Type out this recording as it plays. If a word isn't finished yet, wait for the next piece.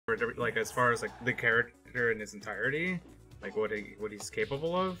like as far as like the character in his entirety, like what he's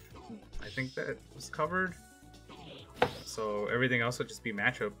capable of. I think that was covered. So everything else would just be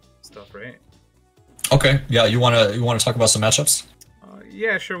matchup stuff, right? Okay, yeah, you wanna talk about some matchups?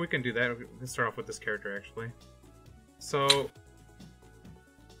 Yeah, sure, we can do that. We can start off with this character actually. So,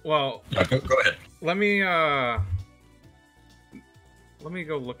 well, yeah, go ahead. Let me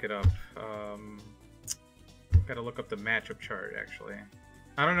go look it up. Gotta look up the matchup chart actually.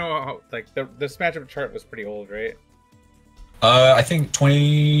 I don't know how, like this matchup chart was pretty old, right? I think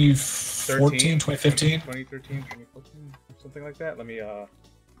 2014, 2015? 2013, 2014, something like that. Let me go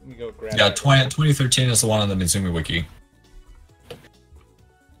grab yeah, that. 2013 is the one on the Mizumi wiki.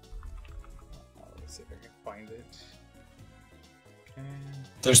 Let's see if I can find it. Okay.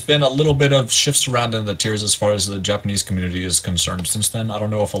 There's been a little bit of shifts around in the tiers as far as the Japanese community is concerned since then. I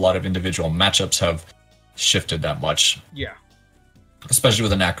don't know if a lot of individual matchups have shifted that much. Yeah. Especially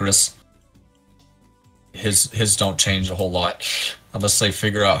with Anakaris. His don't change a whole lot unless they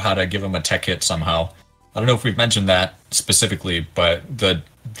figure out how to give him a tech hit somehow. I don't know if we've mentioned that specifically, but the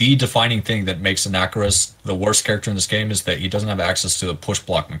defining thing that makes Anakaris the worst character in this game is that he doesn't have access to the push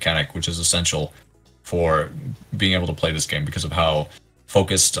block mechanic, which is essential for being able to play this game because of how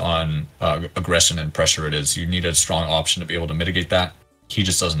focused on aggression and pressure it is. You need a strong option to be able to mitigate that. He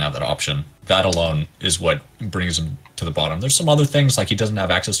just doesn't have that option. That alone is what brings him to the bottom. There's some other things, like he doesn't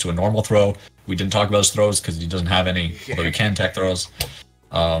have access to a normal throw. We didn't talk about his throws because he doesn't have any, although he can tech throws.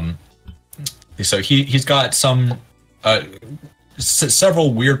 So he's got some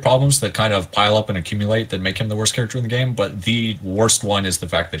several weird problems that kind of pile up and accumulate that make him the worst character in the game, but the worst one is the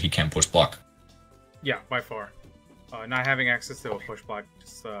fact that he can't push block. Yeah, by far. Not having access to a push block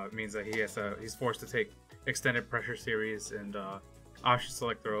just means that he's forced to take extended pressure series and option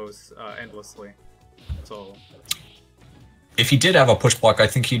select throws endlessly. So if he did have a push block, I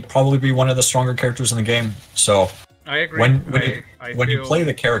think he'd probably be one of the stronger characters in the game. So I agree. When you play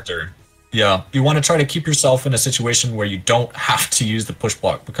the character, yeah, you want to try to keep yourself in a situation where you don't have to use the push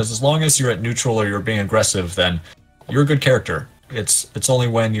block, because as long as you're at neutral or you're being aggressive, then you're a good character. It's only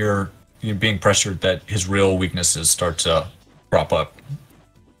when you're being pressured that his real weaknesses start to crop up.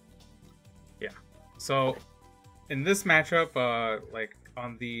 Yeah. So in this matchup, like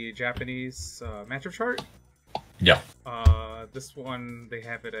on the Japanese matchup chart, yeah, this one they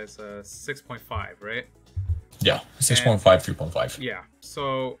have it as a 6.5, right? Yeah, 6.5, 3.5. Yeah.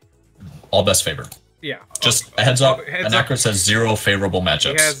 So all best favor. Yeah. Just a heads up, Anakaris has 0 favorable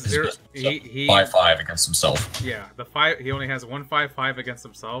matchups. He has 0. He 5-5 against himself. Yeah, he only has 1-5-5 against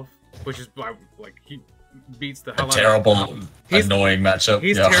himself, which is like he beats the hell out of terrible, annoying matchup.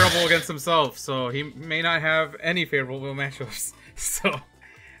 He's terrible against himself, so he may not have any favorable matchups. So,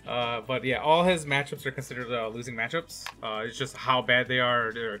 but yeah, all his matchups are considered losing matchups. It's just how bad they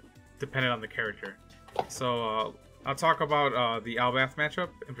are. They're dependent on the character. So I'll talk about the Albath matchup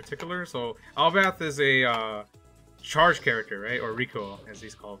in particular. So Albath is a charge character, right? Or Rico, as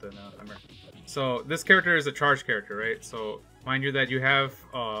he's called in America. So this character is a charge character, right? So mind you that you have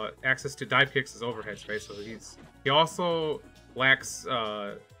access to dive kicks as overheads, right? So he also lacks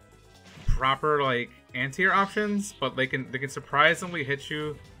proper like anti-air options, but they can surprisingly hit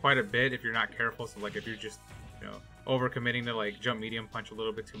you quite a bit if you're not careful. So like if you're just overcommitting to like jump medium punch a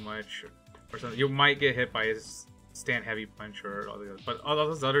little bit too much or something, you might get hit by his stand heavy punch or all the other. But all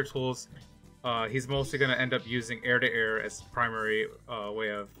those other tools, he's mostly going to end up using air to air as primary way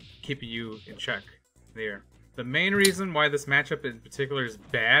of keeping you in check there. The main reason why this matchup in particular is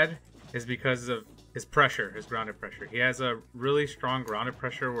bad is because of his pressure, his grounded pressure. He has a really strong grounded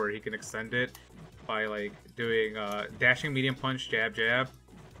pressure where he can extend it by like doing dashing medium punch, jab, jab,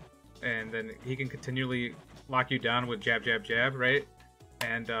 and then he can continually lock you down with jab, jab, jab, right?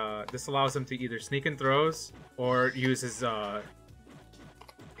 And this allows him to either sneak in throws or use his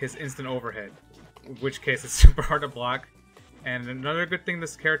instant overhead, in which case it's super hard to block. And another good thing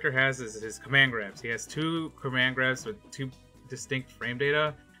this character has is his command grabs. He has 2 command grabs with 2 distinct frame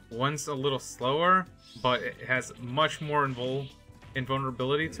data. One's a little slower, but it has much more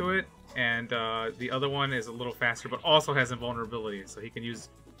invulnerability to it. And the other one is a little faster, but also has invulnerability. So he can use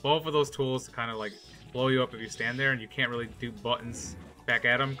both of those tools to kind of like blow you up if you stand there, and you can't really do buttons back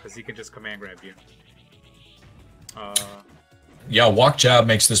at him because he can just command grab you. Yeah, walk jab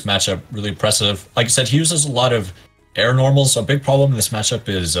makes this matchup really impressive. Like I said, he uses a lot of air normals. A big problem in this matchup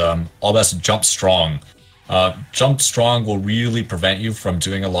is all that's jump strong. Jump strong will really prevent you from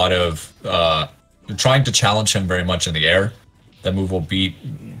doing a lot of trying to challenge him very much in the air. That move will beat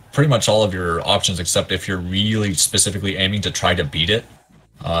pretty much all of your options, except if you're really specifically aiming to try to beat it.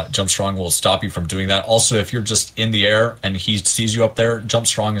 Jump Strong will stop you from doing that. Also, if you're just in the air and he sees you up there, Jump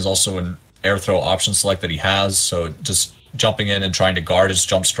Strong is also an air throw option select that he has. So just jumping in and trying to guard his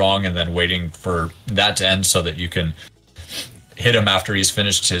Jump Strong and then waiting for that to end so that you can hit him after he's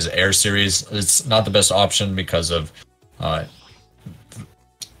finished his air series. It's not the best option because of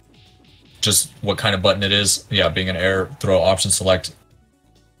just what kind of button it is. Yeah, being an air throw option select.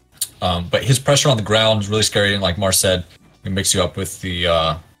 But his pressure on the ground is really scary, and like Mar said, it mix you up with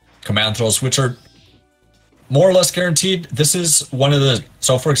the command throws, which are more or less guaranteed. This is one of the...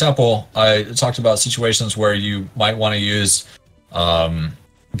 So, for example, I talked about situations where you might want to use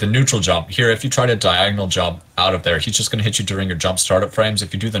the neutral jump. Here, if you try to diagonal jump out of there, he's just going to hit you during your jump startup frames.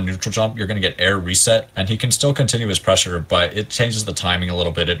 If you do the neutral jump, you're going to get air reset, and he can still continue his pressure, but it changes the timing a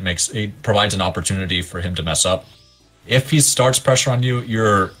little bit. It provides an opportunity for him to mess up. If he starts pressure on you,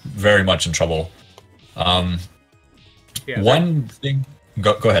 you're very much in trouble. One thing...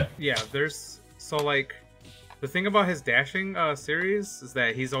 Go ahead. Yeah, so, like, the thing about his dashing series is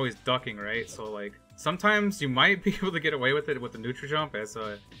that he's always ducking, right? So, like, sometimes you might be able to get away with it with the neutral jump, as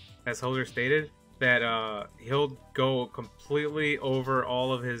Holder stated, that he'll go completely over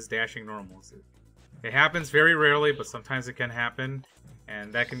all of his dashing normals. It happens very rarely, but sometimes it can happen,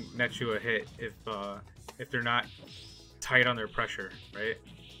 and that can net you a hit if they're not tight on their pressure, right?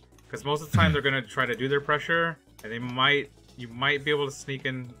 Because most of the time they're gonna try to do their pressure, and you might be able to sneak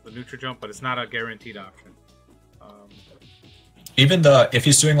in the neutral jump, but it's not a guaranteed option. Even if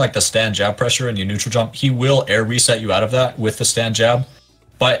he's doing like the stand jab pressure and you neutral jump, he will air reset you out of that with the stand jab,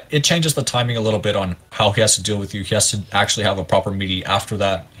 but it changes the timing a little bit on how he has to deal with you. He has to actually have a proper meaty after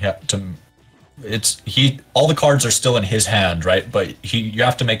that. All the cards are still in his hand, right? But you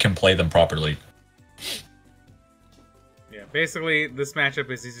have to make him play them properly. Yeah, basically this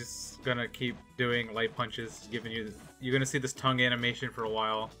matchup is he's just gonna keep doing light punches, giving you. You're gonna see this tongue animation for a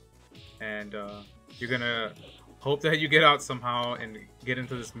while, and you're gonna hope that you get out somehow and get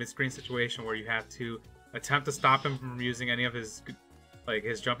into this mid-screen situation where you have to attempt to stop him from using any of his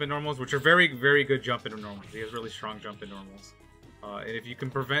jump-in normals, which are very, very good jump-in normals. He has really strong jump-in normals. And if you can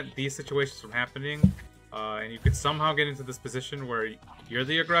prevent these situations from happening, and you could somehow get into this position where you're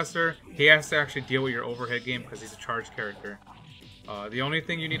the aggressor, he has to actually deal with your overhead game because he's a charged character. The only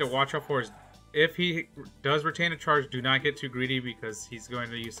thing you need to watch out for is if he does retain a charge, do not get too greedy because he's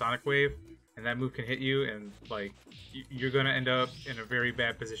going to use Sonic Wave. And that move can hit you, and like you're gonna end up in a very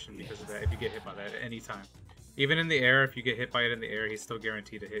bad position because of that if you get hit by that at any time. Even in the air, if you get hit by it in the air, he's still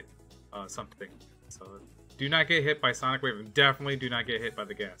guaranteed to hit something. So do not get hit by Sonic Wave, and definitely do not get hit by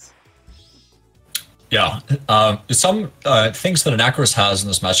the gas. Yeah, some things that Anakaris has in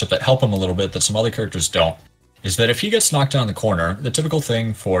this matchup that help him a little bit that some other characters don't is that if he gets knocked down in the corner, the typical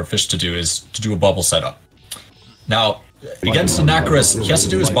thing for Fish to do is to do a bubble setup. Now, against Anakaris, he has to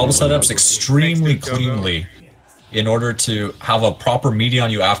do his bubble setups extremely cleanly in order to have a proper meaty on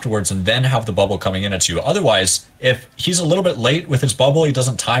you afterwards and then have the bubble coming in at you. Otherwise, if he's a little bit late with his bubble, he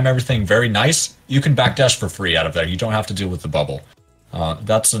doesn't time everything very nice, you can backdash for free out of there. You don't have to deal with the bubble.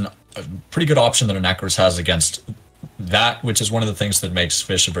 That's a pretty good option that Anakaris has against that, which is one of the things that makes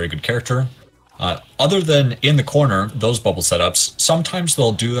Fish a very good character. Other than in the corner, those bubble setups, sometimes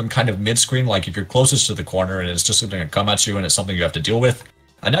they'll do them kind of mid-screen, like if you're closest to the corner and it's just going to come at you and it's something you have to deal with.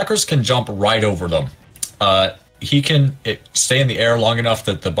 Anakaris can jump right over them. He can stay in the air long enough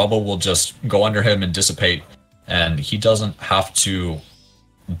that the bubble will just go under him and dissipate, and he doesn't have to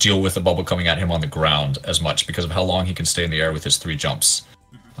deal with the bubble coming at him on the ground as much because of how long he can stay in the air with his 3 jumps.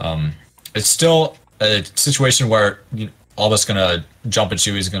 It's still a situation where Alba's going to jump at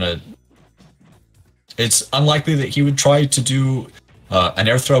you, he's going to... It's unlikely that he would try to do an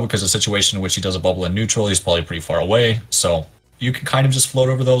air throw because of the situation in which he does a bubble in neutral, he's probably pretty far away. So you can kind of just float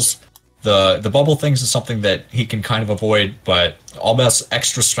over those. The bubble things is something that he can kind of avoid, but Alba's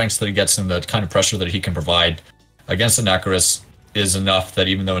extra strengths that he gets and the kind of pressure that he can provide against Anakaris is enough that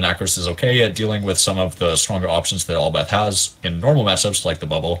even though Anakaris is okay at dealing with some of the stronger options that Albeth has in normal matchups like the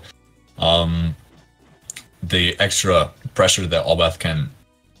bubble, the extra pressure that Albeth can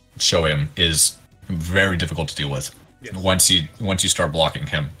show him is very difficult to deal with. Yes. Once you start blocking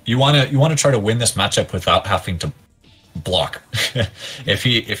him. You wanna try to win this matchup without having to block. If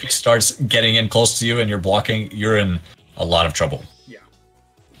he starts getting in close to you and you're blocking, you're in a lot of trouble. Yeah.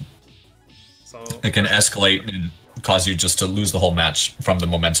 So it can escalate and cause you just to lose the whole match from the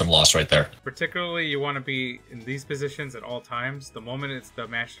momentum loss right there. Particularly, you want to be in these positions at all times. The moment the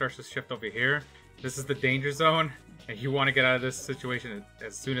match starts to shift over here, this is the danger zone, and you want to get out of this situation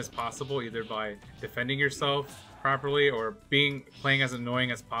as soon as possible, either by defending yourself properly or playing as annoying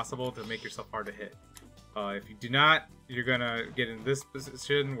as possible to make yourself hard to hit. If you do not, you're gonna get in this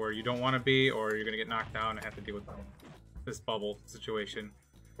position where you don't want to be, or you're gonna get knocked down and have to deal with this bubble situation,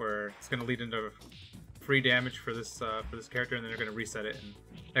 where it's gonna lead into free damage for this character, and then they're gonna reset it, and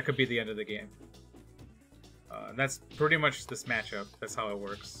that could be the end of the game. And that's pretty much this matchup. That's how it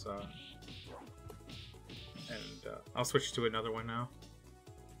works. And I'll switch to another one now.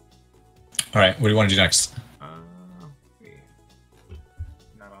 All right, what do you want to do next?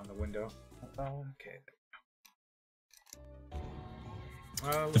 Not on the window. Okay.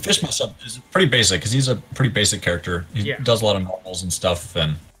 The fish matchup is pretty basic because he's a pretty basic character. He does a lot of normals and stuff,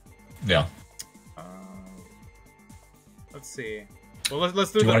 and yeah. Let's see. Well,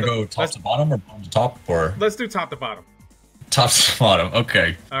 let's do. Do you want to go top to bottom or bottom to top, or? Let's do top to bottom. Top to bottom.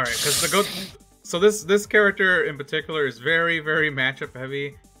 Okay. All right, because so this character in particular is very, very matchup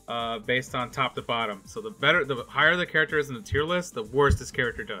heavy, based on top to bottom. So the higher the character is in the tier list, the worse this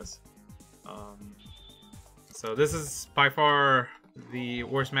character does. So this is by far the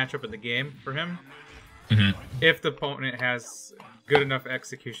worst matchup in the game for him. Mm-hmm. If the opponent has good enough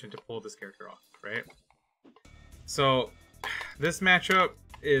execution to pull this character off, right? So this matchup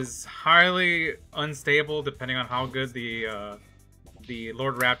is highly unstable depending on how good the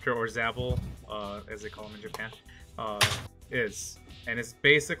Lord Raptor, or Zabel, as they call him in Japan, is. And it's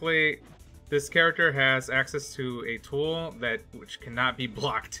basically, this character has access to a tool which cannot be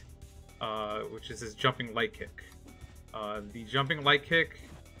blocked, which is his jumping light kick. The jumping light kick,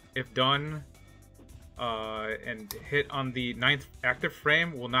 if done and hit on the 9th active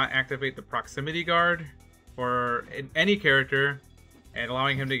frame, will not activate the proximity guard for any character, and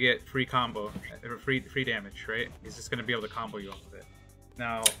allowing him to get free combo, free damage, right? He's just going to be able to combo you off of it.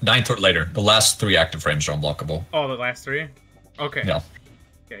 Now, 9th or later. The last 3 active frames are unblockable. Oh, the last 3? Okay. Yeah.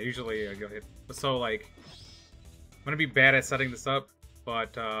 Yeah, usually you'll hit. So, like, I'm going to be bad at setting this up,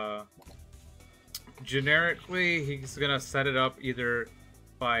 but generically, he's going to set it up either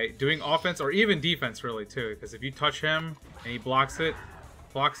by doing offense or even defense, really, too. Because if you touch him and he blocks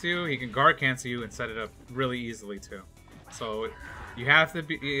you, he can guard cancel you and set it up really easily, too. So you have to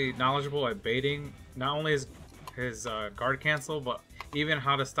be knowledgeable at baiting not only his guard cancel, but even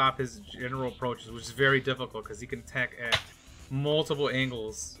how to stop his general approaches, which is very difficult because he can attack at multiple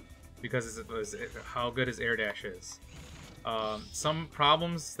angles because of how good his air dash is. Some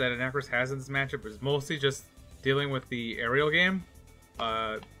problems that Anakaris has in this matchup is mostly just dealing with the aerial game,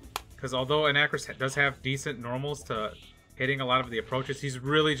 because although Anakaris does have decent normals to hitting a lot of the approaches, he's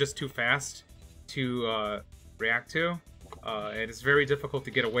really just too fast to react to, and it's very difficult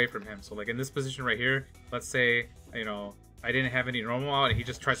to get away from him. So like in this position right here, let's say, you know, I didn't have any normal out and he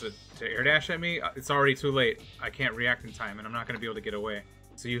just tries to air dash at me, it's already too late. I can't react in time and I'm not going to be able to get away.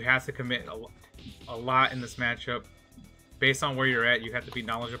 So you have to commit a lot in this matchup. Based on where you're at, you have to be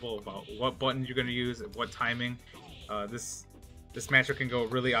knowledgeable about what buttons you're going to use at what timing. This matchup can go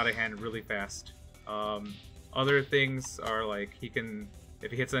really out of hand really fast. Other things are like, he can, if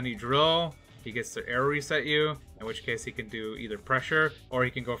he hits any drill, he gets to air reset you, in which case he can do either pressure or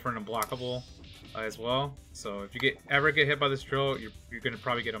he can go for an unblockable as well. So if you ever get hit by this drill, you're going to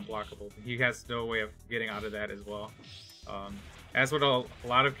probably get unblockable. He has no way of getting out of that as well. As with a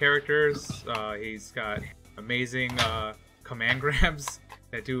lot of characters, he's got amazing command grabs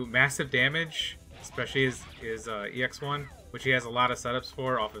that do massive damage, especially his EX1, which he has a lot of setups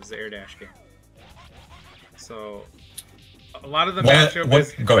for off of his air dash game. So a lot of the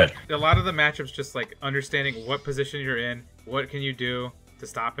go ahead. A lot of the matchups just like understanding what position you're in, what can you do to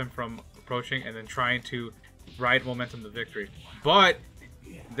stop him from approaching, and then trying to ride momentum to victory. But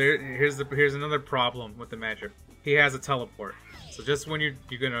here's another problem with the matchup. He has a teleport. So just when you're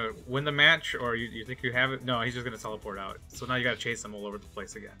gonna win the match, or you think you have it, no, he's just gonna teleport out. So now you gotta chase him all over the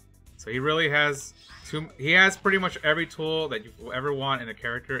place again. So he really has he has pretty much every tool that you will ever want in a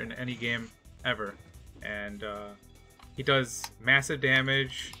character in any game ever, and he does massive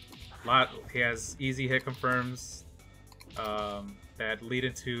damage. He has easy hit confirms that lead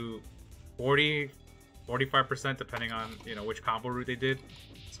into 45% depending on which combo route they did.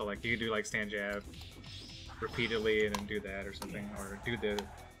 So like you can do like stand jab repeatedly and then do that or something, or do the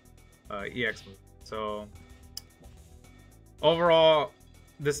EX move. So overall,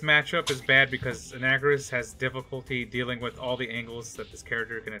 this matchup is bad because Anakaris has difficulty dealing with all the angles that this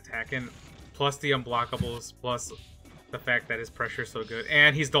character can attack in, plus the unblockables, plus the fact that his pressure is so good,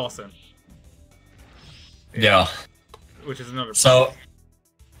 and he's Dawson. Yeah. Which is another problem. So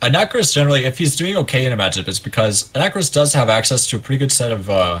Anakaris generally, if he's doing okay in a matchup, it's because Anakaris does have access to a pretty good set of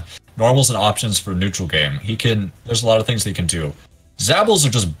normals and options for neutral game. There's a lot of things that he can do. Zabels are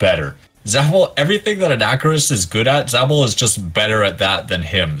just better. Zabel, everything that Anakaris is good at, Zabel is just better at that than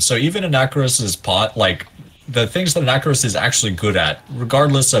him. So even Anakaris's pot, like the things that Anakaris is actually good at,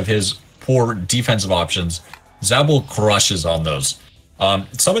 regardless of his poor defensive options, Zabel crushes on those.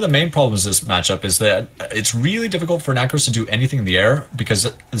 Some of the main problems this matchup is that it's really difficult for Anakaris to do anything in the air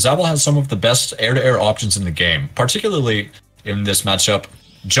because Zabel has some of the best air-to-air options in the game, particularly in this matchup,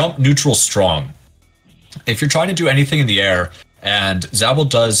 jump, neutral, strong. If you're trying to do anything in the air and Zabel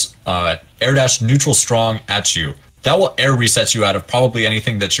does air dash, neutral, strong at you, that will air reset you out of probably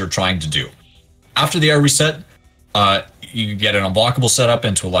anything that you're trying to do. After the air reset, you get an unblockable setup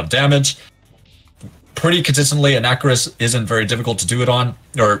into a lot of damage. Pretty consistently, Anakaris isn't very difficult to do it on,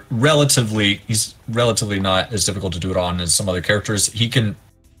 or he's relatively not as difficult to do it on as some other characters. He can,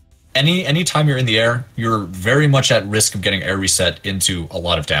 any time you're in the air, you're very much at risk of getting air reset into a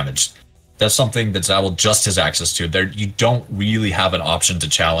lot of damage. That's something that Zabel just has access to. There, you don't really have an option to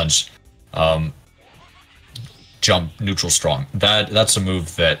challenge jump, neutral, strong. That's a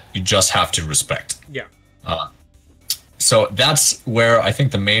move that you just have to respect. Yeah. So that's where I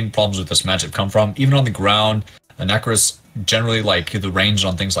think the main problems with this matchup come from. Even on the ground, Anakaris generally, like, the range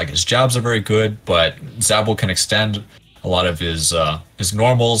on things like his jabs are very good, but Zabel can extend a lot of his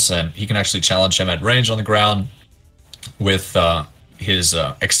normals, and he can actually challenge him at range on the ground with his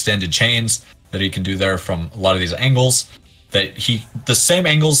extended chains that he can do there from a lot of these angles. The same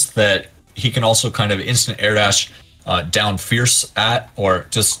angles that he can also kind of instant air dash down fierce at, or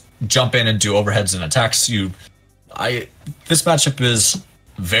just jump in and do overheads and attacks. This matchup is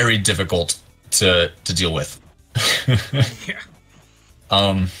very difficult to deal with. Yeah.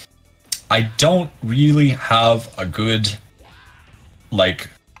 I don't really have a good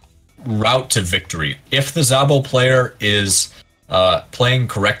route to victory. If the Zabel player is playing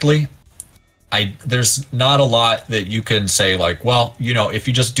correctly, there's not a lot that you can say like, well, you know, if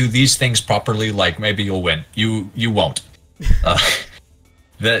you just do these things properly, like maybe you'll win. You won't.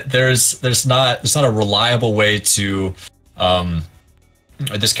 There's not a reliable way to.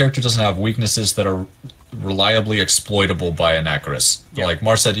 This character doesn't have weaknesses that are reliably exploitable by Anakaris. Yeah. Like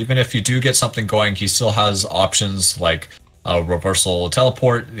Mar said, even if you do get something going, he still has options like a reversal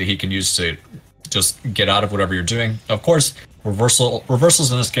teleport that he can use to just get out of whatever you're doing. Of course,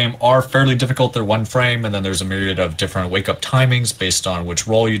 reversals in this game are fairly difficult. They're one frame, and then there's a myriad of different wake-up timings based on which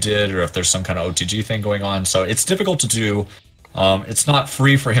role you did, or if there's some kind of OTG thing going on. So it's difficult to do. It's not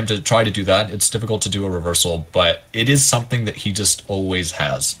free for him to try to do that. It's difficult to do a reversal, but it is something that he just always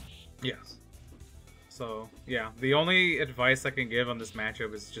has. Yes. So, yeah, the only advice I can give on this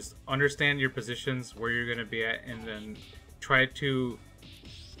matchup is just understand your positions, where you're going to be at, and then try to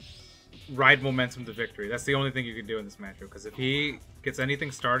ride momentum to victory. That's the only thing you can do in this matchup, because if he gets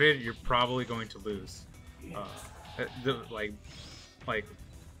anything started, you're probably going to lose.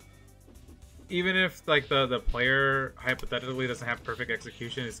 Even if like the player hypothetically doesn't have perfect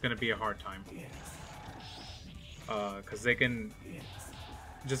execution, it's going to be a hard time. Because they can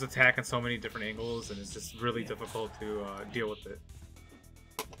just attack in so many different angles, and it's just really difficult to deal with it.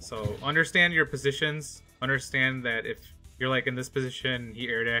 So understand your positions. Understand that if you're like in this position, he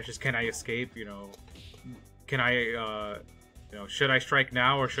air dashes. Can I escape? You know, can I? Should I strike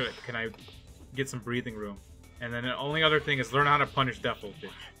now, or can I get some breathing room? And then the only other thing is learn how to punish death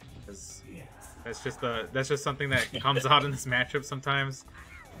voltage, because that's just something that comes out in this matchup sometimes.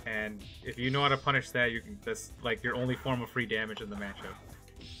 And if you know how to punish that, that's like your only form of free damage in the matchup.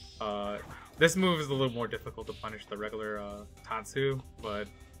 This move is a little more difficult to punish the regular Tatsu, but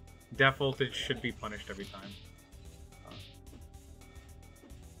death voltage should be punished every time.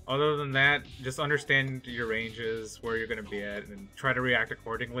 Other than that, just understand your ranges, where you're going to be at, and try to react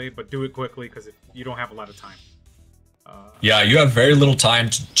accordingly, but do it quickly because you don't have a lot of time. Yeah, you have very little time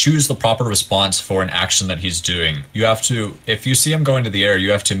to choose the proper response for an action that he's doing. You have to, if you see him go into the air, you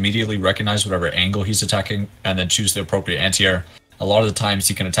have to immediately recognize whatever angle he's attacking and then choose the appropriate anti-air. A lot of the times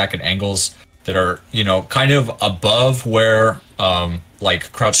he can attack at angles that are, kind of above where like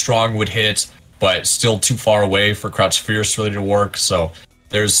Crouch Strong would hit, but still too far away for Crouch Fierce really to work. So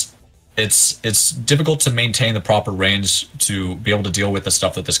it's difficult to maintain the proper range to be able to deal with the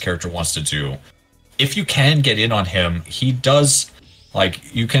stuff that this character wants to do. If you can get in on him, he does,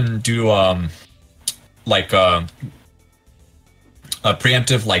 you can do a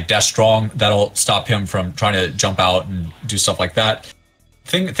preemptive dash strong that'll stop him from trying to jump out and do stuff like that.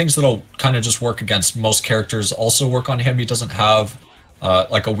 Things that'll kind of just work against most characters also work on him. He doesn't have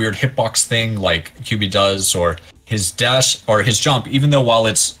a weird hitbox thing like QB does, or his dash or his jump, even though while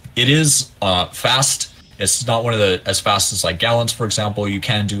it is fast, it's not one of the as fast as Gallant's, for example. You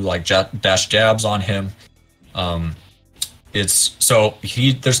can do dash jabs on him. It's so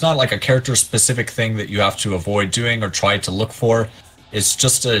there's not like a character specific thing that you have to avoid doing or try to look for. It's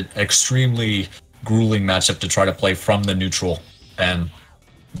just an extremely grueling matchup to try to play from the neutral. And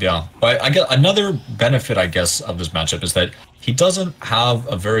yeah, but I get another benefit, I guess, of this matchup is that he doesn't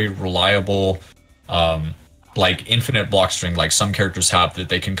have a very reliable, like infinite block string like some characters have that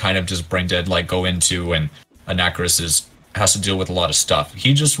they can kind of just brain dead like go into, and Anakaris has to deal with a lot of stuff.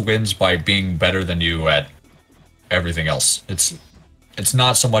 He just wins by being better than you at everything else. It's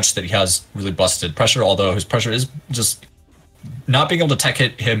not so much that he has really busted pressure, although his pressure is just not being able to tech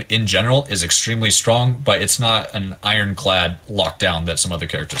hit him in general is extremely strong, but it's not an ironclad lockdown that some other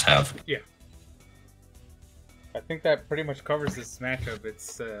characters have. Yeah. I think that pretty much covers this matchup.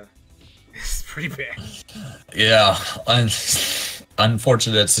 It's pretty bad. Yeah,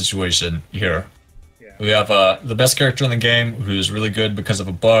 unfortunate situation here. Yeah. We have the best character in the game who's really good because of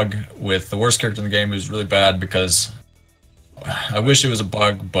a bug, with the worst character in the game who's really bad because I wish it was a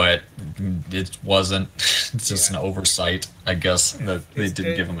bug, but it wasn't. It's just an oversight, I guess, that they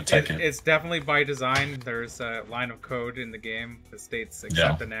didn't give him a tech hit. It's definitely by design. There's a line of code in the game that states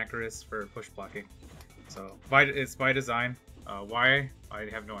accept Anakaris for push blocking. So it's by design. Why? I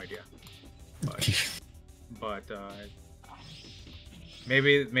have no idea. But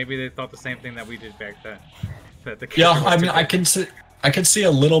maybe they thought the same thing that we did back then. I mean, I can see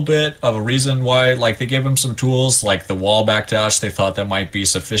a little bit of a reason why, like, they gave him some tools, like the wall backdash. They thought that might be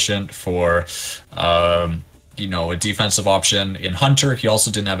sufficient for, you know, a defensive option. In Hunter, he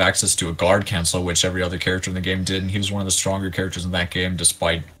also didn't have access to a guard cancel, which every other character in the game did, and he was one of the stronger characters in that game,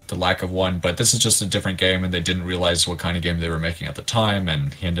 despite the lack of one. But this is just a different game, and they didn't realize what kind of game they were making at the time,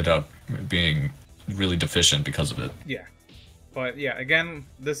 and he ended up being really deficient because of it. Yeah. But yeah, again,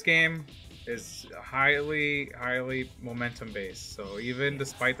 this game is highly momentum based. So even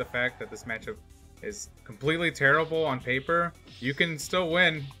despite the fact that this matchup is completely terrible on paper, you can still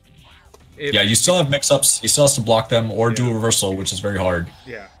win. Yeah, you still have mix-ups. You still have to block them or do a reversal, which is very hard.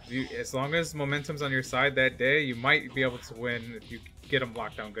 Yeah, as long as momentum's on your side that day, you might be able to win if you get him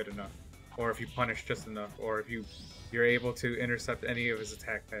locked down good enough, or if you punish just enough, or if you're able to intercept any of his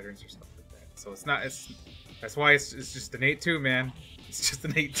attack patterns or stuff like that. So that's why it's just an 8-2, man. It's just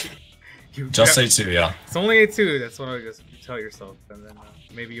an 8-2. Just 8-2, yeah. It's only 8-2. That's what I just tell yourself, and then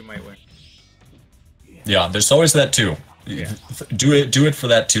maybe you might win. Yeah, there's always that 2. Yeah. Do it for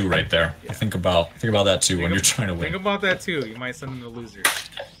that 2 right there. Yeah. Think about that 2 when you're trying to win. Think about that 2. You might send him to losers.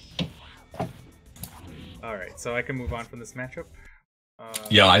 All right, so I can move on from this matchup.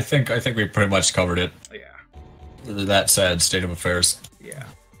 Yeah, I think we pretty much covered it. Yeah. That sad state of affairs. Yeah.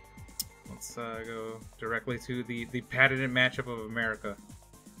 Let's go directly to the patented matchup of America.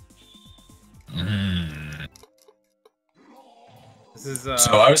 This is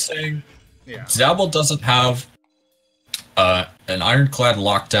so I was saying, Zabel doesn't have an ironclad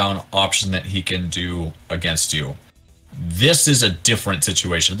lockdown option that he can do against you. This is a different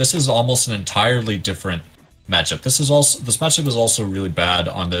situation. This is almost an entirely different matchup. This matchup is also really bad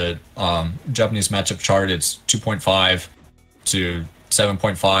on the Japanese matchup chart. It's 2.5 to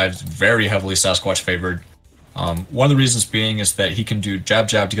 7.5, very heavily Sasquatch favored. One of the reasons being is that he can do jab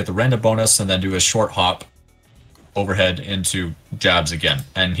to get the random bonus and then do a short hop overhead into jabs again,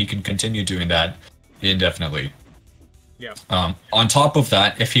 and he can continue doing that indefinitely. Yeah. On top of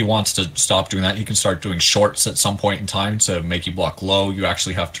that, if he wants to stop doing that, he can start doing shorts at some point in time to make you block low. You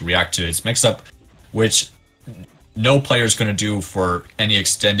actually have to react to his mix-up, which no player is going to do for any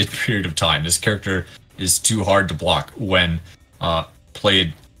extended period of time. This character is too hard to block when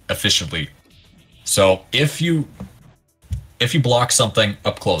played efficiently. So if you block something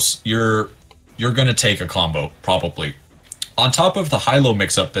up close, you're going to take a combo, probably. On top of the high-low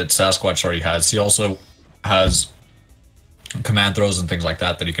mix-up that Sasquatch already has, he also has command throws and things like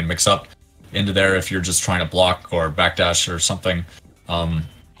that he can mix up into there if you're just trying to block or backdash or something.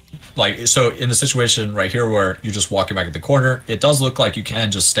 So in the situation right here where you're just walking back at the corner, it does look like you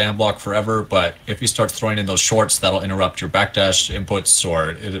can just stand block forever, but if you start throwing in those shorts, that'll interrupt your backdash inputs,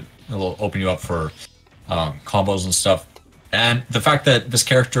 or it'll open you up for combos and stuff. And the fact that this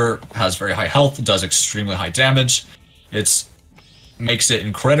character has very high health, does extremely high damage, makes it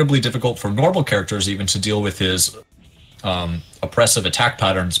incredibly difficult for normal characters even to deal with his oppressive attack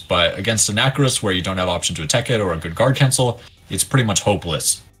patterns, but against Anakaris, where you don't have option to attack it or a good guard cancel, it's pretty much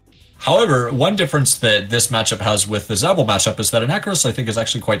hopeless. However, one difference that this matchup has with the Zabel matchup is that Anakaris, I think, is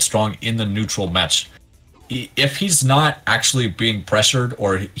actually quite strong in the neutral match. If he's not actually being pressured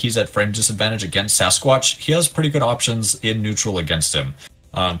or he's at frame disadvantage against Sasquatch, he has pretty good options in neutral against him.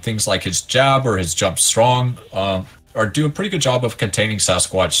 Things like his jab or his jump strong or do a pretty good job of containing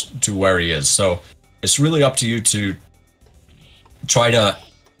Sasquatch to where he is. So it's really up to you to try to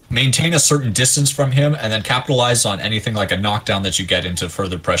maintain a certain distance from him and then capitalize on anything like a knockdown that you get into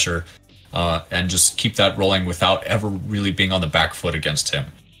further pressure, and just keep that rolling without ever really being on the back foot against him.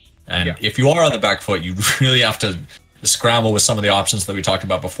 And if you are on the back foot, you really have to scramble with some of the options that we talked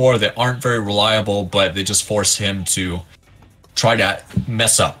about before that aren't very reliable, but they just force him to try to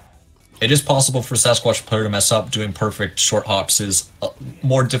mess up. It is possible for a Sasquatch player to mess up. Doing perfect short hops is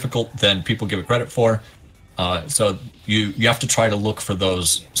more difficult than people give it credit for. So you have to try to look for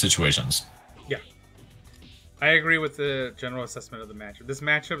those situations. Yeah. I agree with the general assessment of the matchup. This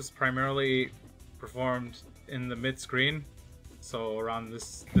matchup is primarily performed in the mid-screen. So around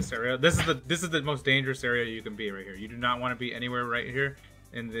this area, this is the most dangerous area you can be right here. You do not want to be anywhere right here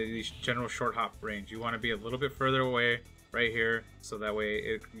in the general short hop range. You want to be a little bit further away right here, so that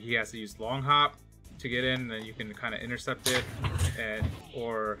way he has to use long hop to get in, and then you can kind of intercept it, and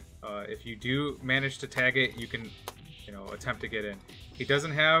or if you do manage to tag it, you can attempt to get in. He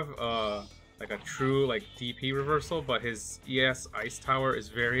doesn't have like a true like DP reversal, but his ES ice tower is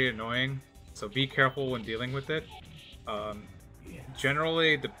very annoying, so be careful when dealing with it.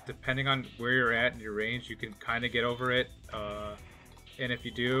 Generally, depending on where you're at in your range, you can kind of get over it, and if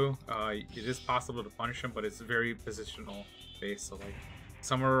you do, it is possible to punish him, but it's very positional based. So like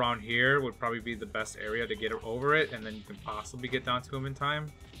somewhere around here would probably be the best area to get over it, and then you can possibly get down to him in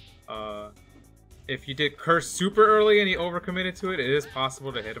time. If you did curse super early and he overcommitted to it, it is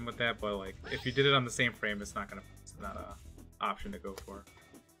possible to hit him with that, but like if you did it on the same frame, it's not a option to go for.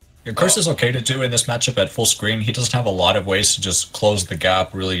 Your curse is okay to do in this matchup at full screen. He doesn't have a lot of ways to just close the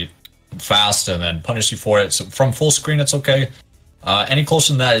gap really fast and then punish you for it. So from full screen, it's okay. Any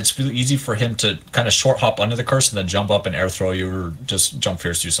closer than that, it's really easy for him to kind of short hop under the curse and then jump up and air throw you, or just jump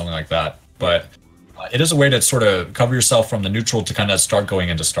fierce you, something like that. But it is a way to sort of cover yourself from the neutral to kind of start going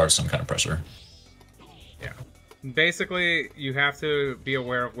in to start some kind of pressure. Yeah. Basically, you have to be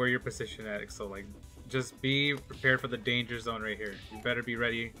aware of where you're positioned at. So like, just be prepared for the danger zone right here. You better be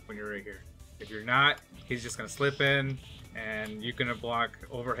ready when you're right here. If you're not, he's just gonna slip in, and you're gonna block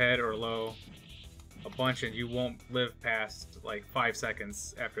overhead or low a bunch, and you won't live past like 5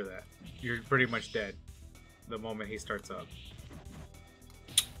 seconds after that. You're pretty much dead the moment he starts up.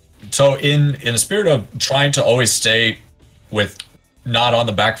 So in a spirit of trying to always stay with not on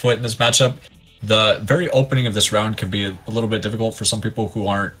the back foot in this matchup, the very opening of this round can be a little bit difficult for some people who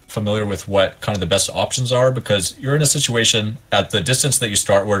aren't familiar with what kind of the best options are, because you're in a situation at the distance that you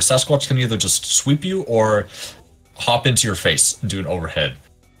start where Sasquatch can either just sweep you or hop into your face and do an overhead.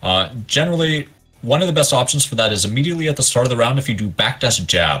 Generally, one of the best options for that is immediately at the start of the round. If you do backdash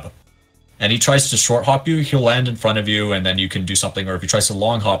jab and he tries to short hop you, he'll land in front of you and then you can do something. Or if he tries to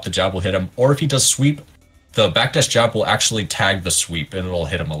long hop, the jab will hit him. Or if he does sweep, the backdash jab will actually tag the sweep and it'll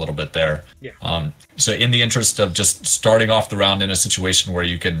hit him a little bit there. Yeah. So in the interest of just starting off the round in a situation where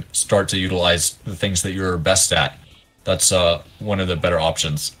you can start to utilize the things that you're best at, that's one of the better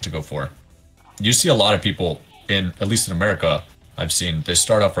options to go for. You see a lot of people, at least in America, I've seen, they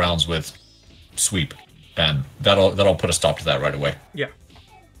start off rounds with sweep, and that'll put a stop to that right away. Yeah.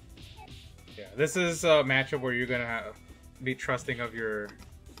 This is a matchup where you're gonna be trusting of your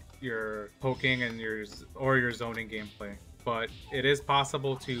poking and your zoning gameplay, but it is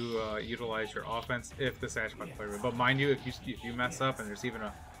possible to utilize your offense if the Sasquatch player. But mind you, if you mess up and there's even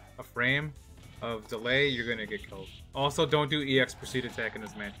a frame of delay, you're gonna get killed. Also, don't do EX pursuit attack in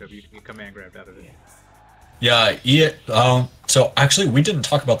this matchup. You can get command grabbed out of it. Yeah, so actually we didn't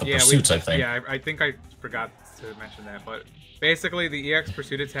talk about the pursuits, I think. Yeah, I think I forgot to mention that, but basically the EX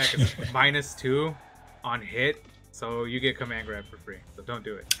pursuit attack is -2 on hit, so you get command grab for free, so don't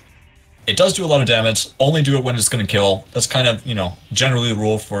do it. It does do a lot of damage. Only do it when it's going to kill. That's kind of, generally the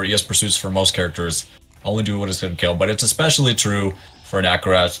rule for ES pursuits for most characters. Only do it when it's going to kill, but it's especially true for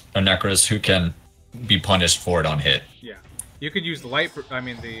Anakaris who can be punished for it on hit. Yeah. You could use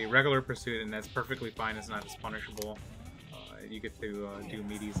the regular pursuit, and that's perfectly fine. It's not as punishable. You get to do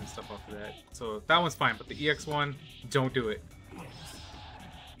meaties and stuff off of that. So that one's fine, but the EX one, don't do it.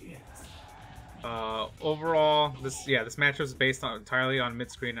 Overall, this matchup is based entirely on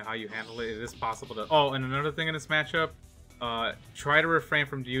mid-screen and how you handle it. It is possible to... Oh, and another thing in this matchup, try to refrain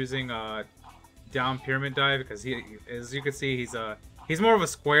from using down pyramid dive, because he, as you can see, he's more of a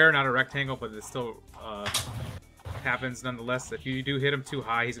square, not a rectangle, but it still happens nonetheless. If you do hit him too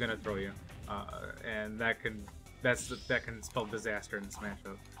high, he's gonna throw you, and that can spell disaster in this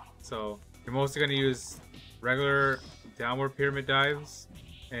matchup. So you're mostly gonna use regular downward pyramid dives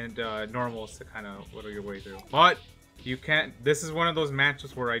and normals to kind of whittle your way through. But you can't. This is one of those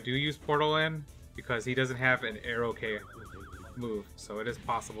matchups where I do use Portal in, because he doesn't have an arrow K move, so it is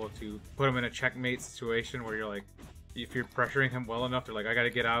possible to put him in a checkmate situation where you're like, if you're pressuring him well enough, they're like, I gotta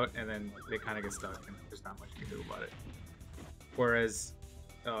get out, and then they kind of get stuck, and there's not much you can do about it. Whereas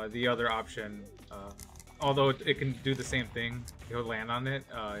the other option, although it can do the same thing, he'll land on it,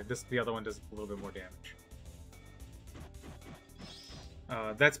 the other one does a little bit more damage.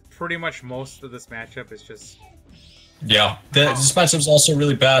 That's pretty much most of this matchup. It's just... Yeah, this matchup is also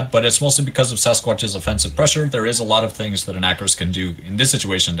really bad, but it's mostly because of Sasquatch's offensive pressure. There is a lot of things that Anakaris can do in this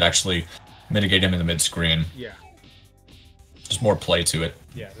situation to actually mitigate him in the mid-screen. Yeah. There's more play to it.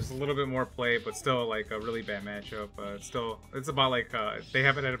 Yeah, there's a little bit more play, but still like a really bad matchup. It's about like, they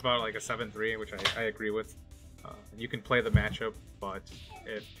have it at about like a 7-3, which I agree with. You can play the matchup, but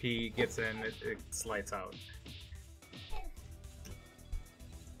if he gets in, it's lights out.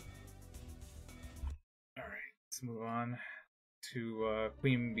 Let's move on to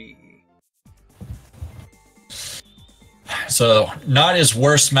Queen Bee. So, not his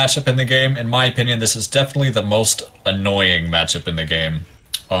worst matchup in the game. In my opinion, this is definitely the most annoying matchup in the game.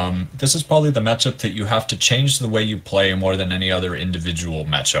 This is probably the matchup that you have to change the way you play more than any other individual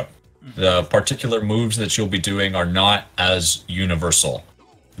matchup. The particular moves that you'll be doing are not as universal.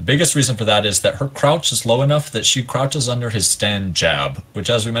 The biggest reason for that is that her crouch is low enough that she crouches under his stand jab, which,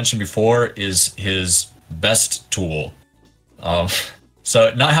 as we mentioned before, is his best tool.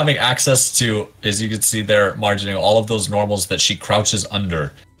 So not having access to, as you can see there, margining all of those normals that she crouches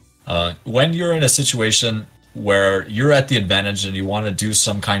under. When you're in a situation where you're at the advantage and you want to do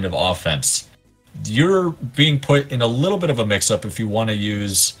some kind of offense, you're being put in a little bit of a mix-up if you want to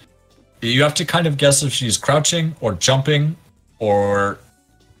use... You have to kind of guess if she's crouching or jumping, and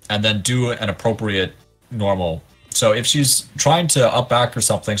then do an appropriate normal. So if she's trying to up back or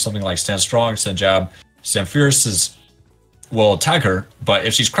something like stand strong, stand jab, stand fierce will tag her, but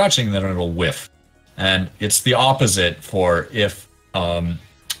if she's crouching, then it'll whiff. And it's the opposite for if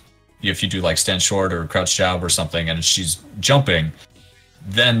you do like stand short or crouch jab or something, and she's jumping,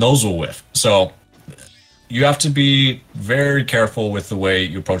 then those will whiff. So you have to be very careful with the way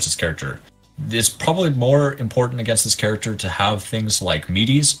you approach this character. It's probably more important against this character to have things like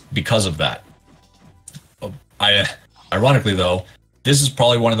meaties because of that. Ironically, though, this is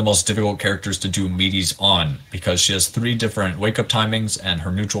probably one of the most difficult characters to do meaties on because she has 3 different wake-up timings, and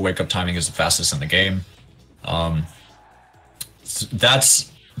her neutral wake-up timing is the fastest in the game.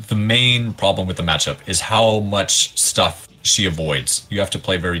 That's the main problem with the matchup, is how much stuff she avoids. You have to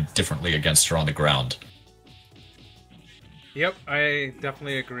play very differently against her on the ground. Yep, I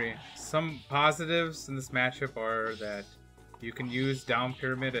definitely agree. Some positives in this matchup are that you can use down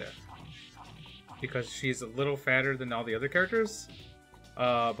pyramid because she's a little fatter than all the other characters.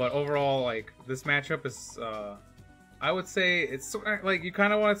 But overall, like, this matchup is, I would say it's like you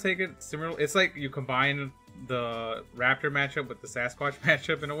kind of want to take it similar. It's like you combine the Raptor matchup with the Sasquatch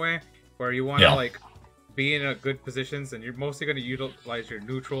matchup in a way, where you want to like be in a good positions, and you're mostly going to utilize your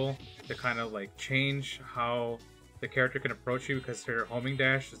neutral to kind of like change how the character can approach you, because her homing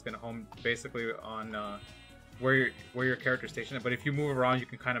dash is going to home basically on where your character's stationed. But if you move around, you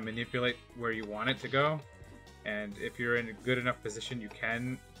can kind of manipulate where you want it to go. And if you're in a good enough position, you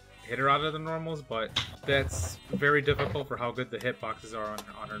can hit her out of the normals, but that's very difficult for how good the hitboxes are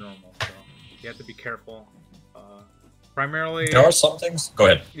on her normals. So you have to be careful. Primarily... There are some things... Go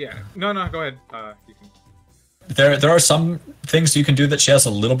ahead. Yeah. No, go ahead. You can... There are some things you can do that she has a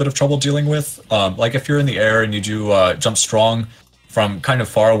little bit of trouble dealing with. Like if you're in the air and you do jump strong from kind of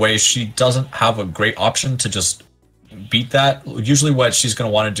far away, she doesn't have a great option to just beat that. Usually what she's going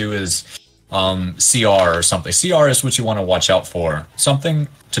to want to do is CR or something. CR is what you want to watch out for. Something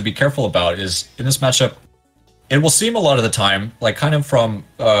to be careful about is, in this matchup, it will seem a lot of the time, like kind of from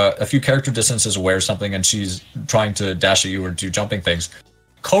a few character distances away or something, and she's trying to dash at you or do jumping things.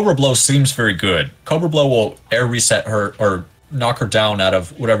 Cobra Blow seems very good. Cobra Blow will air reset her or knock her down out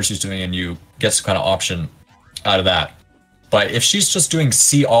of whatever she's doing, and you get some kind of option out of that. But if she's just doing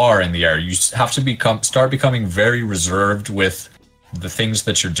CR in the air, you have to start becoming very reserved with the things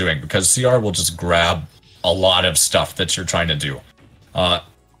that you're doing, because CR will just grab a lot of stuff that you're trying to do.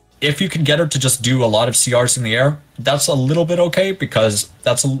 If you can get her to just do a lot of CRs in the air, that's a little bit okay, because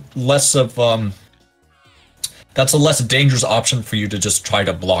that's a less dangerous option for you to just try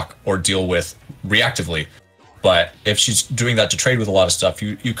to block or deal with reactively. But if she's doing that to trade with a lot of stuff,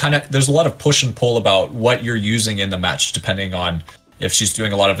 you kind of, there's a lot of push and pull about what you're using in the match, depending on if she's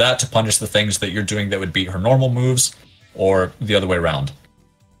doing a lot of that to punish the things that you're doing that would beat her normal moves, or the other way around.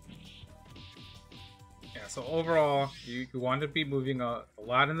 Yeah, so overall, you want to be moving a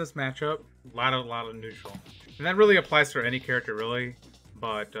lot in this matchup, a lot of neutral. And that really applies for any character, really,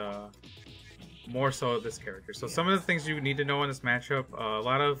 but more so this character. So some of the things you need to know in this matchup, a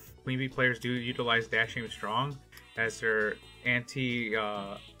lot of Queen Bee players do utilize dashing strong as her anti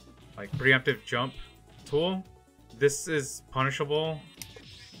like preemptive jump tool. This is punishable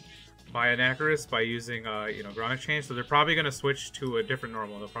by Anakaris by using you know, ground exchange. So they're probably gonna switch to a different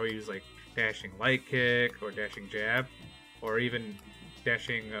normal. They'll probably use like dashing light kick or dashing jab, or even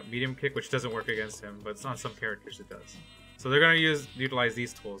dashing medium kick, which doesn't work against him, but on some characters it does. So they're gonna utilize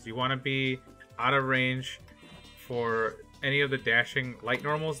these tools. You want to be out of range for any of the dashing light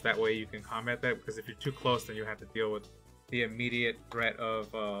normals. That way you can combat that, because if you're too close, then you have to deal with the immediate threat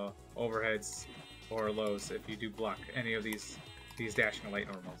of overheads or lows if you do block any of these dashing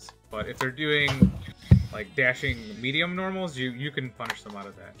light normals. But if they're doing like dashing medium normals, you can punish them out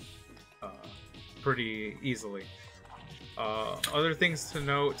of that pretty easily. Other things to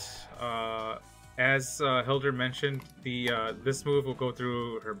note, as Hilder mentioned, this move will go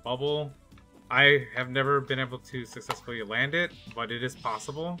through her bubble. I have never been able to successfully land it, but it is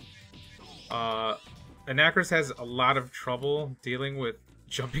possible. Anakaris has a lot of trouble dealing with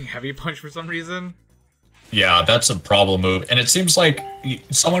jumping heavy punch for some reason. Yeah, that's a problem move. And it seems like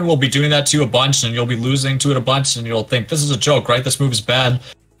someone will be doing that to you a bunch, and you'll be losing to it a bunch, and you'll think, this is a joke, right? This move is bad.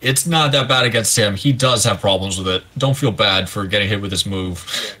 It's not that bad against him. He does have problems with it. Don't feel bad for getting hit with this move.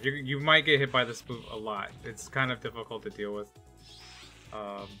 Yeah, you might get hit by this move a lot. It's kind of difficult to deal with.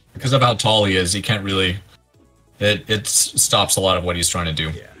 Because of how tall he is, he can't really... It stops a lot of what he's trying to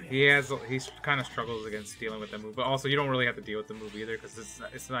do. Yeah, he kind of struggles against dealing with that move. But also, you don't really have to deal with the move either, because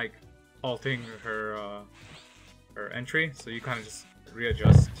it's like halting her entry. So you kind of just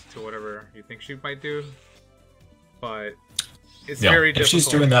readjust to whatever you think she might do. But... it's very difficult. If she's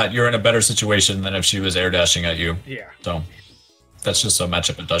doing that, you're in a better situation than if she was air dashing at you. Yeah. So that's just a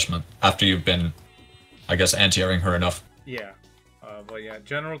matchup adjustment after you've been, I guess, anti-airing her enough. Yeah. But yeah,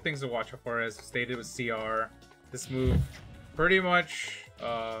 general things to watch out for, as stated with CR. This move pretty much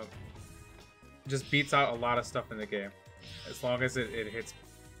just beats out a lot of stuff in the game, as long as it hits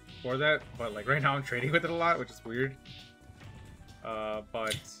for that. But like right now, I'm trading with it a lot, which is weird.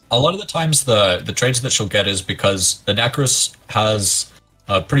 But a lot of the times the trades that she'll get is because Anakaris has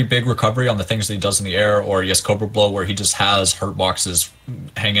a pretty big recovery on the things that he does in the air, or he has Cobra Blow where he just has hurt boxes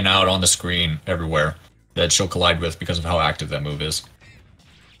hanging out on the screen everywhere that she'll collide with because of how active that move is.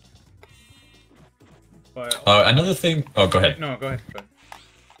 But another thing... Oh, go ahead. No, go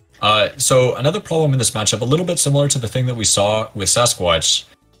ahead. So another problem in this matchup, a little bit similar to the thing that we saw with Sasquatch.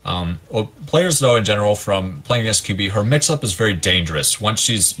 Well, players, though, in general, from playing against QB, her mix-up is very dangerous. Once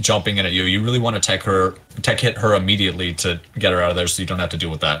she's jumping in at you, you really want to tech hit her immediately to get her out of there so you don't have to deal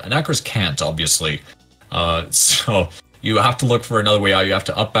with that. And Anakaris can't, obviously. So you have to look for another way out. You have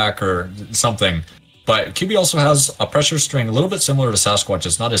to up back or something. But QB also has a pressure string a little bit similar to Sasquatch.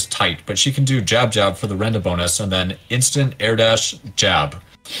 It's not as tight, but she can do jab jab for the render bonus and then instant air dash jab.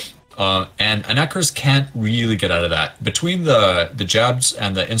 And Anakaris can't really get out of that. Between the jabs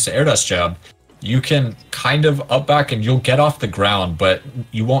and the instant air dash jab, you can kind of up back and you'll get off the ground, but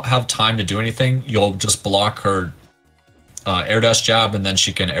you won't have time to do anything. You'll just block her air dash jab, and then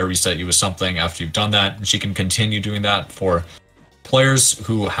she can air reset you with something after you've done that. And she can continue doing that. For players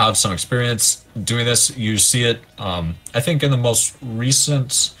who have some experience doing this, you see it, I think in the most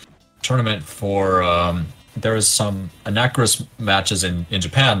recent tournament for... there was some Anakaris matches in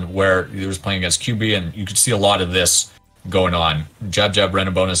Japan where he was playing against QB, and you could see a lot of this going on. Jab, jab,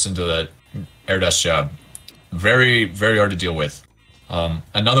 random bonus into the air dash jab. Very, very hard to deal with.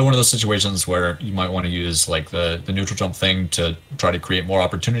 Another one of those situations where you might want to use like the neutral jump thing to try to create more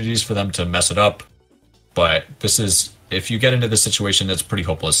opportunities for them to mess it up. But this is, if you get into this situation, it's pretty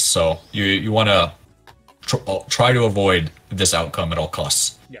hopeless. So you want to try to avoid this outcome at all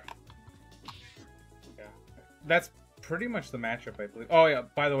costs. Yeah. That's pretty much the matchup, I believe. Oh yeah,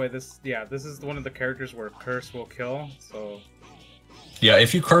 by the way, this is one of the characters where curse will kill, so... Yeah,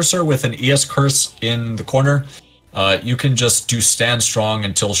 if you curse her with an ES curse in the corner, you can just do stand strong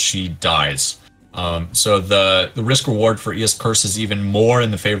until she dies. So the risk reward for ES curse is even more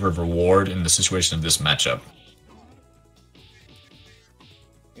in the favor of reward in the situation of this matchup.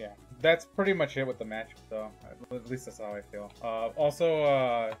 Yeah, that's pretty much it with the matchup, though. At least that's how I feel.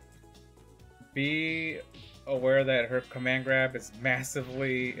 Also, be aware that her command grab is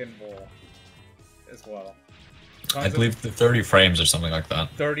massively in roll as well. I believe the 30 frames or something like that.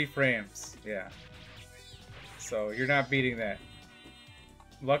 30 frames, yeah. So you're not beating that.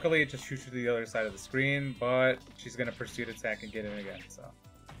 Luckily, it just shoots you to the other side of the screen, but she's going to pursue the attack and get in again. So.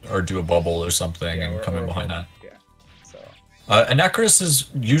 Or do a bubble or something and come in behind that. Yeah. So. Anakaris is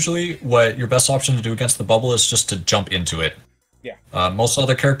usually what your best option to do against the bubble is just to jump into it. Yeah. Most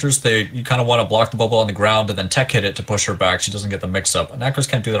other characters, you kind of want to block the bubble on the ground and then tech hit it to push her back. She doesn't get the mix-up. Anakaris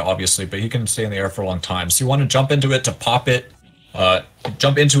can't do that, obviously, but he can stay in the air for a long time. So you want to jump into it to pop it.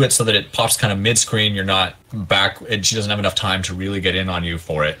 Jump into it so that it pops kind of mid-screen. You're not back, and she doesn't have enough time to really get in on you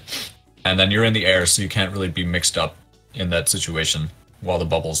for it. And then you're in the air, so you can't really be mixed up in that situation while the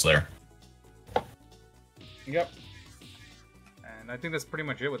bubble's there. Yep. And I think that's pretty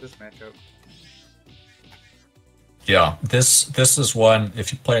much it with this matchup. Yeah, this is one,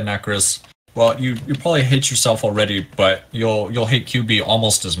 if you play Anakaris, well, you probably hate yourself already, but you'll hate QB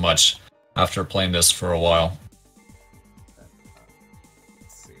almost as much after playing this for a while.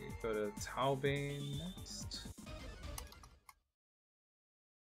 Let's see, go to Talbane next.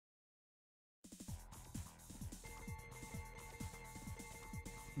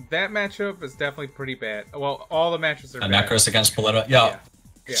 That matchup is definitely pretty bad. Well, all the matchups are bad. Anakaris against Paletta, yeah.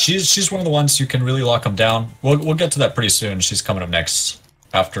 Yeah. She's one of the ones you can really lock them down. We'll get to that pretty soon. She's coming up next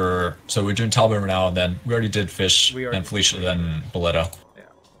after. So we're doing Talbot now, and then we already did Fish, and Felicia, then Boletta.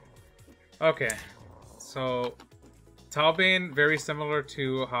 Yeah. Okay. So Talbane, very similar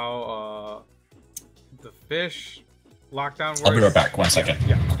to how the Fish lockdown works. I'll be right back. 1 second.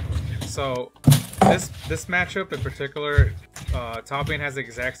 Yeah. So this matchup in particular, Talbane has the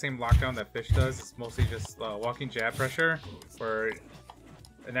exact same lockdown that Fish does. It's mostly just walking jab pressure, where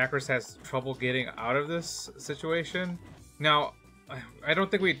Anakaris has trouble getting out of this situation. Now, I don't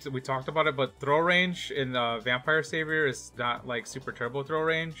think we talked about it, but throw range in Vampire Savior is not like super turbo throw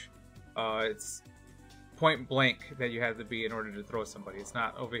range. It's point blank that you have to be in order to throw somebody. It's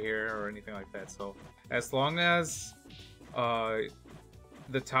not over here or anything like that. So as long as the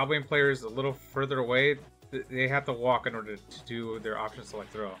Talbane player is a little further away, they have to walk in order to do their option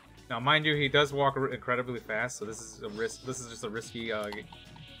select throw. Now, mind you, he does walk incredibly fast, so this is a risk. This is just a risky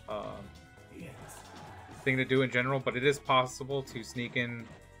thing to do in general, but it is possible to sneak in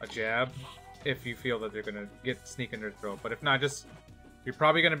a jab if you feel that they're gonna sneak in their throw. But if not, you're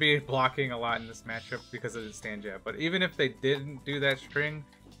probably gonna be blocking a lot in this matchup because of the stand jab. But even if they didn't do that string,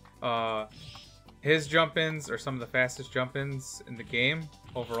 his jump-ins are some of the fastest jump-ins in the game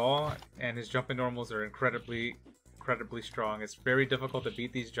overall, and his jump-in normals are incredibly strong. It's very difficult to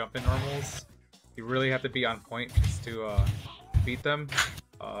beat these jump-in normals. You really have to be on point just to beat them.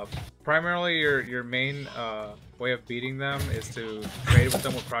 Primarily, your main way of beating them is to trade with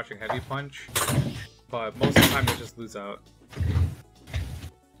them with crouching heavy punch, but most of the time they just lose out.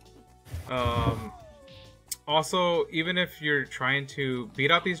 Also, even if you're trying to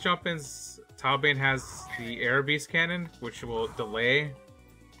beat out these jump-ins, Talbane has the air beast cannon, which will delay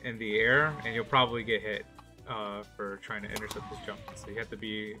in the air, and you'll probably get hit for trying to intercept this jump. So you have to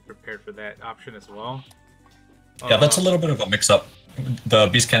be prepared for that option as well. Yeah, that's a little bit of a mix-up. The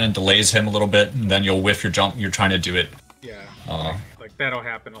beast cannon delays him a little bit, and then you'll whiff your jump. You're trying to do it. Yeah, like that'll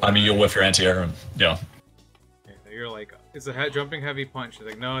happen a lot. I mean, you'll whiff your anti-air, and yeah. You're like, it's a jumping heavy punch. You're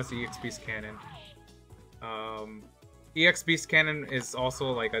like, no, it's the EX beast cannon. EX beast cannon is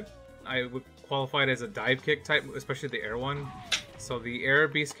also like I would qualify it as a dive kick type, especially the air one. So the air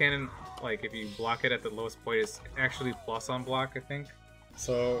beast cannon, like if you block it at the lowest point, is actually plus on block, I think.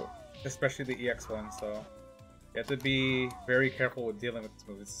 So especially the EX one. So you have to be very careful with dealing with this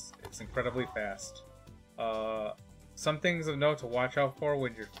move. It's incredibly fast. Some things of note to watch out for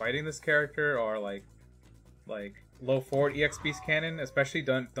when you're fighting this character are like low forward EX beast cannon, especially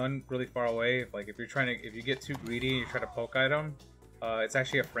done really far away. Like if you get too greedy and you try to poke at him, it's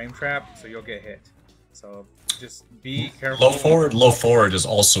actually a frame trap, so you'll get hit. So just be careful. Low forward is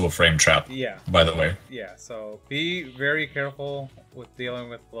also a frame trap. Yeah. By the way. Yeah. So be very careful with dealing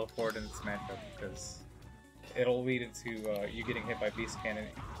with low forward in this matchup, because it'll lead into you getting hit by beast cannon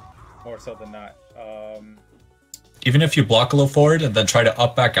more so than not. Even if you block a low forward and then try to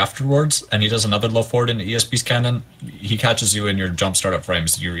up back afterwards, and he does another low forward into ES beast cannon, he catches you in your jump startup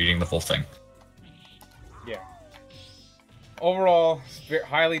frames. You're eating the full thing. Yeah. Overall,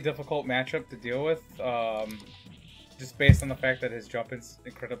 highly difficult matchup to deal with. Just based on the fact that his jump is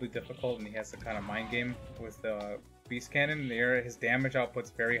incredibly difficult, and he has to kind of mind game with the beast cannon. His damage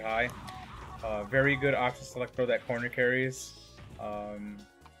output's very high. Very good option select throw that corner carries.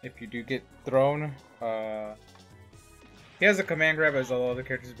 If you do get thrown, he has a command grab as all other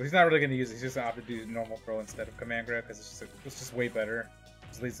characters, but he's not really going to use it. He's just going to opt to do normal throw instead of command grab, because it's just way better. It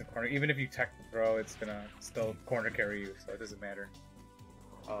just leads in corner. Even if you tech the throw, it's going to still corner carry you, so it doesn't matter.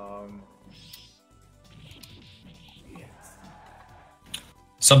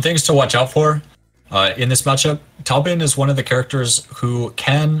 Some things to watch out for in this matchup. Talbane is one of the characters who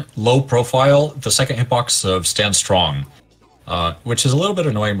can low profile the second hitbox of Stand Strong. which is a little bit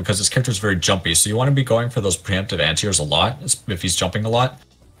annoying because this character is very jumpy. So you want to be going for those preemptive anti-airs a lot if he's jumping a lot.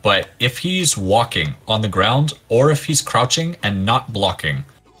 But if he's walking on the ground or if he's crouching and not blocking,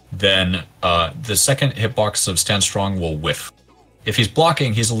 then the second hitbox of Stand Strong will whiff. If he's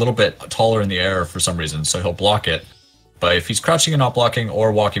blocking, he's a little bit taller in the air for some reason, so he'll block it. But if he's crouching and not blocking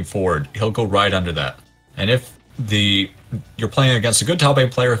or walking forward, he'll go right under that. And if you're playing against a good top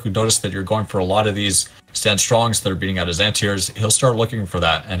 8 player who noticed that you're going for a lot of these Stand Strongs that are beating out his anti-airs, he'll start looking for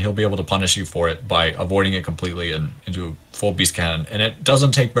that, and he'll be able to punish you for it by avoiding it completely and into full Beast Cannon. And it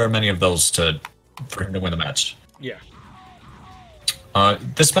doesn't take very many of those for him to win the match. Yeah.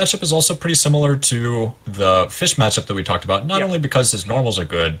 This matchup is also pretty similar to the Fish matchup that we talked about, not only because his normals are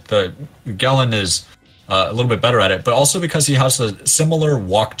good, Galen is a little bit better at it, but also because he has the similar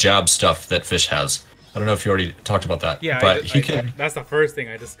walk jab stuff that Fish has. I don't know if you already talked about that. Yeah, but he can. That's the first thing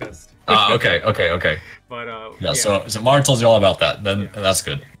I discussed. Okay. But yeah. So Mar tells you all about that. Then that's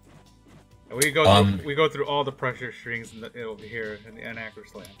good. We go through all the pressure strings over here in the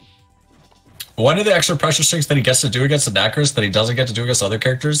Anakaris land. One of the extra pressure strings that he gets to do against Anakaris that he doesn't get to do against other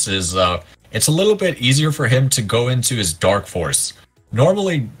characters is it's a little bit easier for him to go into his Dark Force.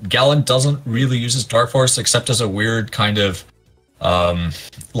 Normally, Galen doesn't really use his Dark Force except as a weird kind of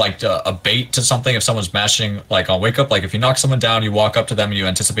like a bait to something. If someone's mashing like on Wake Up, like if you knock someone down, you walk up to them and you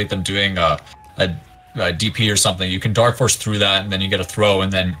anticipate them doing a DP or something, you can Dark Force through that, and then you get a throw,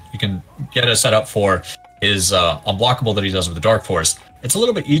 and then you can get a setup for his unblockable that he does with the Dark Force. It's a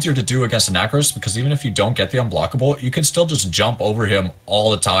little bit easier to do against Anakaris because even if you don't get the unblockable, you can still just jump over him all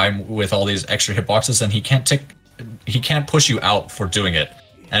the time with all these extra hitboxes, and he can't push you out for doing it.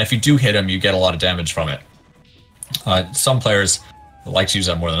 And if you do hit him, you get a lot of damage from it. Some players like to use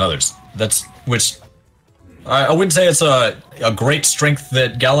that more than others. Which I wouldn't say it's a great strength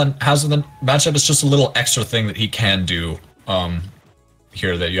that Galen has in the matchup. It's just a little extra thing that he can do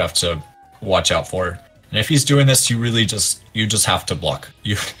here that you have to watch out for. And if he's doing this, you just have to block.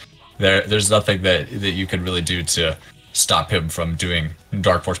 There's nothing that you can really do to stop him from doing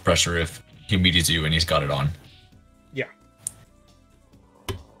Dark Force pressure if he meets you and he's got it on. Yeah.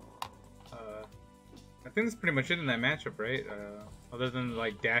 I think that's pretty much it in that matchup, right? Other than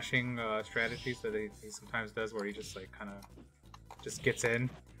like dashing strategies that he sometimes does, where he just like kind of just gets in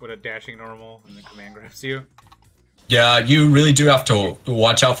with a dashing normal and then command grabs you. Yeah, you really do have to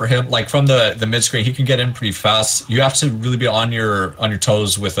watch out for him. Like from the mid screen, he can get in pretty fast. You have to really be on your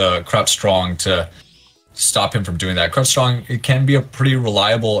toes with a Crouch Strong to stop him from doing that. Crouch Strong, it can be a pretty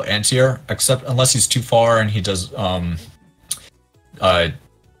reliable anti-air, except unless he's too far and he does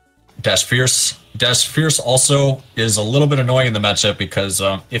Dash Fierce. Dash Fierce also is a little bit annoying in the matchup because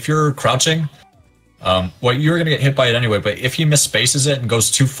if you're crouching, well, you're going to get hit by it anyway, but if he misspaces it and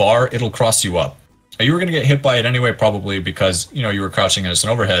goes too far, it'll cross you up. You were going to get hit by it anyway, probably because, you know, you were crouching and it's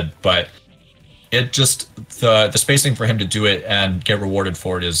an overhead, but it just, the spacing for him to do it and get rewarded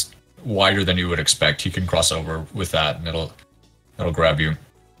for it is wider than you would expect. He can cross over with that and it'll grab you.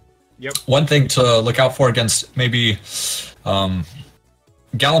 Yep. One thing to look out for against maybe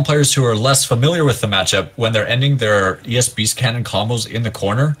Galen players who are less familiar with the matchup, when they're ending their ES Beast Cannon combos in the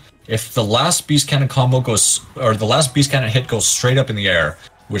corner, if the last Beast Cannon combo goes, or the last Beast Cannon hit goes straight up in the air,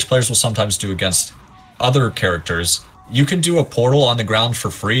 which players will sometimes do against other characters, you can do a portal on the ground for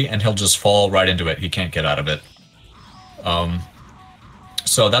free and he'll just fall right into it. He can't get out of it.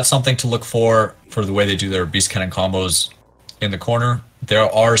 So that's something to look for the way they do their Beast Cannon combos in the corner.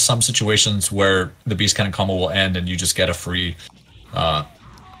 There are some situations where the Beast Cannon combo will end and you just get a free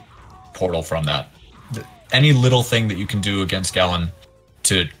portal from that. Any little thing that you can do against Galen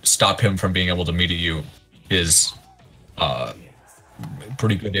to stop him from being able to meet at you is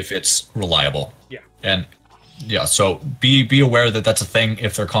pretty good if it's reliable. Yeah. And yeah, so be aware that that's a thing.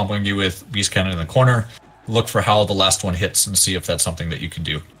 If they're comboing you with Beast Cannon in the corner, look for how the last one hits and see if that's something that you can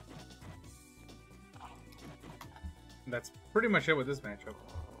do. That's pretty much it with this matchup.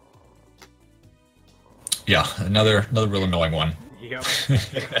 Yeah, another real annoying one. Yep.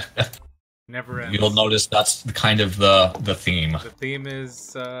 Never ends. You'll notice that's kind of the theme. The theme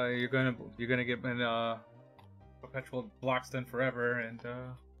is you're gonna get in perpetual blocks done forever and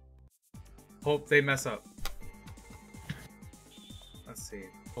hope they mess up. Let's see.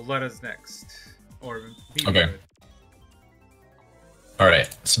 Valetta's next. Or okay.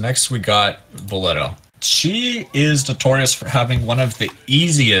 Alright, so next we got Valletta. She is notorious for having one of the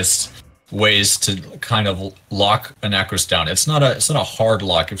easiest ways to kind of lock Anakaris down. It's not a hard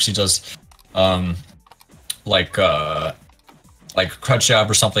lock if she does like crutch jab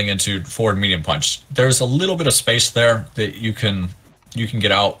or something into forward medium punch. There's a little bit of space there that you can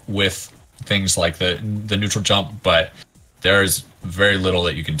get out with things like the neutral jump, but there's very little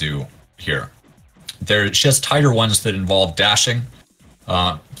that you can do here. She has tighter ones that involve dashing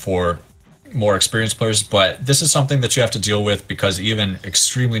for more experienced players, but this is something that you have to deal with because even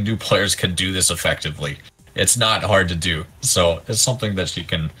extremely new players can do this effectively. It's not hard to do, so it's something that she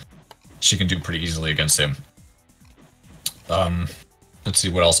can do pretty easily against him. Let's see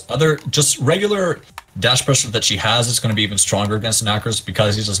what else. Just regular dash pressure that she has is going to be even stronger against Anakaris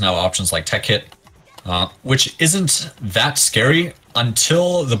because he doesn't have options like tech hit, which isn't that scary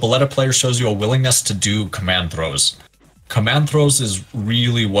until the Boletta player shows you a willingness to do command throws. Command throws is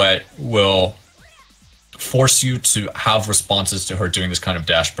really what will force you to have responses to her doing this kind of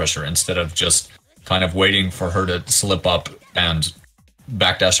dash pressure instead of just kind of waiting for her to slip up and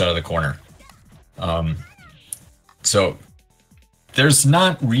backdash out of the corner. So there's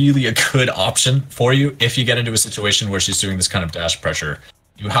not really a good option for you if you get into a situation where she's doing this kind of dash pressure.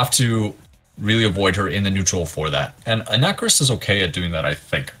 You have to really avoid her in the neutral for that. And Anakaris is okay at doing that, I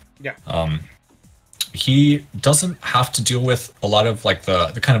think. Yeah. He doesn't have to deal with a lot of like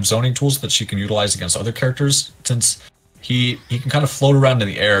the kind of zoning tools that she can utilize against other characters, since he can kind of float around in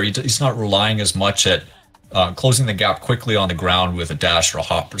the air. He's not relying as much at closing the gap quickly on the ground with a dash or a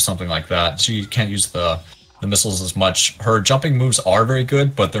hop or something like that. She can't use the missiles as much. Her jumping moves are very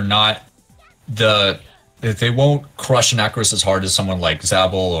good, but they're not they won't crush Anakaris as hard as someone like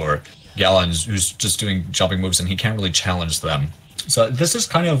Zabel or Galen, who's just doing jumping moves and he can't really challenge them. So this is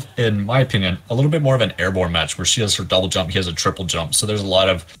kind of, in my opinion, a little bit more of an airborne match where she has her double jump, he has a triple jump. So there's a lot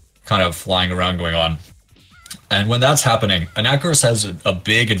of kind of flying around going on. And when that's happening, Anakaris has a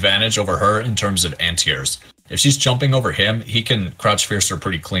big advantage over her in terms of anti-airs. If she's jumping over him, he can crouch fierce her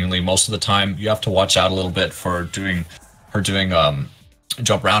pretty cleanly most of the time. You have to watch out a little bit for doing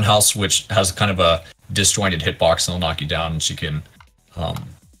jump roundhouse, which has kind of a disjointed hitbox and will knock you down, and she can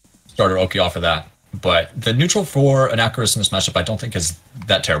start her Oki off of that. But the neutral for Anakaris in this matchup, I don't think is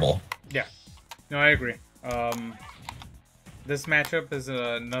that terrible. Yeah, no, I agree. This matchup is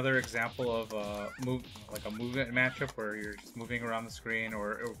another example of a movement matchup where you're just moving around the screen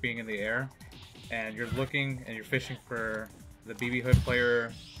or being in the air, and you're looking and you're fishing for the BB Hood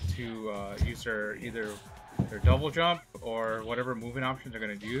player to use either their double jump or whatever movement options they're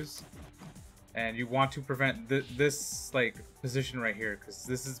going to use. And you want to prevent this like position right here, because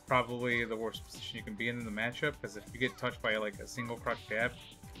this is probably the worst position you can be in the matchup, because if you get touched by like a single crouch jab,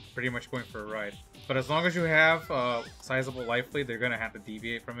 pretty much going for a ride. But as long as you have sizable life lead, they're going to have to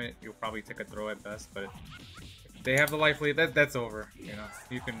deviate from it. You'll probably take a throw at best, but if they have the life lead, that's over. You know,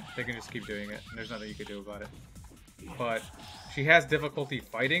 they can just keep doing it, and there's nothing you can do about it. But she has difficulty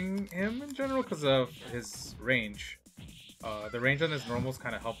fighting him in general because of his range. The range on his normals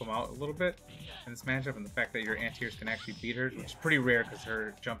kind of help him out a little bit in this matchup, and the fact that your anti-airs can actually beat her, which is pretty rare because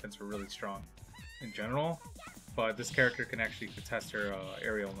her jump-ins are really strong in general. But this character can actually contest her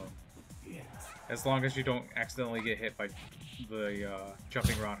aerial mode, as long as you don't accidentally get hit by the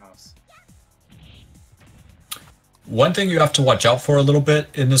jumping roundhouse. One thing you have to watch out for a little bit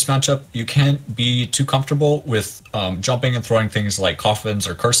in this matchup, you can't be too comfortable with jumping and throwing things like coffins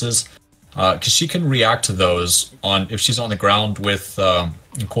or curses, because she can react to those if she's on the ground with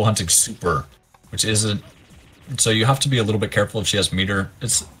Cool Hunting Super, which isn't. So you have to be a little bit careful if she has meter.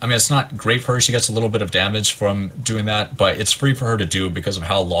 It's not great for her. She gets a little bit of damage from doing that, but it's free for her to do because of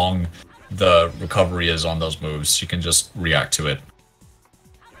how long the recovery is on those moves. She can just react to it.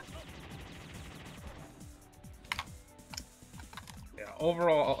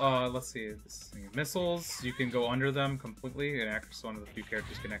 Overall, let's see. Missiles, you can go under them completely, and Anakaris is one of the few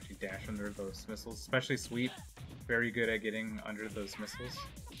characters can actually dash under those missiles, especially Sweep. Very good at getting under those missiles.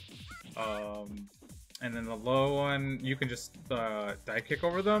 And then the low one, you can just dive kick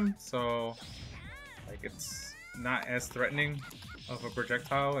over them, so like it's not as threatening of a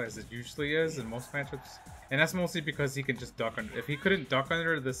projectile as it usually is in most matchups. And that's mostly because he can just duck under. If he couldn't duck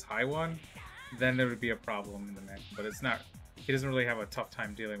under this high one, then there would be a problem in the match. But it's not. He doesn't really have a tough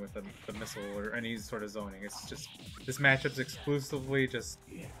time dealing with the missile or any sort of zoning. It's just this matchup's exclusively just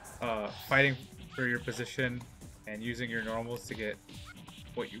fighting for your position and using your normals to get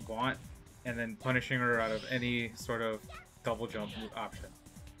what you want, and then punishing her out of any sort of double jump option.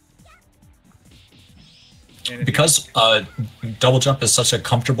 Because double jump is such a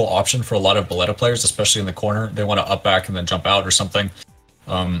comfortable option for a lot of Boletta players, especially in the corner, they want to up back and then jump out or something.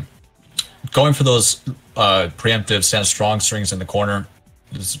 Going for those preemptive stand strong strings in the corner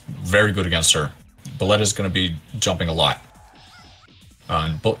is very good against her. Boletta is going to be jumping a lot.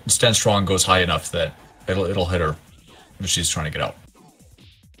 Stand strong goes high enough that it'll hit her if she's trying to get out.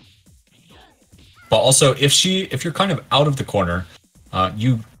 But also, if you're kind of out of the corner,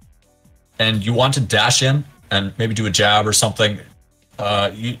 you want to dash in and maybe do a jab or something.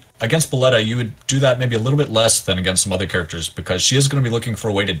 Against Boletta, you would do that maybe a little bit less than against some other characters because she is going to be looking for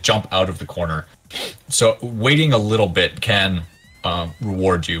a way to jump out of the corner. So waiting a little bit can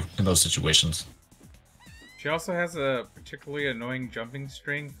reward you in those situations. She also has a particularly annoying jumping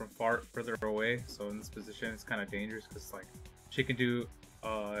string from further away. So in this position, it's kind of dangerous because like she can do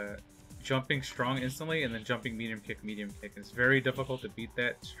jumping strong instantly and then jumping medium kick. And it's very difficult to beat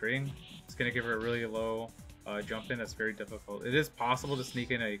that string. It's going to give her a really low jump in. That's very difficult. It is possible to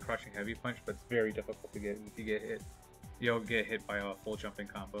sneak in a crushing heavy punch, but it's very difficult to get. If you get hit, you'll get hit by a full jumping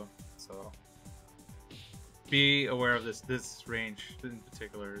combo. So be aware of this. This range in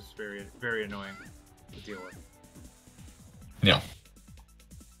particular is very, very annoying to deal with. Yeah.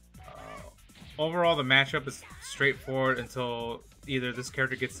 Overall, the matchup is straightforward until either this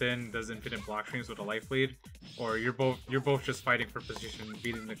character gets in, does infinite block streams with a life lead, or you're both just fighting for position,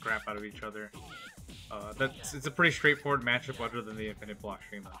 beating the crap out of each other. It's a pretty straightforward matchup other than the infinite block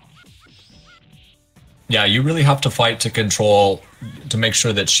stream. Yeah, you really have to fight to control, to make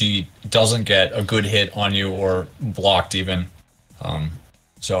sure that she doesn't get a good hit on you or blocked even.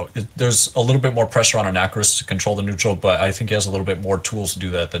 There's a little bit more pressure on Anakaris to control the neutral, but I think he has a little bit more tools to do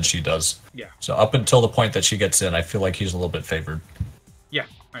that than she does. Yeah. So up until the point that she gets in, I feel like he's a little bit favored. Yeah,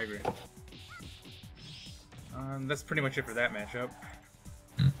 I agree. That's pretty much it for that matchup.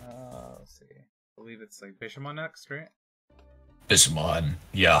 Let's see. I believe it's like Bishamon next, right? Bishamon,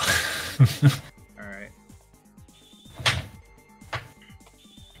 yeah. Alright.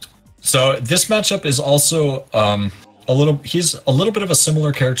 So this matchup is also he's a little bit of a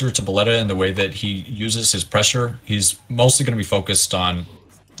similar character to Boletta in the way that he uses his pressure. He's mostly going to be focused on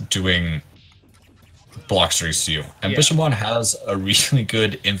doing block strings to you. And Bishamon has a really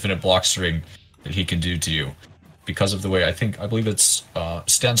good infinite block string that he can do to you because of the way I believe it's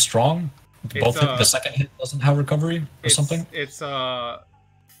stand strong. The second hit doesn't have recovery or something. It's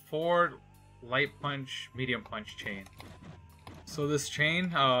forward light punch, medium punch chain. So this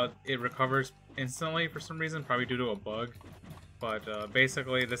chain, it recovers instantly for some reason, probably due to a bug. But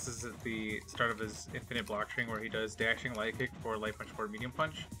basically, this is at the start of his infinite block string where he does dashing, light kick, forward light punch, forward medium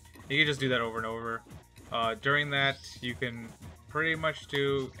punch. You can just do that over and over. During that, you can pretty much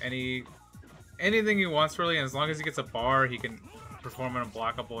do anything he wants really, and as long as he gets a bar, he can perform an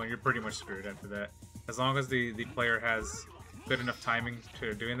unblockable, and you're pretty much screwed after that. As long as the player has good enough timing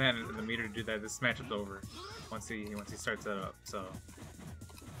to doing that and the meter to do that, this matchup's over once he starts that up. So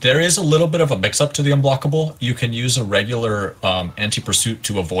there is a little bit of a mix-up to the unblockable. You can use a regular anti-pursuit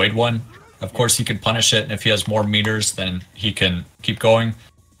to avoid one. Of course, he can punish it, and if he has more meters, then he can keep going.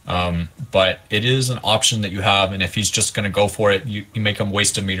 But it is an option that you have, and if he's just going to go for it, you make him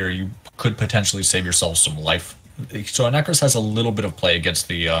waste a meter, you could potentially save yourself some life. So Anakaris has a little bit of play against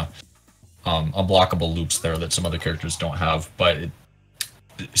the unblockable loops there that some other characters don't have, but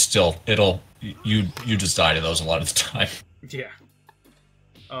you just die to those a lot of the time. Yeah.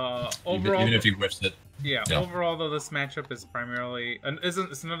 Overall, even if you whiffs it. Yeah. Overall, though, this matchup is primarily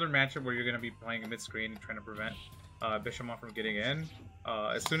it's another matchup where you're going to be playing mid-screen and trying to prevent Bishamon from getting in.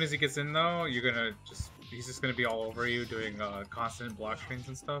 As soon as he gets in, though, he's just gonna be all over you doing constant block strings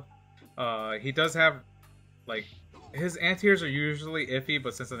and stuff. He does have his anti-airs are usually iffy,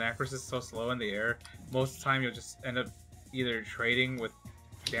 but since Anakaris is so slow in the air, most of the time you'll just end up either trading with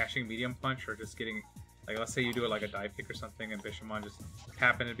dashing medium punch or just getting, let's say you do it like a dive kick or something and Bishamon just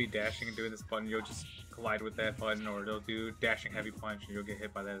happen to be dashing and doing this button, you'll just collide with that button, or they'll do dashing heavy punch and you'll get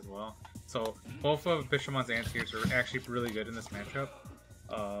hit by that as well. So both of Bishamon's anti-airs are actually really good in this matchup.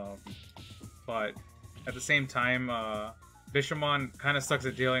 But at the same time, Bishamon kind of sucks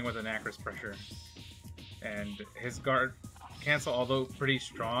at dealing with Anakaris pressure. And his guard cancel, although pretty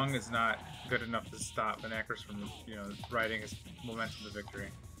strong, is not good enough to stop Anakaris from, riding his momentum to victory.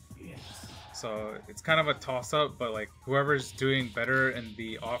 So it's kind of a toss-up, but whoever's doing better in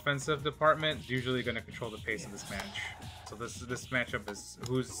the offensive department is usually going to control the pace of this match. So this matchup is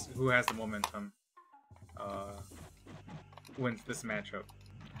who has the momentum wins this matchup.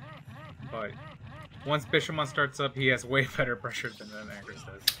 But once Bishamon starts up, he has way better pressure than Anakaris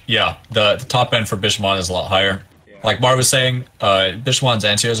does. Yeah, the top end for Bishamon is a lot higher. Yeah. Like Mar was saying, Bishamon's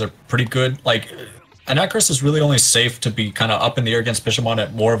anti-airs are pretty good. Anakaris is really only safe to be kind of up in the air against Bishamon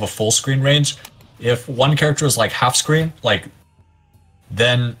at more of a full screen range. If one character is half screen,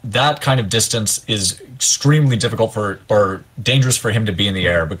 then that kind of distance is extremely difficult or dangerous for him to be in the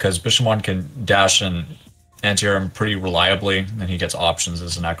air, because Bishamon can dash and anti-air him pretty reliably, and he gets options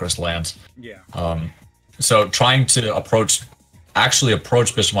as Anakaris lands. Yeah. So trying to actually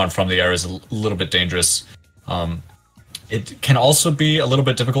approach Bishamon from the air is a little bit dangerous. It can also be a little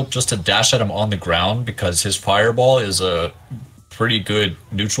bit difficult just to dash at him on the ground because his fireball is a pretty good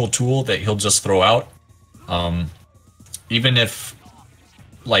neutral tool that he'll just throw out. Even if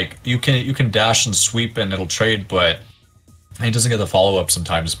like you can dash and sweep and it'll trade, but he doesn't get the follow up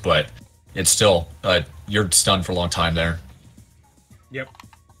sometimes. But it's still you're stunned for a long time there. Yep.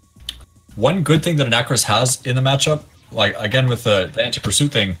 One good thing that Anakaris has in the matchup, like again with the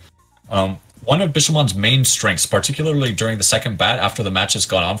anti-pursuit thing, one of Bishamon's main strengths, particularly during the second bat after the match has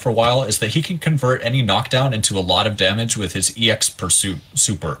gone on for a while, is that he can convert any knockdown into a lot of damage with his EX Pursuit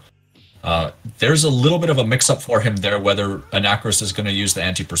super. There's a little bit of a mix-up for him there whether Anakaris is going to use the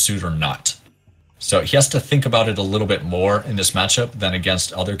anti-pursuit or not. So he has to think about it a little bit more in this matchup than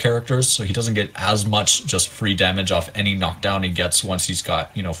against other characters, so he doesn't get as much just free damage off any knockdown he gets once he's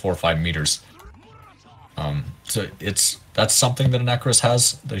got, 4 or 5 meters. So that's something that Anakaris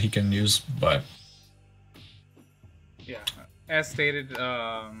has that he can use, but yeah, as stated,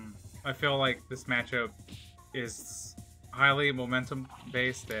 I feel like this matchup is highly momentum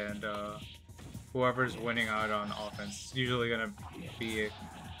based, and whoever's winning out on offense is usually gonna be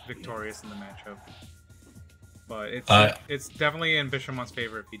victorious in the matchup. But it's definitely in Bishamon's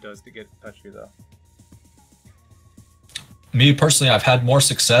favor if he does to get touchy though. Me personally, I've had more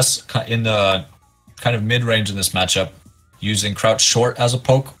success in the kind of mid-range in this matchup using crouch short as a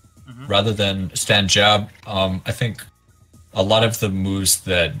poke rather than stand jab. I think a lot of the moves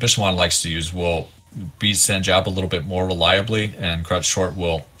that Bishamon likes to use will be stand jab a little bit more reliably, and crouch short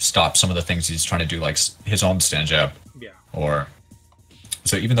will stop some of the things he's trying to do, like his own stand jab. Yeah.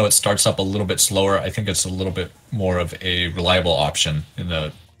 So even though it starts up a little bit slower, I think it's a little bit more of a reliable option in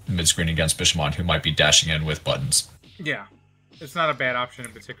the mid-screen against Bishamon, who might be dashing in with buttons. Yeah. It's not a bad option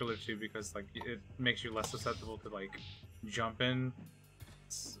in particular too, because like it makes you less susceptible to like jump in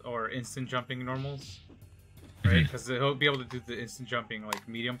or instant jumping normals, right? Because he'll be able to do the instant jumping like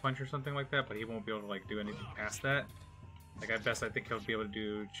medium punch or something like that, but he won't be able to like do anything past that. Like at best, I think he'll be able to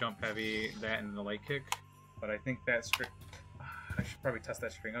do jump heavy, that, and the light kick. But I think that string, I should probably test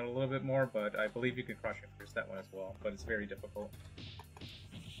that string out a little bit more. But I believe you can cross reverse that one as well, but it's very difficult.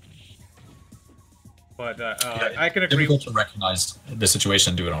 But I can agree. Difficult to recognize the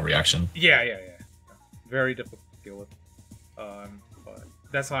situation and do it on reaction. Yeah. Very difficult to deal with. But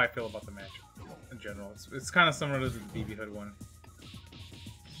that's how I feel about the match in general. It's kind of similar to the BB Hood one.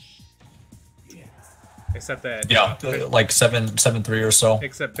 Except that... Yeah, like 7-3 or so.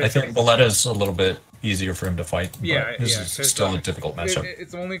 Except I think Balletta's a little bit easier for him to fight. Yeah, this is still a difficult matchup.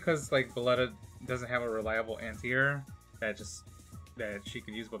 It's only because like Balletta doesn't have a reliable anti-air that she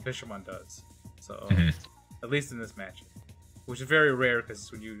could use, but Bishamon does. So, at least in this match, which is very rare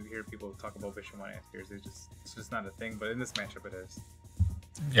because when you hear people talk about Bishamon anti-airs, it's just not a thing. But in this matchup, it is.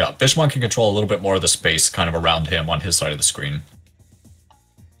 Yeah, Bishamon can control a little bit more of the space kind of around him on his side of the screen.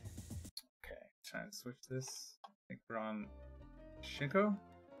 Okay, trying to switch this. I think we're on Shinko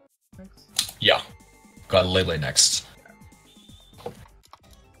next. Yeah, got Lele next.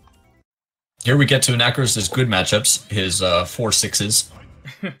 Here we get to Anakaris' good matchups, his 4-6s.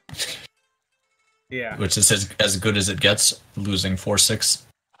 Yeah. Which is as good as it gets, losing 4-6.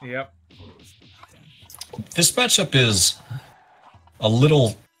 Yep. This matchup is a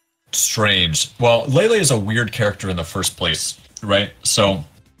little strange. Well, Lele is a weird character in the first place, right? So,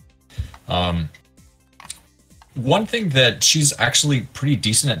 one thing that she's actually pretty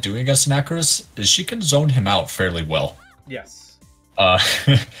decent at doing against Anakaris is she can zone him out fairly well. Yes.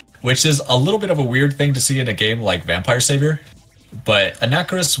 Which is a little bit of a weird thing to see in a game like Vampire Savior. But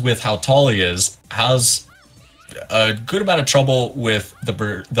Anakaris, with how tall he is, has a good amount of trouble with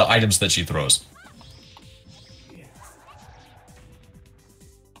the items that she throws.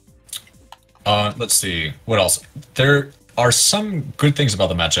 Let's see, what else? There are some good things about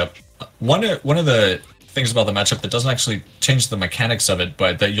the matchup. One of the things about the matchup that doesn't actually change the mechanics of it,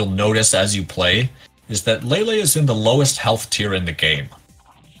 but that you'll notice as you play, is that Lele is in the lowest health tier in the game.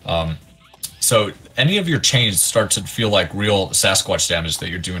 So any of your chains start to feel like real Sasquatch damage that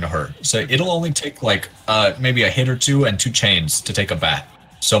you're doing to her. So it'll only take like maybe a hit or two and 2 chains to take a bat.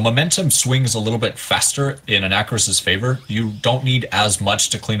 So momentum swings a little bit faster in Anakaris' favor. You don't need as much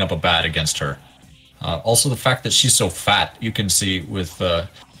to clean up a bat against her. Also the fact that she's so fat, you can see with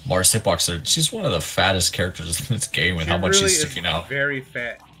Mars Hitboxer, she's one of the fattest characters in this game with how much she's sticking out. Very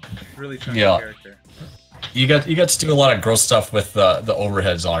fat. Really chunky character. You got to do a lot of gross stuff with the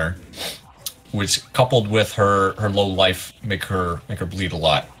overheads on her, which coupled with her low life make her bleed a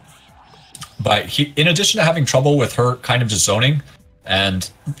lot. But in addition to having trouble with her kind of just zoning, and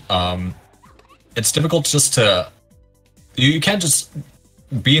it's difficult just to you can't just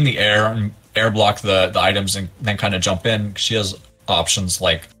be in the air air block the items and then kind of jump in. She has options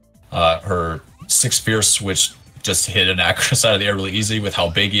like her 6 Fierce, which just hit an Anakaris out of the air really easy with how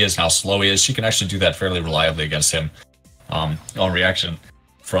big he is and how slow he is. She can actually do that fairly reliably against him on reaction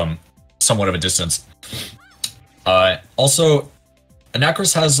from somewhat of a distance. Also,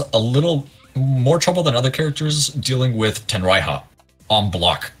 Anakaris has a little more trouble than other characters dealing with Tenraiha on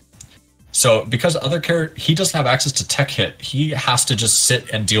block. So because he doesn't have access to tech hit, he has to just sit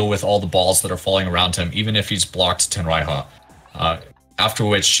and deal with all the balls that are falling around him, even if he's blocked Tenraiha. After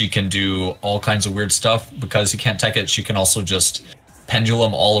which she can do all kinds of weird stuff. Because he can't tech it, she can also just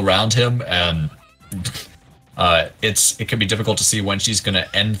pendulum all around him, and it can be difficult to see when she's going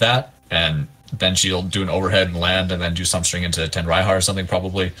to end that, and then she'll do an overhead and land and then do some string into Tenraiha or something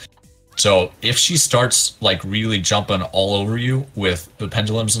probably. So if she starts like really jumping all over you with the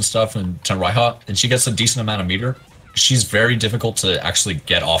pendulums and stuff and Tenraiha, and she gets a decent amount of meter, she's very difficult to actually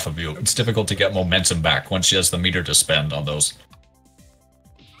get off of you. It's difficult to get momentum back once she has the meter to spend on those.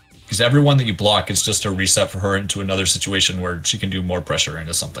 Because everyone that you block is just a reset for her into another situation where she can do more pressure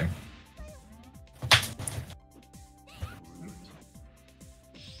into something.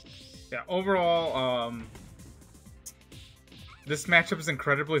 Yeah, overall, this matchup is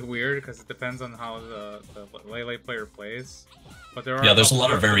incredibly weird because it depends on how the Lele player plays. But there's a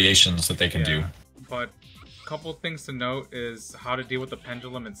lot of variations that they can do. But a couple things to note is how to deal with the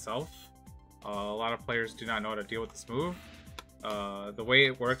pendulum itself. A lot of players do not know how to deal with this move. The way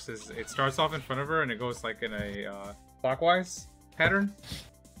it works is it starts off in front of her and it goes like in a clockwise pattern,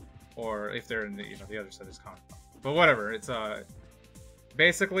 or if they're in the other side is counter. But whatever, it's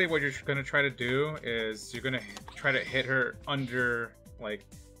basically what you're gonna try to do is you're gonna try to hit her under like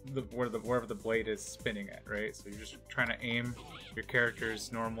wherever the blade is spinning at, right? So you're just trying to aim your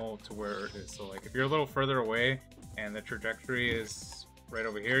character's normal to where it is. So like if you're a little further away and the trajectory is right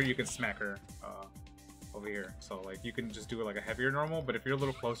over here, you can smack her over here. So like you can just do it like a heavier normal, but if you're a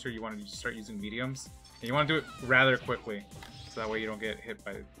little closer, you want to just start using mediums, and you want to do it rather quickly, so that way you don't get hit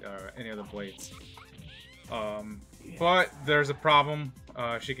by any of the blades. But there's a problem.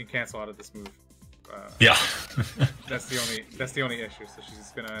 She can cancel out of this move. Yeah. that's the only issue. So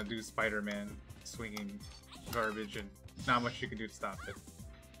she's gonna do Spider-Man swinging garbage, and not much you can do to stop it.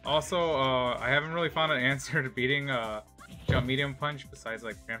 Also, I haven't really found an answer to beating jump medium punch besides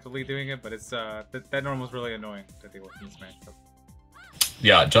like preemptively doing it, but it's that normal is really annoying to deal with in this matchup.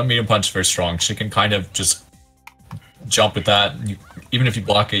 Yeah, jump medium punch is very strong. She can kind of just jump with that. Even if you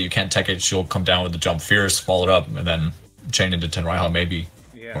block it, you can't tech it. She'll come down with the jump fierce, follow it up, and then chain into Tenraiha maybe.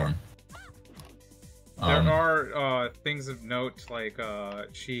 Yeah. There are things of note, like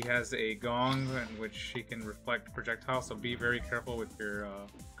she has a gong in which she can reflect projectiles, so be very careful with your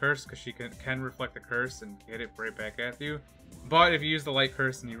curse, because she can reflect the curse and hit it right back at you. But if you use the light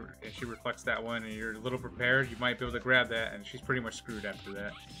curse and she reflects that one and you're a little prepared, you might be able to grab that, and she's pretty much screwed after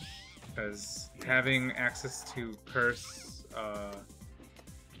that. Because having access to curse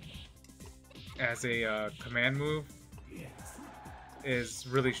as a command move is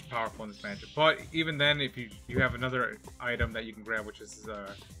really powerful in this matchup. But even then, if you have another item that you can grab, which is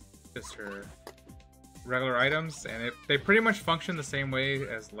just her regular items, and they pretty much function the same way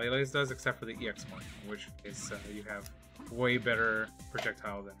as Lele's does, except for the EX one, in which case you have way better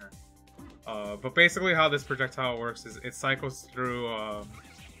projectile than her. But basically how this projectile works is it cycles through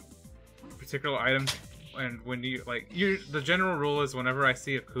particular items, and when the general rule is whenever I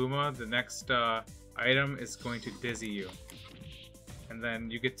see Akuma, the next item is going to dizzy you. And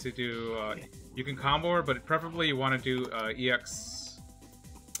then you get to do, you can combo her, but preferably you want to do EX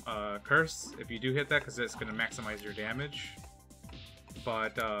Curse if you do hit that, because it's going to maximize your damage.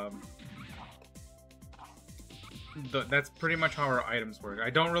 But that's pretty much how our items work. I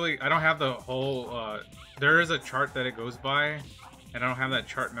don't have the whole, there is a chart that it goes by, and I don't have that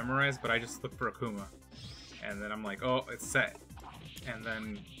chart memorized, but I just look for Akuma. And then I'm like, oh, it's set. And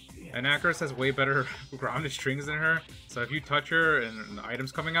then Anakaris has way better grounded strings than her, so if you touch her and the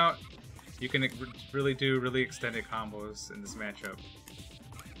items coming out, you can really do really extended combos in this matchup.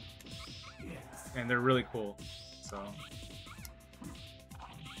 And they're really cool. So,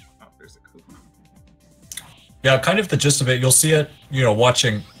 oh, there's a Kuma. Yeah, kind of the gist of it, you'll see it,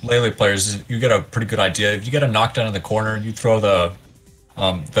 watching Lele players, you get a pretty good idea. If you get a knockdown in the corner, you throw the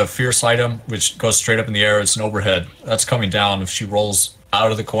fierce item, which goes straight up in the air, it's an overhead. That's coming down. If she rolls out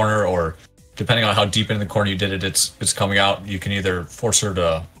of the corner, or depending on how deep in the corner you did it, it's coming out. You can either force her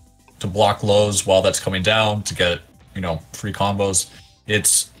to block lows while that's coming down to get, free combos.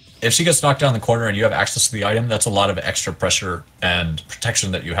 If she gets knocked down in the corner and you have access to the item, that's a lot of extra pressure and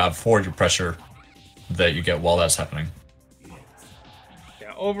protection that you have for your pressure that you get while that's happening.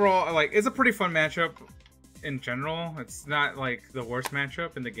 Yeah, overall, like, it's a pretty fun matchup in general. It's not like the worst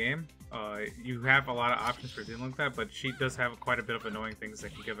matchup in the game. You have a lot of options for dealing with that, but she does have quite a bit of annoying things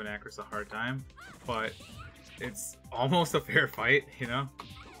that can give Anakaris a hard time. But it's almost a fair fight, you know?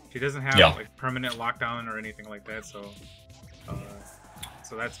 She doesn't have like permanent lockdown or anything like that, so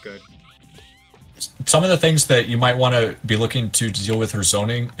that's good. Some of the things that you might want to be looking to deal with her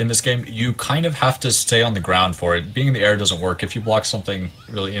zoning in this game, you kind of have to stay on the ground for it. Being in the air doesn't work. If you block something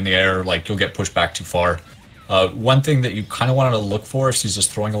really in the air, like, you'll get pushed back too far. One thing that you kind of want to look for if she's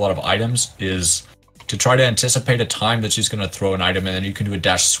just throwing a lot of items is to try to anticipate a time that she's going to throw an item, and then you can do a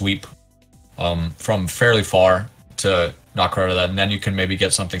dash sweep from fairly far to knock her out of that, and then you can maybe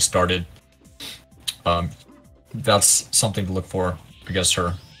get something started. That's something to look for against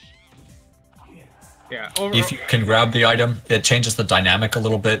her. Yeah. If you can grab the item, it changes the dynamic a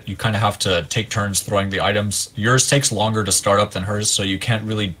little bit. You kind of have to take turns throwing the items. Yours takes longer to start up than hers, so you can't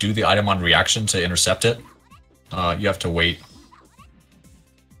really do the item on reaction to intercept it. You have to wait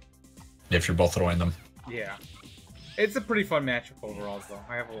if you're both throwing them. Yeah. It's a pretty fun matchup overall, though.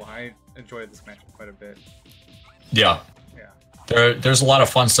 I enjoyed this matchup quite a bit. Yeah. Yeah. There's a lot of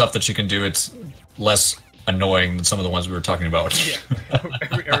fun stuff that you can do. It's less annoying than some of the ones we were talking about. Yeah.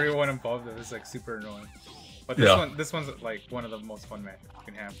 Everyone involved is like super annoying. But this one's like one of the most fun matchups you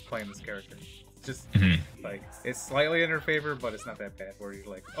can have playing this character. It's just like, it's slightly in her favor, but it's not that bad. Where you're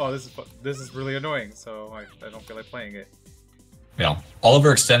like, oh, this is really annoying, so I don't feel like playing it. Yeah. All of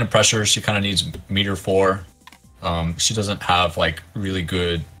her extended pressure, she kind of needs meter 4. She doesn't have like really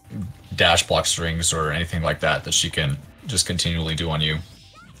good dash block strings or anything like that that she can just continually do on you.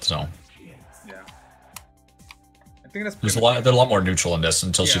 So yeah, I think that's they're a lot more neutral in this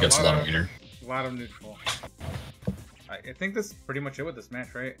until she gets a lot of meter. A lot of neutral. I think that's pretty much it with this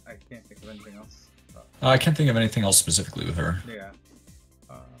match, right? I can't think of anything else. I can't think of anything else specifically with her. Yeah.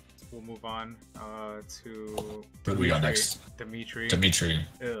 So we'll move on to. What do we got next? Dimitri.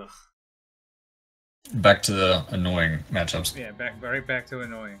 Ugh. Back to the annoying matchups. Yeah, right back to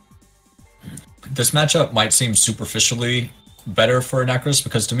annoying. This matchup might seem superficially better for Anakaris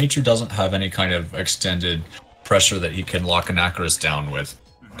because Dimitri doesn't have any kind of extended pressure that he can lock Anakaris down with.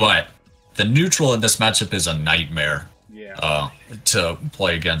 But the neutral in this matchup is a nightmare. Yeah. To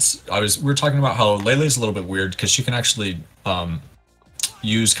play against. We were talking about how Lele's a little bit weird because she can actually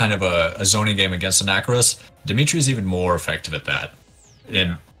use kind of a zoning game against Anakaris. Dimitri's even more effective at that.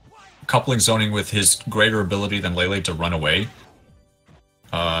 In coupling zoning with his greater ability than Lele to run away,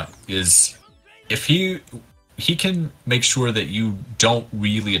 is if he can make sure that you don't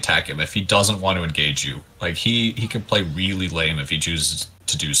really attack him if he doesn't want to engage you. Like he can play really lame if he chooses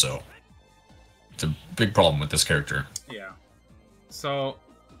to do so. It's a big problem with this character. Yeah. So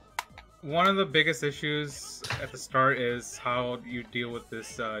one of the biggest issues at the start is how you deal with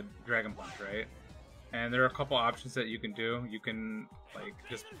this Dragon Punch, right? And there are a couple options that you can do. You can like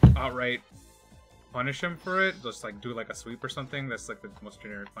just outright punish him for it, just like do like a sweep or something. That's like the most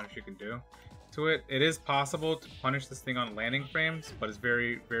generic punish you can do to it. It is possible to punish this thing on landing frames, but it's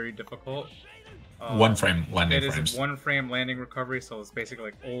very, very difficult. One frame landing frames. It is one frame landing recovery, so it's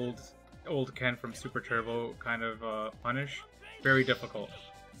basically like old Ken from Super Turbo kind of punish. Very difficult.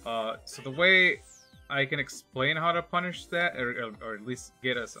 So the way I can explain how to punish that, or at least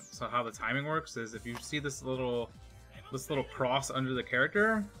get us so how the timing works, is if you see this little cross under the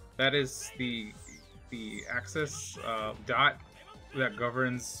character, that is the axis dot that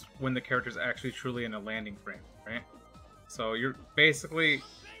governs when the character is actually truly in a landing frame, right? So you're basically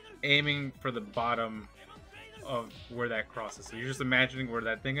aiming for the bottom of where that crosses. So you're just imagining where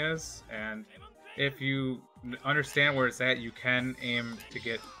that thing is, and if you understand where it's at, you can aim to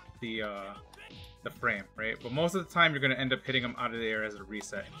get the frame, right? But most of the time, you're going to end up hitting them out of the air as a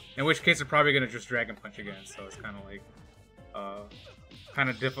reset. In which case, they're probably going to just Dragon Punch again. So it's kind of like kind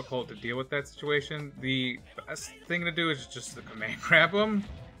of difficult to deal with that situation. The best thing to do is just to command grab them.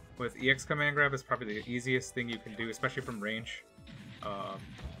 With EX command grab is probably the easiest thing you can do, especially from range.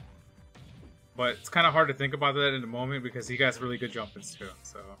 But it's kind of hard to think about that in the moment because he got really good jump-ins too.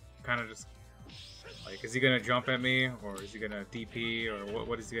 So kind of just like, is he gonna jump at me or is he gonna DP or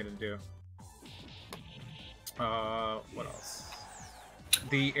what is he gonna do? What else?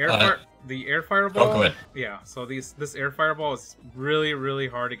 The air fireball. Oh, go ahead. Yeah. So this air fireball is really, really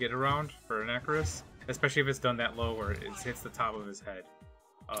hard to get around for Anakaris, especially if it's done that low where it hits the top of his head.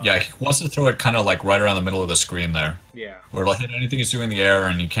 Yeah, he wants to throw it kind of like right around the middle of the screen there. Yeah. Where it'll hit anything he's doing in the air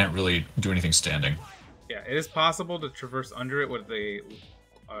and you can't really do anything standing. Yeah, it is possible to traverse under it with a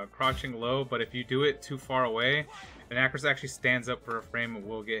crouching low, but if you do it too far away, Anakaris actually stands up for a frame and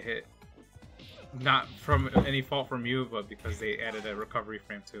will get hit. not from any fault from you, but because they added a recovery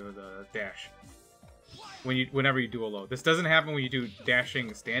frame to the dash. Whenever you do a low. This doesn't happen when you do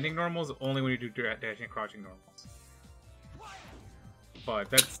dashing standing normals, only when you do dashing crouching normals. But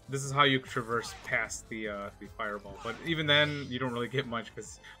this is how you traverse past the fireball. But even then, you don't really get much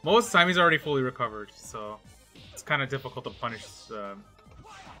because most of the time he's already fully recovered. So it's kind of difficult to punish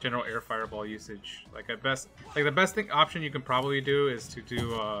general air fireball usage. Like at best, like the best option you can probably do is to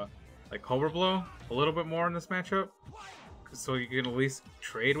do like Cobra Blow a little bit more in this matchup. So you can at least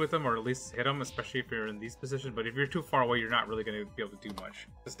trade with them or at least hit them, especially if you're in these positions. But if you're too far away, you're not really going to be able to do much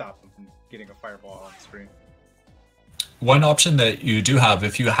to stop them from getting a fireball on the screen. One option that you do have,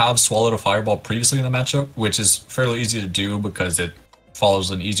 if you have swallowed a fireball previously in the matchup, which is fairly easy to do because it follows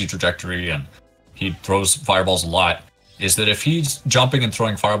an easy trajectory and he throws fireballs a lot, is that if he's jumping and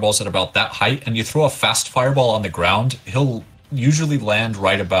throwing fireballs at about that height and you throw a fast fireball on the ground, he'll usually land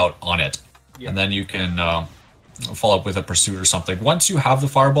right about on it. Yeah. And then you can follow up with a pursuit or something. Once you have the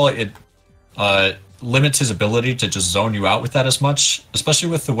fireball, it limits his ability to just zone you out with that as much, especially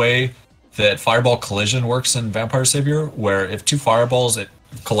with the way that fireball collision works in Vampire Savior, where if two fireballs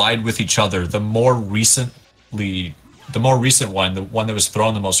collide with each other, the more recent one, the one that was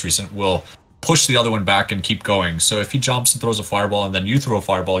thrown the most recent, will push the other one back and keep going. So if he jumps and throws a fireball and then you throw a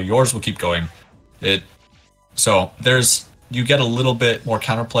fireball, yours will keep going. So you get a little bit more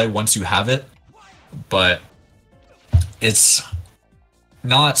counterplay once you have it, but it's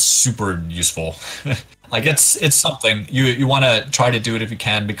not super useful. Like it's something you want to try to do it if you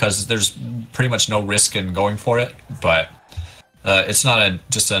can, because there's pretty much no risk in going for it, but it's not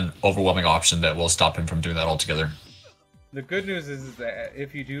just an overwhelming option that will stop him from doing that altogether. The good news is that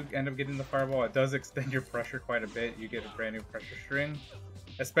if you do end up getting the fireball, it does extend your pressure quite a bit. You get a brand new pressure string,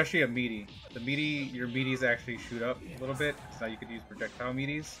 especially a meaty. Your meaties actually shoot up a little bit, so now you could use projectile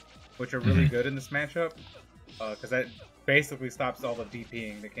meaties, which are really good in this matchup, because that basically stops all the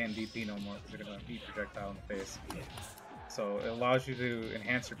DPing. They can't DP no more because they're going to eat projectile in the face. So it allows you to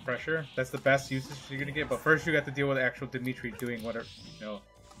enhance your pressure. That's the best usage you're going to get, but first you have to deal with actual Dimitri doing whatever,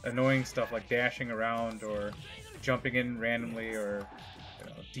 annoying stuff like dashing around or jumping in randomly or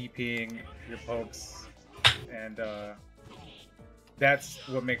DPing your pokes, and that's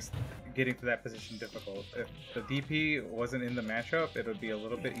what makes getting to that position difficult. If the DP wasn't in the matchup, it would be a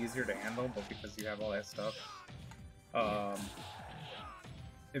little bit easier to handle, but because you have all that stuff,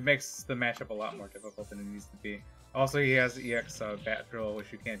 it makes the matchup a lot more difficult than it needs to be. Also, he has EX Bat Drill,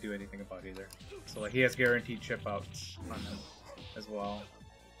 which you can't do anything about either. So like, he has guaranteed chip outs on him as well.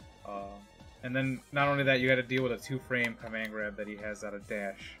 And then not only that, you got to deal with a 2-frame command grab that he has out of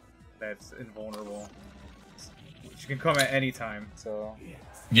dash. That's invulnerable, which can come at any time. So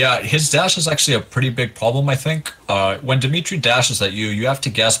yeah, his dash is actually a pretty big problem, I think. When Dimitri dashes at you, you have to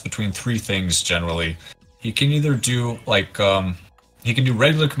guess between 3 things generally. He can either do like he can do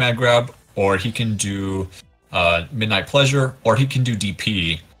regular command grab, or he can do Midnight Pleasure, or he can do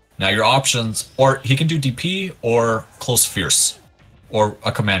DP. Now your options, or he can do DP or Close Fierce, or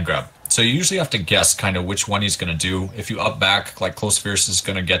a command grab. So you usually have to guess kind of which one he's going to do. If you up back, like Close Fierce is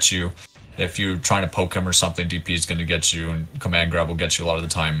going to get you. If you're trying to poke him or something, DP is going to get you, and command grab will get you a lot of the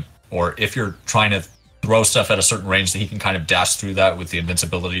time. Or if you're trying to throw stuff at a certain range, that he can kind of dash through that with the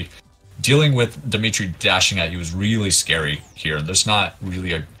invincibility. Dealing with Dimitri dashing at you is really scary here. There's not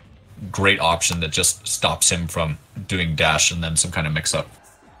really a great option that just stops him from doing dash and then some kind of mix-up.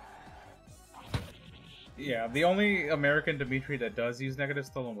 Yeah, the only American Dimitri that does use negative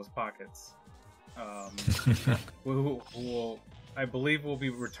stolen was Pockets, who will, I believe, will be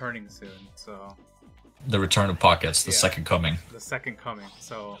returning soon. So the return of Pockets, the second coming. The second coming.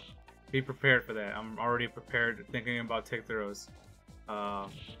 So be prepared for that. I'm already prepared, thinking about take throws.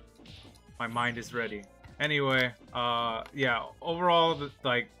 My mind is ready. Anyway, yeah, overall,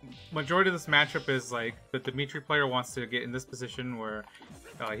 the majority of this matchup is like the Dimitri player wants to get in this position where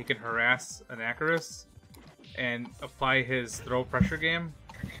he can harass Anakaris and apply his throw pressure game,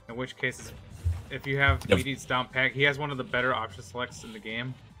 in which case, if you have Meaty's down pack, he has one of the better option selects in the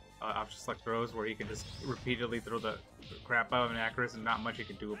game, option select throws, where he can just repeatedly throw the crap out of Anakaris and not much he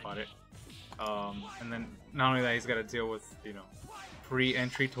can do about it. And then not only that, he's got to deal with, free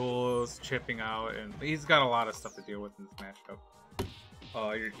entry tools, chipping out, and he's got a lot of stuff to deal with in this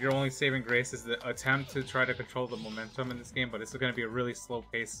matchup. Your only saving grace is the attempt to try to control the momentum in this game, but it's going to be a really slow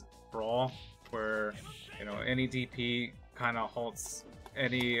pace brawl where any DP kind of halts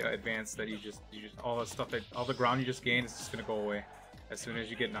any advance that you just all the ground you just gained is just going to go away as soon as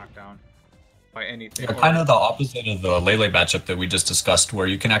you get knocked down by anything. Yeah, kind of the opposite of the Lele matchup that we just discussed, where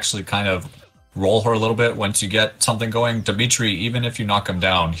you can actually kind of roll her a little bit once you get something going. Dimitri, even if you knock him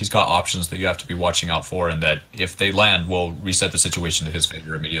down, he's got options that you have to be watching out for, and that if they land, will reset the situation to his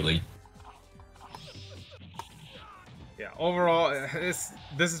favor immediately. Yeah, overall, this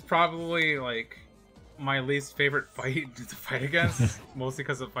is probably like my least favorite fight to fight against, mostly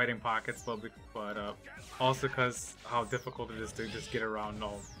because of fighting pockets, but also because how difficult it is to just get around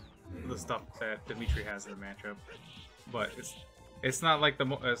all the stuff that Dimitri has in the matchup. But it's not like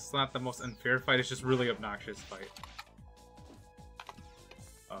it's not the most unfair fight. It's just really obnoxious fight.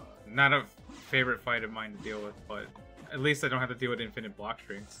 Not a favorite fight of mine to deal with, but at least I don't have to deal with infinite block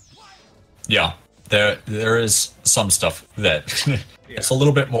strings. Yeah, there is some stuff that it's a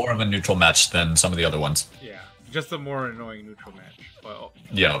little bit more of a neutral match than some of the other ones. Yeah, just a more annoying neutral match. But,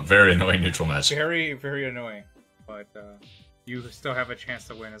 yeah, very annoying neutral match. Very, very annoying. But you still have a chance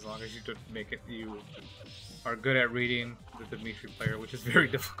to win as long as you make it. You are good at reading the Dimitri player, which is very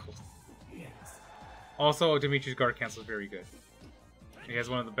difficult. Also, Dimitri's guard cancel is very good. He has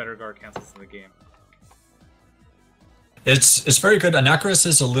one of the better guard cancels in the game. It's very good. Anakaris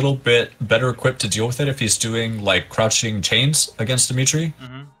is a little bit better equipped to deal with it if he's doing like crouching chains against Dimitri.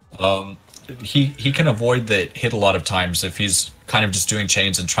 He can avoid the hit a lot of times if he's kind of just doing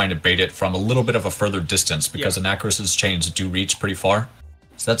chains and trying to bait it from a little bit of a further distance, because Anakaris's chains do reach pretty far.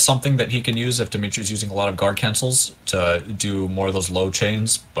 So that's something that he can use if Dimitri's using a lot of guard cancels to do more of those low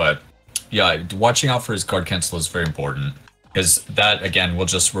chains. But yeah, watching out for his guard cancel is very important, because that again will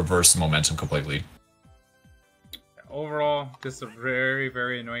just reverse the momentum completely. Overall, just a very,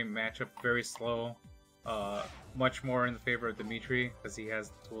 very annoying matchup. Very slow. Much more in the favor of Dimitri because he has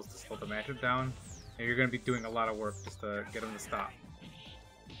the tools to slow the matchup down. And you're going to be doing a lot of work just to get him to stop.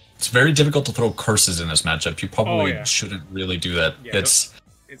 It's very difficult to throw curses in this matchup. You probably shouldn't really do that. Yeah, it's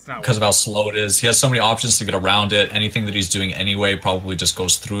not because of how slow it is. He has so many options to get around it. Anything that he's doing anyway probably just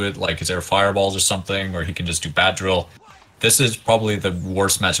goes through it. Like, is there fireballs or something? Or he can just do bad drill. This is probably the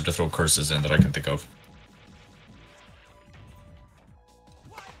worst matchup to throw curses in that I can think of.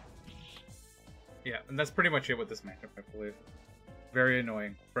 Yeah, and that's pretty much it with this matchup, I believe. Very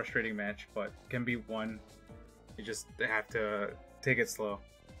annoying, frustrating match, but can be won. You just have to take it slow.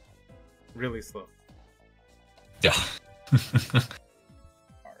 Really slow. Yeah. Alright.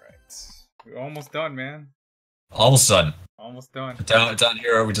 We're almost done, man. Almost done. Almost done. Down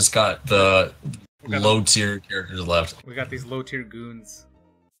here, we just got the low-tier characters left. We got these low-tier goons.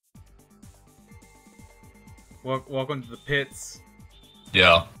 Welcome to the pits.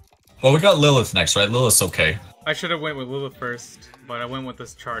 Yeah. Well, we got Lilith next, right? Lilith's okay. I should have went with Lilith first, but I went with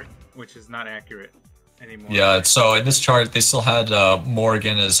this chart, which is not accurate anymore. Yeah, so in this chart, they still had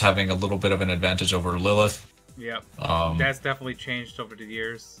Morrigan as having a little bit of an advantage over Lilith. Yep. That's definitely changed over the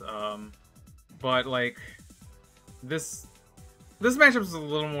years. But like this matchup is a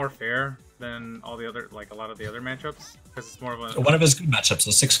little more fair than all the other, like a lot of the other matchups, because it's more of a one of his good matchups,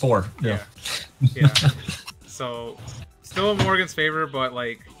 a 6-4. Yeah. So still in Morgan's favor, but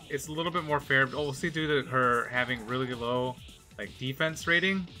like it's a little bit more fair. We'll see due to her having really low like defense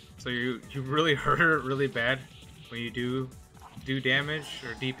rating, so you really hurt her really bad when you do damage,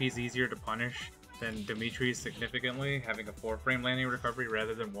 or DP is easier to punish than Dimitri significantly, having a 4-frame landing recovery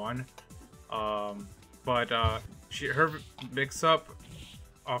rather than 1. But her mix-up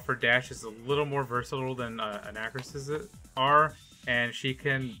off her dash is a little more versatile than Anakaris' are, and she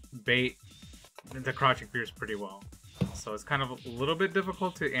can bait the crouching fears pretty well. So it's kind of a little bit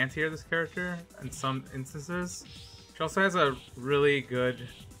difficult to anti-air this character in some instances. She also has a really good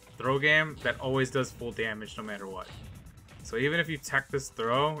throw game that always does full damage no matter what. So even if you tech this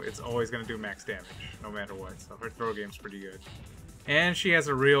throw, it's always going to do max damage no matter what. So her throw game's pretty good. And she has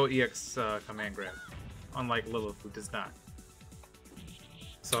a real EX command grab, unlike Lilith, who does not.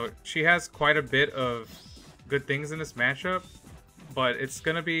 So she has quite a bit of good things in this matchup, but it's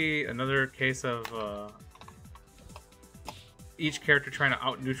going to be another case of each character trying to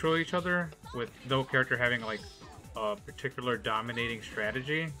out-neutral each other, with no character having like a particular dominating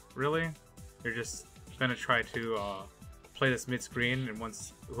strategy, really. They're just going to try to play this mid-screen, and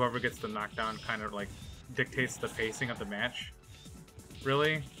once whoever gets the knockdown kind of like dictates the pacing of the match,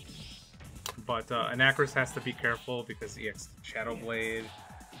 really. But Anakaris has to be careful because EX Shadow Blade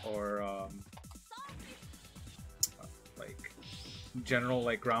or like general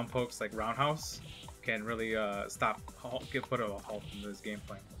like ground pokes like Roundhouse can really put a halt in this game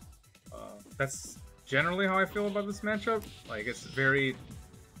plan. That's generally how I feel about this matchup. Like it's very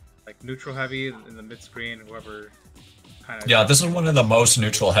like neutral heavy in the mid screen. Whoever kind of this is one of the most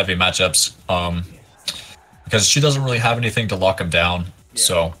neutral heavy matchups because she doesn't really have anything to lock him down. Yeah.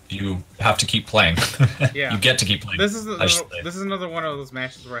 So you have to keep playing. Yeah. You get to keep playing. This is another one of those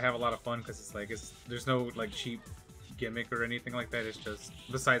matches where I have a lot of fun because it's like there's no like cheap gimmick or anything like that. It's just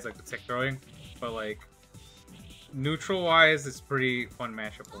besides like the tick throwing, but like neutral wise, it's pretty fun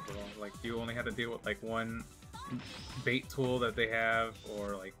matchup overall. Like you only have to deal with like one bait tool that they have,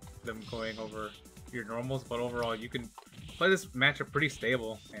 or like them going over your normals. But overall, you can play this matchup pretty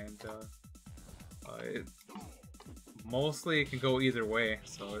stable, and it mostly can go either way.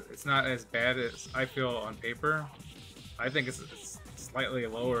 So it's not as bad as I feel on paper. I think it's slightly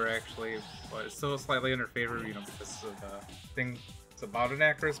lower actually, but it's still slightly under favor, you know, because of the thing about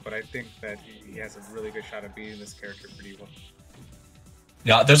Anakaris, but I think that he has a really good shot at beating this character pretty well.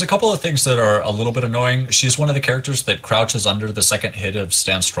 Yeah, there's a couple of things that are a little bit annoying. She's one of the characters that crouches under the second hit of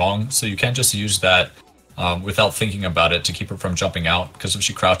Stand Strong, so you can't just use that without thinking about it to keep her from jumping out, because if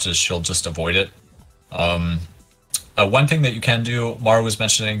she crouches, she'll just avoid it. One thing that you can do, Mara was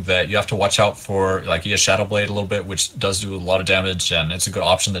mentioning that you have to watch out for, like, he has Shadow Blade a little bit, which does do a lot of damage, and it's a good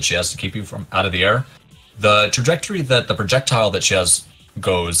option that she has to keep you from out of the air. The trajectory that the projectile that she has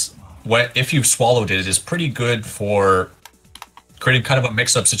goes, if you've swallowed it, is pretty good for creating kind of a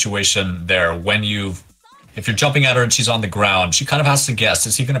mix-up situation there. If you're jumping at her and she's on the ground, she kind of has to guess,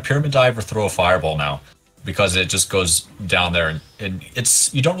 is he going to pyramid dive or throw a fireball now? Because it just goes down there, and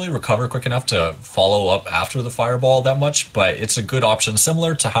you don't really recover quick enough to follow up after the fireball that much, but it's a good option,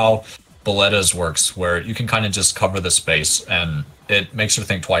 similar to how Boletta's works, where you can kind of just cover the space, and it makes her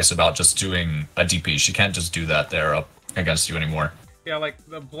think twice about just doing a DP. She can't just do that there up against you anymore. Yeah, like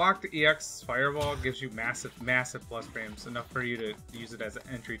the blocked EX fireball gives you massive plus frames, enough for you to use it as an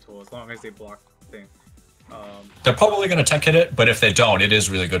entry tool as long as they block the thing. They're probably going to tech hit it, but if they don't, it is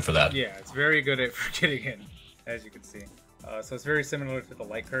really good for that. Yeah, it's very good at getting in, as you can see. So it's very similar to the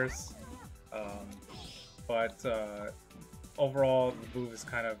light curse, but overall the move is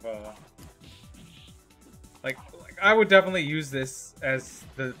kind of like I would definitely use this as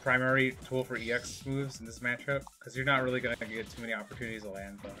the primary tool for EX moves in this matchup, because you're not really going to get too many opportunities to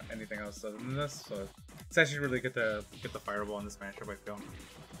land anything else other than this. So it's actually really good to get the fireball in this matchup, I feel.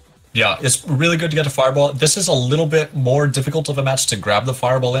 Yeah, it's really good to get a fireball. This is a little bit more difficult of a match to grab the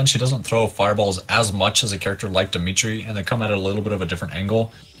fireball in. She doesn't throw fireballs as much as a character like Dimitri, and they come at a little bit of a different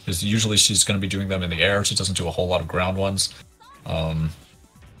angle, because usually she's going to be doing them in the air. She doesn't do a whole lot of ground ones.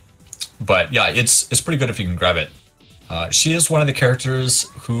 But yeah, it's pretty good if you can grab it. She is one of the characters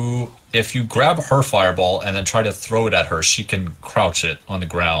who, if you grab her fireball and then try to throw it at her, she can crouch it on the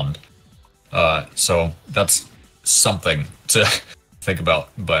ground. So that's something to think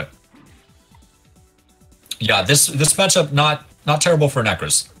about. But yeah, this matchup not terrible for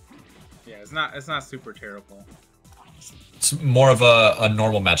Anakaris. Yeah, it's not super terrible. It's more of a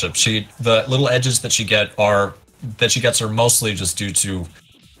normal matchup. The little edges that she gets are mostly just due to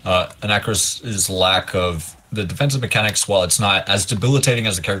Anakaris' lack of the defensive mechanics. While it's not as debilitating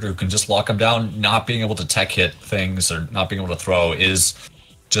as a character who can just lock him down, not being able to tech hit things or not being able to throw is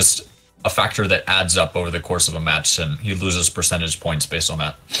just a factor that adds up over the course of a match, and he loses percentage points based on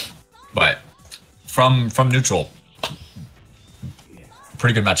that. But from neutral,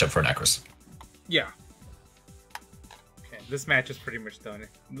 pretty good matchup for Anakaris. Yeah. Okay, this match is pretty much done.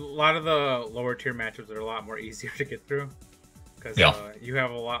 A lot of the lower tier matchups are a lot more easier to get through, because you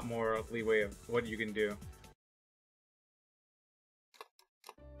have a lot more leeway of what you can do.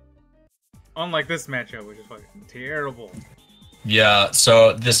 Unlike this matchup, which is fucking terrible. Yeah,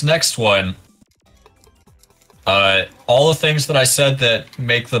 so this next one, all the things that I said that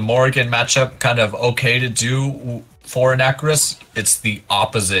make the Morrigan matchup kind of okay to do for Anakaris, it's the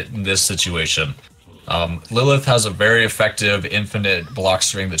opposite in this situation. Lilith has a very effective infinite block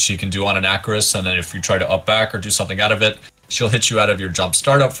string that she can do on Anakaris, and then if you try to up back or do something out of it, she'll hit you out of your jump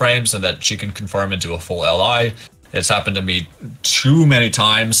startup frames, and that she can confirm into a full LI. It's happened to me too many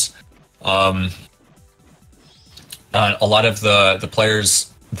times. A lot of the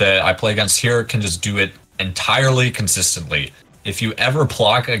players that I play against here can just do it entirely consistently. If you ever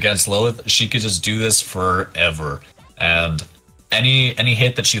block against Lilith, she could just do this forever. And any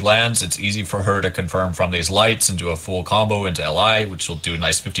hit that she lands, it's easy for her to confirm from these lights and do a full combo into LI, which will do a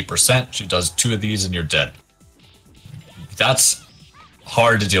nice 50%. She does 2 of these and you're dead. That's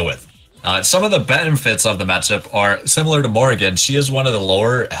hard to deal with. Some of the benefits of the matchup are similar to Morrigan. She is one of the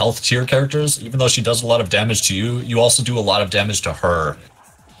lower health tier characters. Even though she does a lot of damage to you, you also do a lot of damage to her.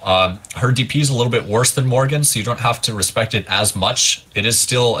 Her DP is a little bit worse than Morrigan, so you don't have to respect it as much. It is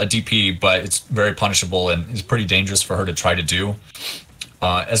still a DP, but it's very punishable and is pretty dangerous for her to try to do.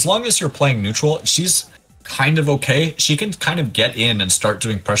 As long as you're playing neutral, she's kind of okay. She can kind of get in and start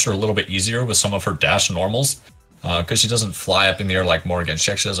doing pressure a little bit easier with some of her dash normals. because she doesn't fly up in the air like Morgan.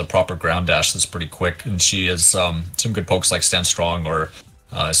 She actually has a proper ground dash that's pretty quick, and she has some good pokes like Stand Strong or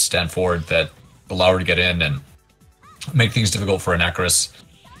Stand Forward that allow her to get in and make things difficult for Anakaris.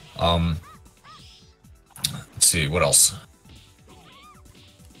 Let's see, what else?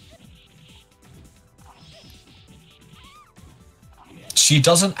 She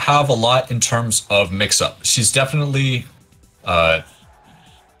doesn't have a lot in terms of mix-up. She's definitely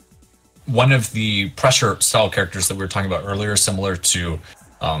one of the pressure style characters that we were talking about earlier, similar to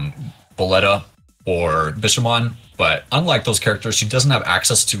Boletta or Bishamon. But unlike those characters, she doesn't have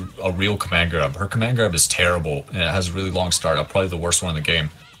access to a real command grab. Her command grab is terrible, and it has a really long startup, probably the worst one in the game.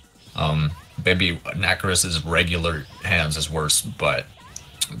 Maybe Anakaris' regular hands is worse, but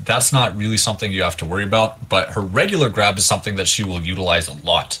that's not really something you have to worry about. But her regular grab is something that she will utilize a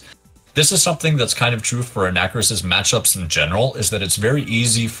lot. This is something that's kind of true for Anakaris' matchups in general, is that it's very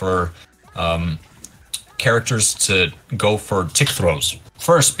easy for characters to go for tick throws.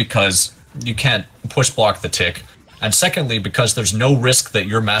 First, because you can't push block the tick, and secondly, because there's no risk that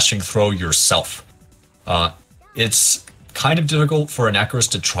you're mashing throw yourself. It's kind of difficult for Anakaris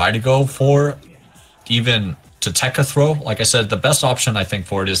to try to go for even to tech a throw. Like I said, the best option I think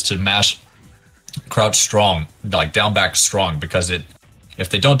for it is to mash crouch strong, like down back strong, because if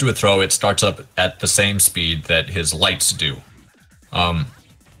they don't do a throw, it starts up at the same speed that his lights do.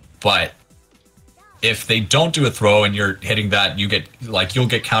 But if they don't do a throw and you're hitting that, you'll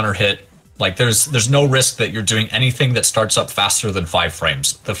get counter hit. Like there's no risk that you're doing anything that starts up faster than 5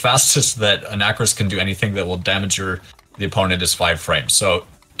 frames. The fastest that Anakaris can do anything that will damage the opponent is 5 frames. So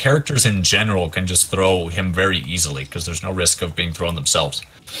characters in general can just throw him very easily because there's no risk of being thrown themselves.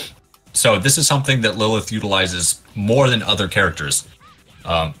 So this is something that Lilith utilizes more than other characters,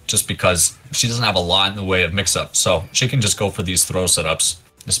 just because she doesn't have a lot in the way of mix-up. So she can just go for these throw setups,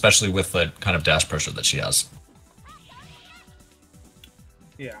 especially with the kind of dash pressure that she has.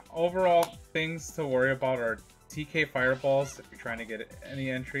 Yeah, overall things to worry about are TK fireballs. If you're trying to get any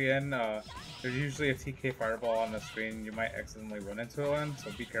entry in, there's usually a TK fireball on the screen. You might accidentally run into one,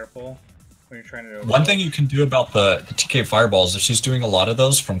 so be careful when you're trying to. One thing you can do about the TK fireballs, if she's doing a lot of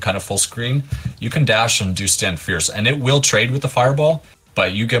those from kind of full screen, you can dash and do stand fierce, and it will trade with the fireball,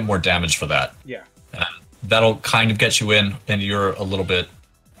 but you get more damage for that. Yeah. That'll kind of get you in, and you're a little bit,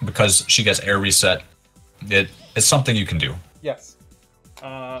 because she gets air reset. It's something you can do. Yes.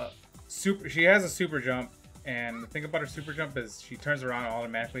 She has a super jump, and the thing about her super jump is she turns around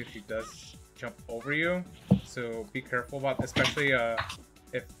automatically if she does jump over you. So be careful about that, especially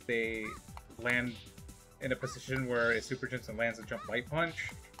if they land in a position where it super jumps and lands a jump light punch.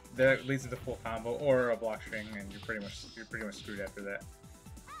 That leads to full combo or a block string, and you're pretty much screwed after that.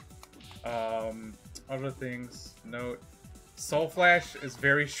 Other things note: Soul Flash is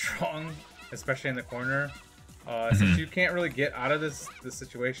very strong, especially in the corner. Since you can't really get out of this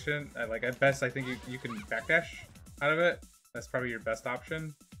situation, like at best, I think you can backdash out of it. That's probably your best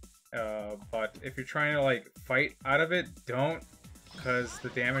option. But if you're trying to like fight out of it, don't, because the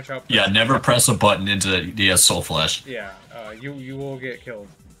damage output. Yeah, never press a button into EX Soul Flash. Yeah, you will get killed.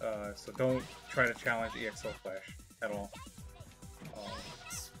 So don't try to challenge EX Soul Flash at all.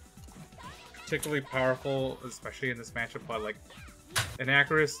 It's particularly powerful, especially in this matchup. But like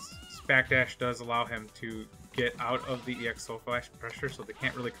Anakaris' backdash does allow him to get out of the EX Soul Flash pressure, so they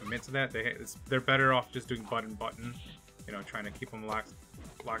can't really commit to that. They're better off just doing button, you know, trying to keep them locked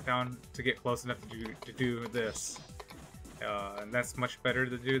down to get close enough to do this. And that's much better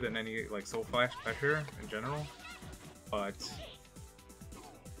to do than any like Soul Flash pressure in general. But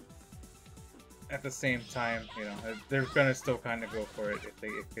at the same time, you know, they're gonna still kind of go for it if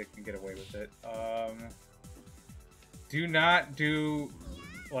they can get away with it. Do not do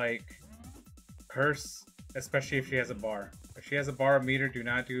like curse, especially if she has a bar. If she has a bar or meter, do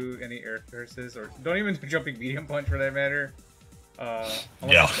not do any air curses, or don't even do jumping medium punch for that matter.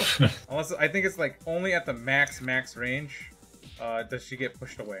 Unless I think it's like only at the max range does she get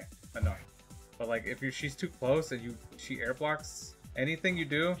pushed away enough. But like if she's too close and she air blocks anything you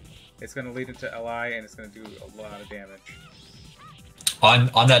do, it's gonna lead into LI and it's gonna do a lot of damage.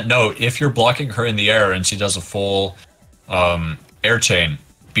 On that note, if you're blocking her in the air and she does a full air chain,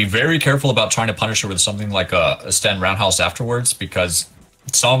 be very careful about trying to punish her with something like a stand roundhouse afterwards, because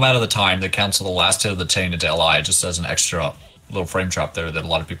some amount of the time they cancel the last hit of the chain into LI just as an extra little frame trap there that a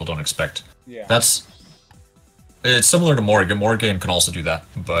lot of people don't expect. Yeah. It's similar to Morgan. Morgan can also do that,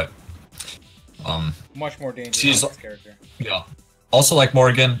 but much more dangerous this character. Yeah. Also like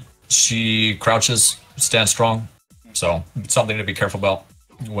Morgan, she crouches, stands strong, so it's something to be careful about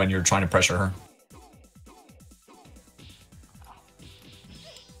when you're trying to pressure her.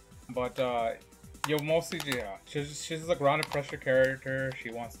 But You'll mostly, yeah. She's a grounded pressure character. She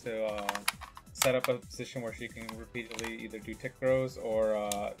wants to set up a position where she can repeatedly either do tick throws or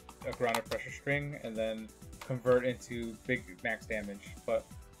a grounded pressure string, and then convert into big max damage. But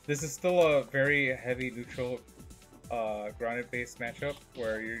this is still a very heavy neutral grounded based matchup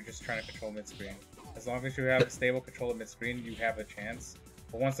where you're just trying to control mid screen. As long as you have a stable control of mid screen, you have a chance.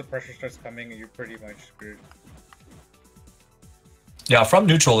 But once the pressure starts coming, you're pretty much screwed. Yeah, from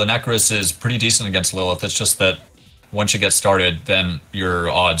neutral, Anakaris is pretty decent against Lilith. It's just that once you get started, then your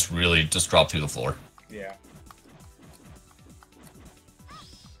odds really just drop through the floor. Yeah.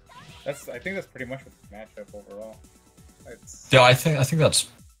 I think that's pretty much the matchup overall. Yeah, I think that's.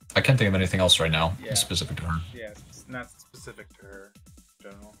 I can't think of anything else right now specific to her. Yeah, it's not specific to her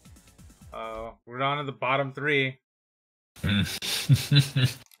in general. We're down to the bottom 3. We're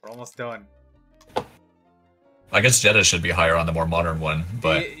almost done. I guess Jetta should be higher on the more modern one,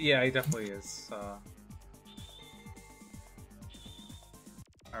 but yeah, he definitely is. All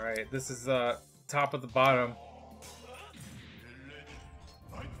right, this is top of the bottom.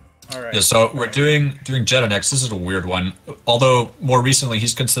 All right. Yeah, so we're doing Jetta next. This is a weird one. Although more recently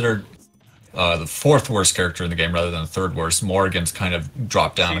he's considered the 4th worst character in the game rather than the 3rd worst. Morrigan's kind of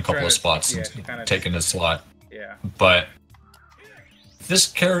dropped down a couple of spots and taken his slot. Yeah. But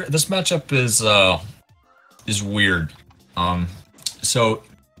this matchup is weird. So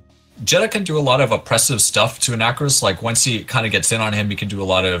Jetta can do a lot of oppressive stuff to Anakaris. Like once he kind of gets in on him, he can do a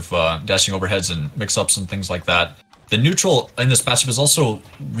lot of dashing overheads and mix-ups and things like that. The neutral in this matchup is also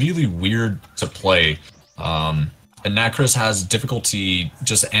really weird to play. Anakaris has difficulty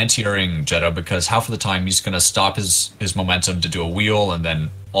just anti-airing Jetta because half of the time he's going to stop his momentum to do a wheel, and then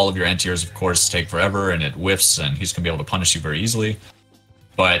all of your anti-airs, of course, take forever and it whiffs, and he's going to be able to punish you very easily.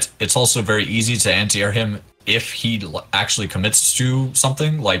 But it's also very easy to anti-air him if he actually commits to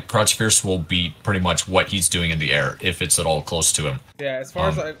something. Like Crouch Fierce will be pretty much what he's doing in the air if it's at all close to him. Yeah, as far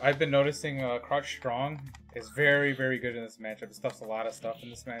as I've been noticing, Crouch Strong is very, very good in this matchup. It stuffs a lot of stuff in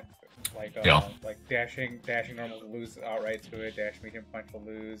this match, like dashing normal will lose outright to it. Dash medium punch will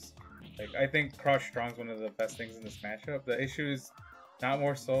lose. Like I think Crouch Strong is one of the best things in this matchup. The issue is not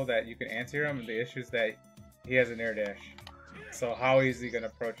more so that you can anti-air him, the issue is that he has an air dash. So how easy he can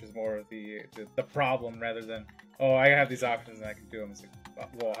approach is more of the problem rather than, oh, I have these options and I can do them. It's like,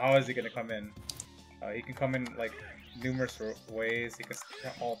 well, how is he going to come in? He can come in like numerous ways. He can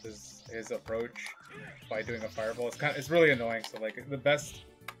halt his approach by doing a fireball. It's really annoying. So like the best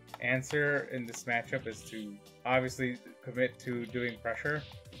answer in this matchup is to obviously commit to doing pressure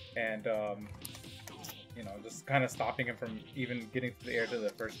and you know, just kind of stopping him from even getting to the air to the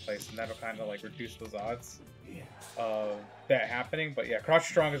first place, and that'll kind of like reduce those odds of that happening. But yeah, Crouch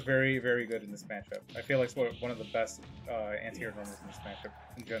Strong is very, very good in this matchup. I feel like it's one of the best anti-air normals in this matchup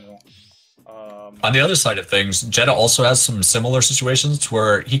in general. On the other side of things, Jetta also has some similar situations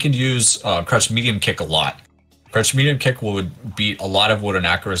where he can use Crouch Medium Kick a lot. Crouch Medium Kick would beat a lot of what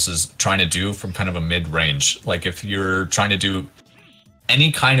Anakaris is trying to do from kind of a mid-range. Like if you're trying to do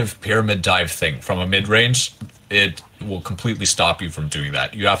any kind of pyramid dive thing from a mid-range, it will completely stop you from doing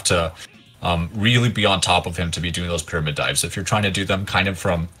that. You have to really be on top of him to be doing those pyramid dives. If you're trying to do them kind of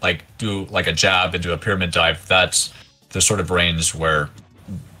from do a jab and do a pyramid dive, that's the sort of range where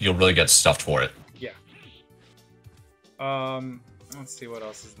you'll really get stuffed for it. Yeah. Let's see what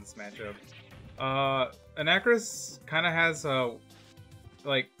else is in this matchup. Anakaris kind of has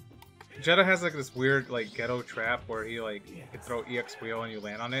Jetta has like this weird like ghetto trap where he can throw EX wheel and you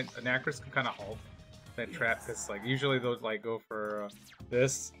land on it. Anakaris can kind of halt that trap because like usually they'll like go for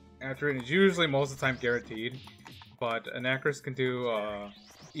this after it. It's usually most of the time guaranteed, but Anakaris can do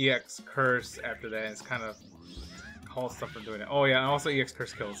EX curse after that, and it's kind of halt stuff from doing it. Oh yeah, and also EX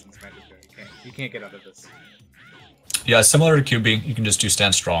curse kills in this matchup. You can't get out of this. Yeah, similar to QB, you can just do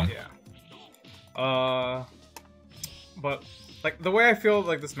stand strong. Yeah. But like the way I feel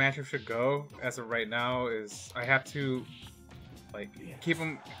like this matchup should go as of right now is I have to like keep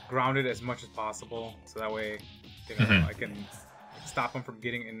him grounded as much as possible, so that way I can stop him from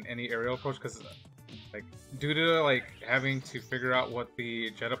getting in any aerial approach. Because like due to like having to figure out what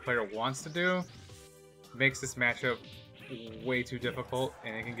the Jetta player wants to do, makes this matchup way too difficult,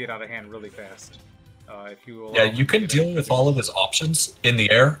 and it can get out of hand really fast. If you can deal with all of his options in the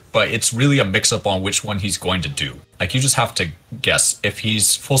air, but it's really a mix-up on which one he's going to do. Like, you just have to guess. If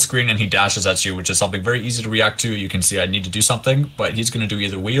he's full screen and he dashes at you, which is something very easy to react to, you can see I need to do something, but he's going to do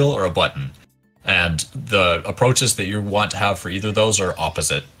either wheel or a button. And the approaches that you want to have for either of those are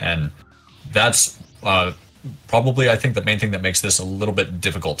opposite. And that's probably, I think, the main thing that makes this a little bit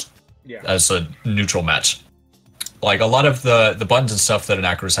difficult as a neutral match. Like a lot of the buttons and stuff that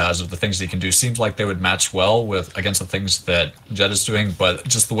Anakaris has, of the things that he can do, seems like they would match well with against the things that Jet is doing, but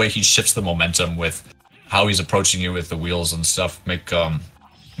just the way he shifts the momentum with how he's approaching you with the wheels and stuff make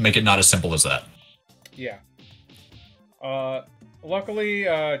it not as simple as that. Yeah. Luckily,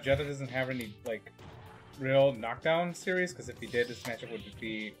 Jetta doesn't have any like real knockdown series, because if he did, this matchup would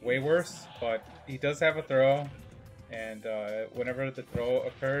be way worse. But he does have a throw. And whenever the throw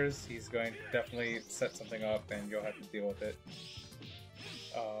occurs, he's going to definitely set something up, and you'll have to deal with it.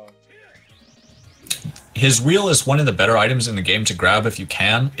 His wheel is one of the better items in the game to grab if you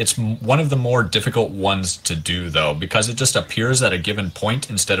can. It's one of the more difficult ones to do, though, because it just appears at a given point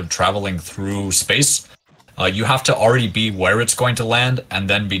instead of traveling through space. You have to already be where it's going to land and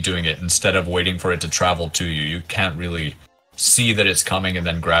then be doing it instead of waiting for it to travel to you. You can't really see that it's coming and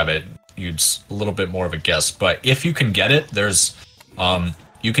then grab it. It's a little bit more of a guess, but if you can get it, there's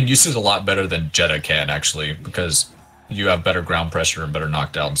you can use it a lot better than Jetta can, actually, because you have better ground pressure and better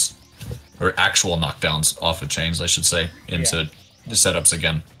knockdowns, or actual knockdowns off of chains, I should say, into the setups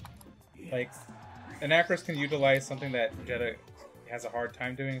again. Like, Anakaris can utilize something that Jetta has a hard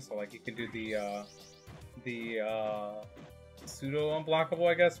time doing, so like you can do the pseudo unblockable,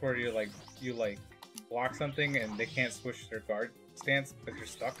 I guess, where you block something and they can't switch their guard stance because you're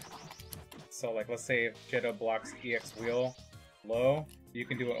stuck. So like, let's say if Jetta blocks EX wheel low, you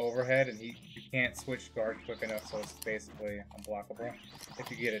can do an overhead, and you can't switch guard quick enough, so it's basically unblockable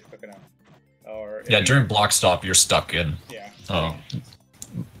if you get it quick enough. Or yeah, during block stop, you're stuck in. Yeah.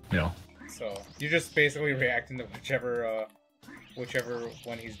 Yeah. So you're just basically reacting to whichever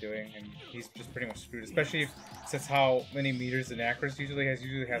one he's doing, and he's just pretty much screwed. Especially since how many meters the Anakaris usually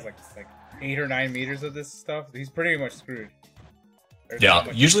has like 8 or 9 meters of this stuff. He's pretty much screwed.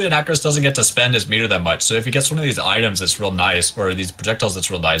 Yeah, usually Anakaris doesn't get to spend his meter that much, so if he gets one of these items that's real nice, or these projectiles that's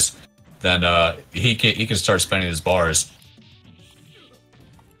real nice, then he can start spending his bars.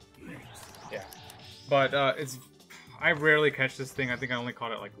 Yeah, but I rarely catch this thing. I think I only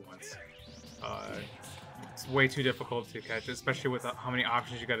caught it like once. It's way too difficult to catch, especially with how many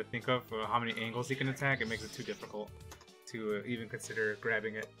options you got to think of, how many angles he can attack. It makes it too difficult to even consider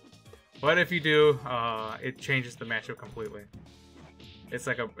grabbing it. But if you do, it changes the matchup completely. It's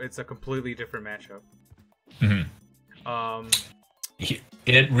a completely different matchup. Mm-hmm.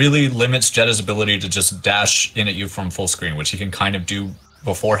 It really limits Jetta's ability to just dash in at you from full screen, which he can kind of do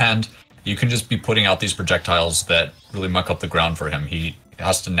beforehand. You can just be putting out these projectiles that really muck up the ground for him. He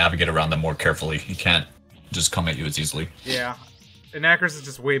has to navigate around them more carefully. He can't just come at you as easily. Yeah. Anakaris is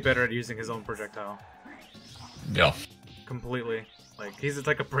just way better at using his own projectile. Yeah. Completely. Like, he's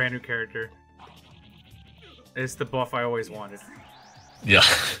like a brand new character. It's the buff I always wanted. Yeah.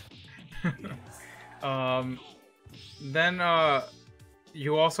 Then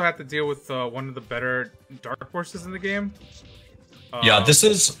you also have to deal with one of the better dark horses in the game. Yeah,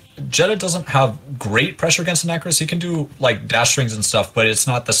 Jetta doesn't have great pressure against Anakaris. He can do like dash strings and stuff, but it's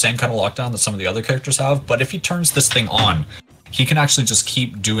not the same kind of lockdown that some of the other characters have. But if he turns this thing on, he can actually just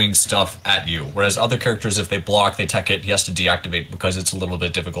keep doing stuff at you. Whereas other characters, if they block, they tech it, he has to deactivate because it's a little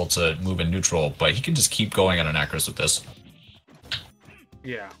bit difficult to move in neutral. But he can just keep going at Anakaris with this.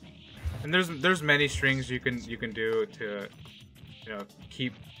 Yeah, and there's many strings you can do to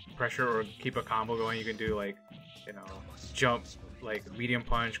keep pressure or keep a combo going. You can do like jump, like medium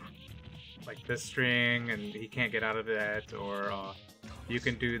punch, like this string, and he can't get out of that, or you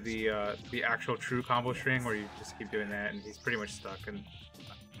can do the actual true combo string where you just keep doing that, and he's pretty much stuck. And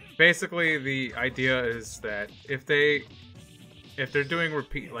basically, the idea is that if they're doing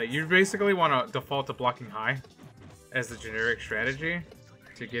repeat, like you basically want to default to blocking high as the generic strategy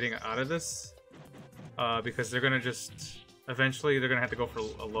to getting out of this, because they're gonna eventually they're gonna have to go for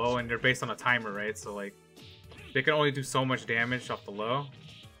a low, and they're based on a timer, right? So like they can only do so much damage off the low,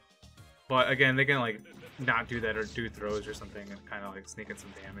 but again they can like not do that or do throws or something and kind of like sneak in some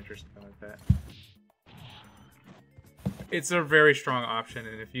damage or something like that. It's a very strong option,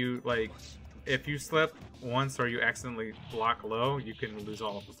 and if you slip once or you accidentally block low, you can lose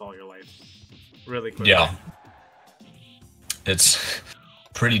all your life really quickly. Yeah, it's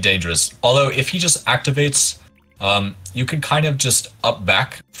pretty dangerous. Although if he just activates, you can kind of just up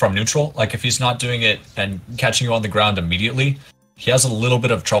back from neutral. Like if he's not doing it and catching you on the ground immediately, he has a little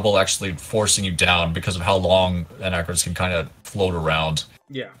bit of trouble actually forcing you down because of how long Anakaris can kind of float around.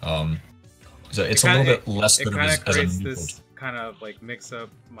 Yeah. So it's a little bit less than as a neutral. This kind of like mix-up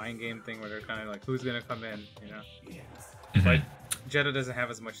mind game thing where they're kind of like, who's gonna come in, Mm-hmm. But Jetta doesn't have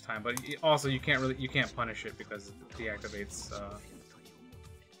as much time. But also you can't punish it because it deactivates.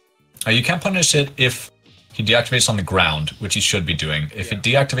 You can't punish it if he deactivates on the ground, which he should be doing. If it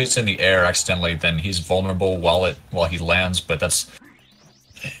deactivates in the air accidentally, then he's vulnerable while he lands, but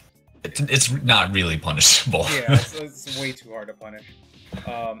it's not really punishable. Yeah, it's way too hard to punish.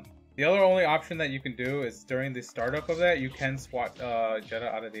 The other only option that you can do is during the startup of that, you can swat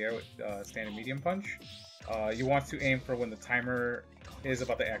Jetta out of the air with standing medium punch. You want to aim for when the timer is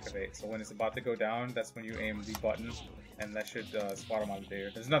about to activate. So when it's about to go down, that's when you aim the button, and that should swat him out of the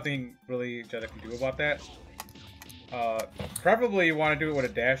air. There's nothing really Jetta can do about that. Preferably you want to do it with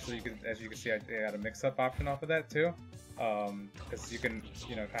a dash, so you can, as you can see, I got a mix-up option off of that too. Because you can,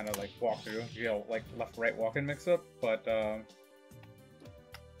 kind of like walk through, like left-right walk-in mix-up, but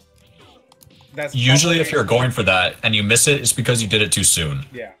that's usually if you're going for that and you miss it, it's because you did it too soon.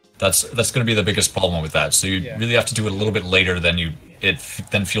 Yeah. That's going to be the biggest problem with that. So you really have to do it a little bit later than it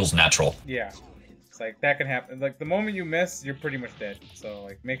then feels natural. Yeah. It's like that can happen. Like the moment you miss, you're pretty much dead. So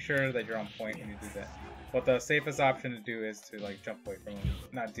like make sure that you're on point when you do that. But the safest option to do is to like jump away from him,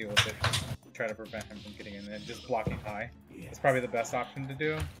 not deal with it, try to prevent him from getting in, and just blocking high. It's probably the best option to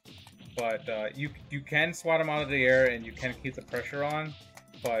do. But you can swat him out of the air and you can keep the pressure on.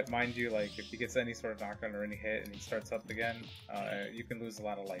 But mind you, like if he gets any sort of knockdown or any hit and he starts up again, you can lose a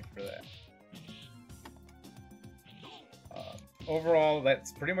lot of life for that. Overall,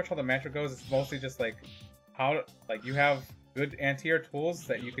 that's pretty much how the matchup goes. It's mostly just like you have good anti-air tools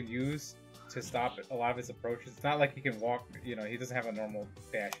that you can use to stop a lot of his approaches. It's not like he can walk. He doesn't have a normal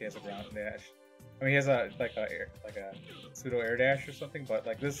dash. He has a ground dash. I mean, he has a pseudo air dash or something. But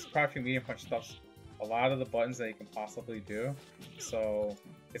like this crouching medium punch stuff's a lot of the buttons that you can possibly do. So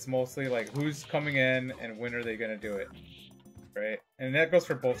it's mostly like who's coming in and when are they gonna do it, right? And that goes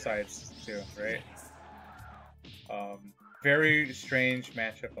for both sides too, right? Very strange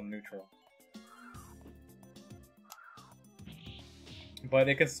matchup on neutral. But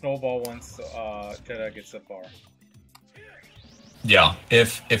it can snowball once Jetta gets a bar. Yeah,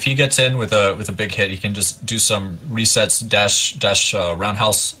 if he gets in with a big hit, he can just do some resets, dash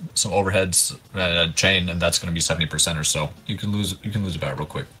roundhouse, some overheads, chain, and that's going to be 70% or so. You can lose a bat real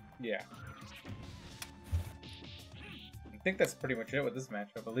quick. Yeah. I think that's pretty much it with this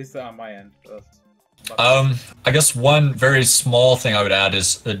matchup, at least on my end. I guess one very small thing I would add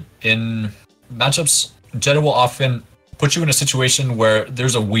is in matchups, Jetta will often put you in a situation where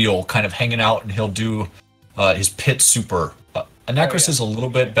there's a wheel kind of hanging out, and he'll do his pit super. Anakaris is a little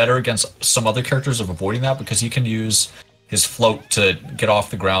bit better against some other characters of avoiding that because he can use his float to get off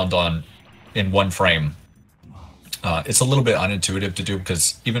the ground in one frame. It's a little bit unintuitive to do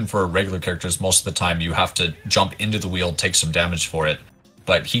because even for regular characters, most of the time you have to jump into the wheel, take some damage for it.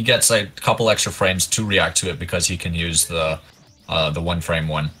 But he gets a couple extra frames to react to it because he can use the one frame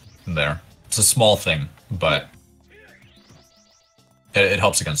one there. It's a small thing, but it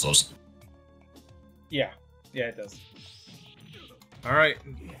helps against those. Yeah, it does. All right,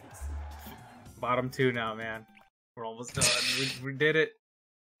 bottom two now, man. We're almost done. We did it.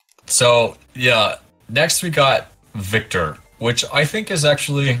 So yeah, next we got Victor, which I think is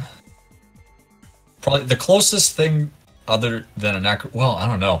actually probably the closest thing other than Anakaris. Well, I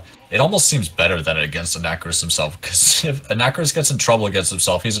don't know. It almost seems better than against Anakaris himself, because if Anakaris gets in trouble against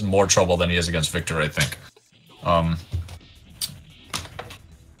himself, he's in more trouble than he is against Victor, I think.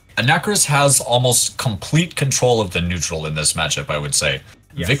 Anakaris has almost complete control of the neutral in this matchup, I would say.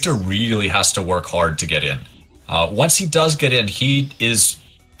 Yes. Victor really has to work hard to get in. Once he does get in, he is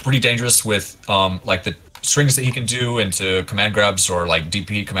pretty dangerous with like the strings that he can do into command grabs or like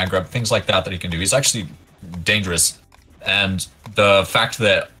DP command grab, things like that he can do. He's actually dangerous. And the fact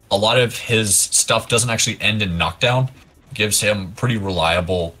that a lot of his stuff doesn't actually end in knockdown gives him a pretty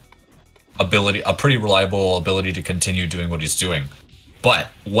reliable ability to continue doing what he's doing. But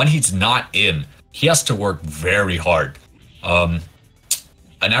when he's not in, he has to work very hard.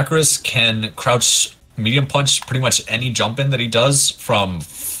 Anakaris can crouch medium punch pretty much any jump in that he does from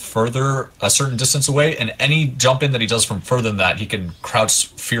a certain distance away, and any jump in that he does from further than that, he can crouch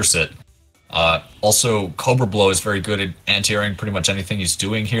fierce it. Also, Cobra Blow is very good at anti-airing pretty much anything he's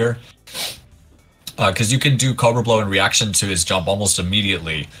doing here. Because you can do Cobra Blow in reaction to his jump almost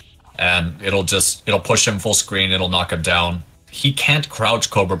immediately, and it'll push him full screen, it'll knock him down. He can't crouch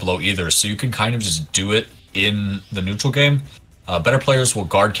Cobra Blow either, so you can kind of just do it in the neutral game. Better players will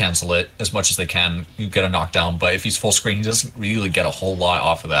guard cancel it as much as they can. You get a knockdown, but if he's full screen, he doesn't really get a whole lot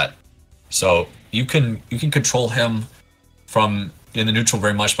off of that. So you can control him from in the neutral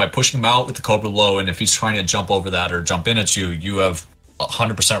very much by pushing him out with the Cobra Blow, and if he's trying to jump over that or jump in at you, you have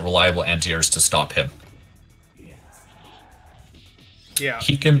 100% reliable anti-airs to stop him. Yeah.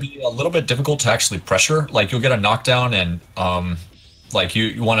 He can be a little bit difficult to actually pressure. Like, you'll get a knockdown and like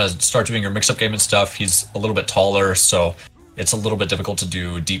you want to start doing your mix-up game and stuff. He's a little bit taller, so it's a little bit difficult to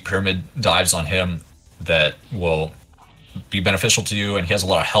do deep pyramid dives on him that will be beneficial to you, and he has a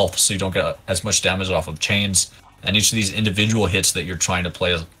lot of health, so you don't get as much damage off of chains. And each of these individual hits that you're trying to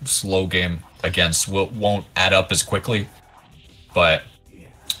play a slow game against won't add up as quickly, but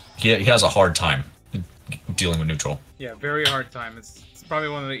he has a hard time dealing with neutral. Yeah, very hard time. It's probably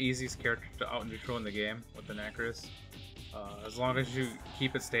one of the easiest characters to out neutral in the game with Anakaris. As long as you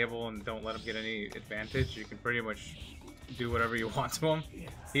keep it stable and don't let him get any advantage, you can pretty much do whatever you want to him.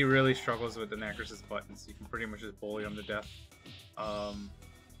 He really struggles with Anakaris' buttons. You can pretty much just bully him to death.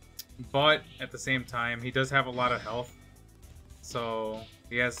 But at the same time, he does have a lot of health, so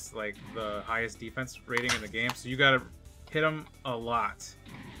he has like the highest defense rating in the game. So you gotta hit him a lot.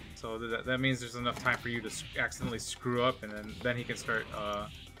 So that means there's enough time for you to accidentally screw up, and then he can start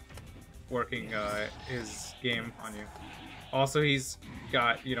working his game on you. Also, he's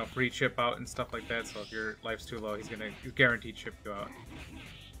got, you know, free chip out and stuff like that. So if your life's too low, he's guaranteed chip you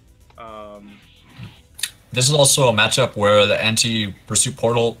out. This is also a matchup where the anti-pursuit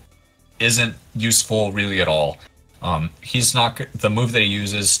portal isn't useful really at all. He's not, the move that he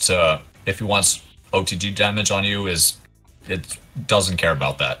uses to, if he wants OTG damage on you, it doesn't care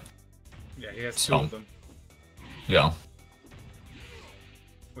about that. Yeah, he has two of them. Yeah.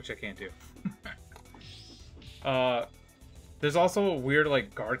 Which I can't do. There's also a weird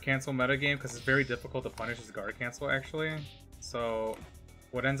like guard cancel metagame because it's very difficult to punish his guard cancel actually. So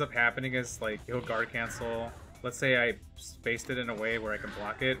what ends up happening is like he'll guard cancel. Let's say I spaced it in a way where I can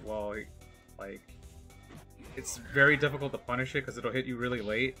block it. Well, like it's very difficult to punish it because it'll hit you really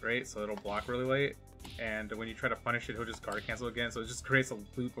late, right? So it'll block really late. And when you try to punish it, he'll just guard cancel again. So it just creates a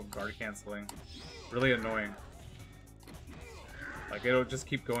loop of guard canceling. Really annoying. Like, it'll just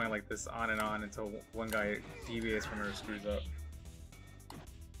keep going like this on and on until one guy deviates from it or screws up.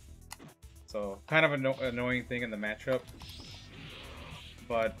 So, kind of an annoying thing in the matchup.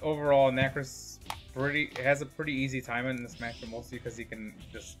 But overall, Anakaris has a pretty easy time in this matchup, mostly because he can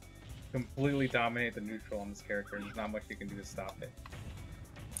just completely dominate the neutral on this character. There's not much he can do to stop it.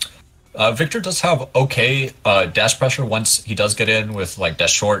 Victor does have okay dash pressure once he does get in with like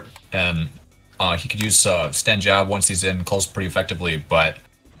dash short, and he could use stand jab once he's in close pretty effectively, but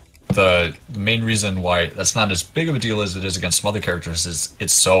the main reason why that's not as big of a deal as it is against some other characters is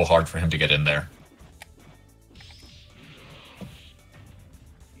it's so hard for him to get in there.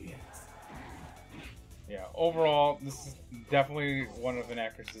 Yeah, overall, this is definitely one of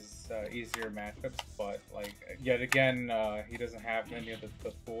Anakaris' easier matchups, but like yet again, he doesn't have any of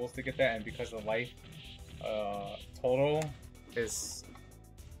the tools to get that, and because the life total is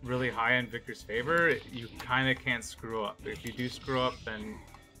really high in Victor's favor, you kind of can't screw up. If you do screw up, then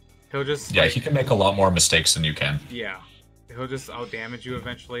he'll just... Yeah, he can make a lot more mistakes than you can. Yeah. He'll just out-damage you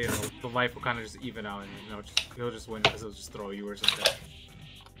eventually, and the life will kind of just even out, and you know, he'll just win because he'll just throw you or something.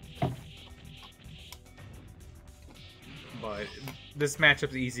 But this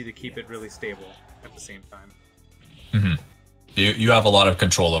matchup's easy to keep it really stable at the same time. Mm-hmm. You have a lot of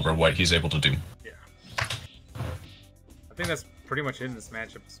control over what he's able to do. Yeah. I think that's pretty much it in this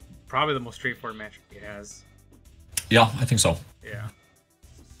matchup. It's probably the most straightforward matchup he has. Yeah, I think so. Yeah.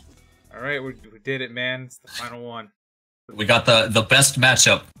 Alright, we did it, man. It's the final one. We got the best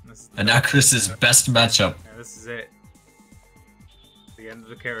matchup. Anakaris' best matchup. Yeah, this is it. The end of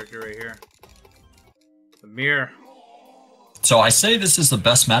the character right here. The mirror. So I say this is the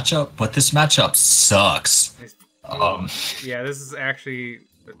best matchup, but this matchup sucks. Yeah, this is actually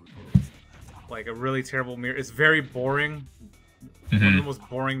like a really terrible mirror. It's very boring. One of the most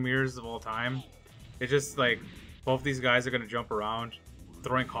boring mirrors of all time. It's just like both these guys are gonna jump around,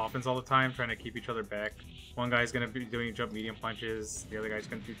 throwing coffins all the time, trying to keep each other back. One guy's gonna be doing jump medium punches. The other guy's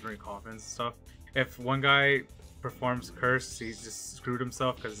gonna be throwing coffins and stuff. If one guy performs curse, he's just screwed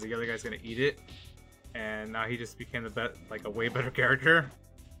himself because the other guy's gonna eat it. And now he just became a way better character.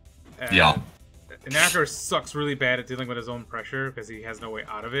 And yeah. Anakaris sucks really bad at dealing with his own pressure because he has no way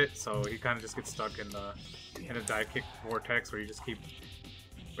out of it. So he kind of just gets stuck in a dive kick vortex where you just keep.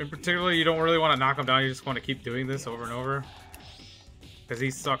 In particular, you don't really want to knock him down. You just want to keep doing this over and over because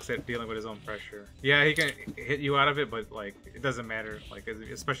he sucks at dealing with his own pressure. Yeah, he can hit you out of it, but like it doesn't matter. Like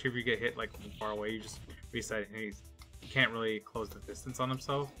especially if you get hit like from far away, you just reset and he can't really close the distance on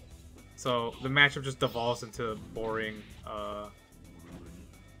himself. So the matchup just devolves into boring,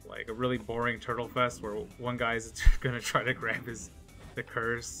 like a really boring turtle fest where one guy's gonna try to grab the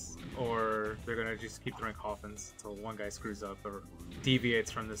curse, or they're gonna just keep throwing coffins until one guy screws up or deviates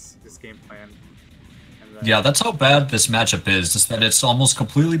from this game plan. And then, yeah, that's how bad this matchup is. Is that it's almost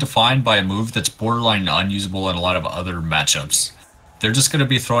completely defined by a move that's borderline unusable in a lot of other matchups. they're just going to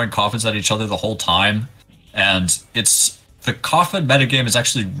be throwing coffins at each other the whole time. And the coffin metagame is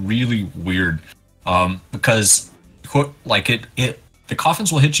actually really weird. Because like the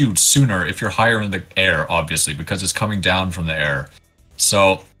coffins will hit you sooner if you're higher in the air, obviously, because it's coming down from the air.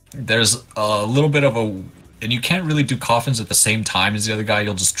 So there's a little bit of and you can't really do coffins at the same time as the other guy.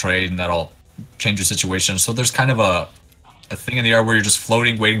 You'll just trade and that'll change your situation. So there's kind of a thing in the air where you're just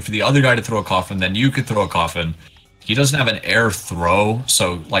floating, waiting for the other guy to throw a coffin, then you could throw a coffin. He doesn't have an air throw,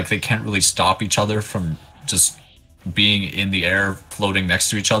 so like they can't really stop each other from just being in the air, floating next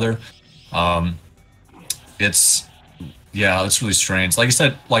to each other. It's really strange. Like I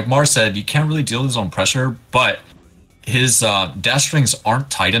said, like Mars said, you can't really deal with his own pressure, but his dash strings aren't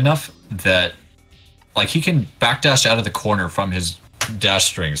tight enough that like he can backdash out of the corner from his dash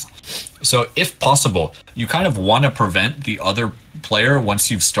strings. So if possible, you kind of want to prevent the other player,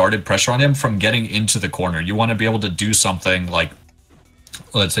 once you've started pressure on him, from getting into the corner. You want to be able to do something like,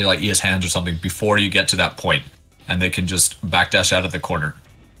 let's say like ES hands or something before you get to that point, and they can just backdash out of the corner.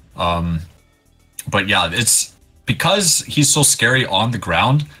 But yeah, it's because he's so scary on the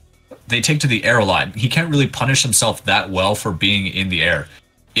ground, they take to the air a lot. He can't really punish himself that well for being in the air.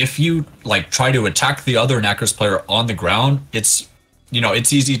 If you like try to attack the other Anakaris player on the ground, it's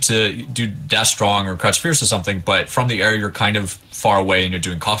easy to do dash strong or crouch fierce or something, but from the air you're kind of far away and you're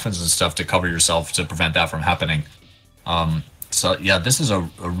doing coffins and stuff to cover yourself to prevent that from happening. So yeah, this is a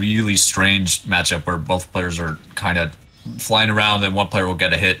really strange matchup where both players are kind of flying around, and one player will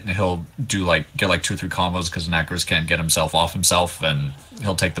get a hit and he'll get like 2 or 3 combos because Anakaris can't get himself off himself, and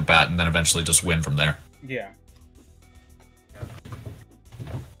he'll take the bat and then eventually just win from there. Yeah.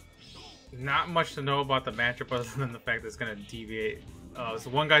 Not much to know about the matchup other than the fact that it's going to deviate. So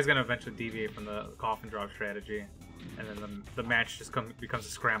one guy's going to eventually deviate from the coffin drop strategy, and then the match just becomes a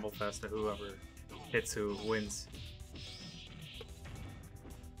scramble fest to whoever hits who wins.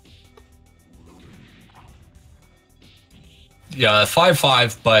 Yeah,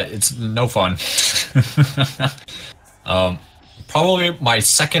 5-5, but it's no fun. Probably my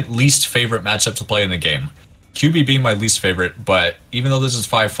second least favorite matchup to play in the game. QB being my least favorite, but even though this is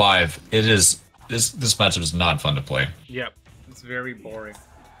 5-5, this matchup is not fun to play. Yep, it's very boring.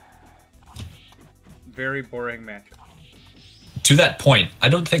 Very boring matchup. To that point, I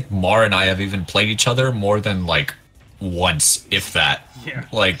don't think Mar and I have even played each other more than like once, if that. Yeah.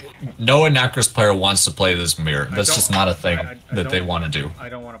 Like, no Anakaris player wants to play this mirror. That's just not a thing that they want to do. I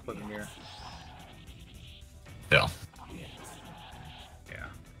don't want to play the mirror. Yeah.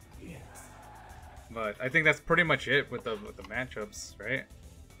 Yeah. But I think that's pretty much it with the matchups, right?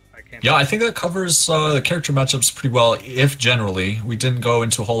 I think that covers the character matchups pretty well, if generally. We didn't go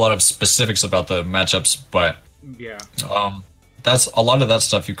into a whole lot of specifics about the matchups, but yeah. That's a lot of that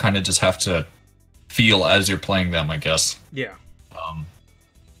stuff you kind of just have to feel as you're playing them, I guess. Yeah.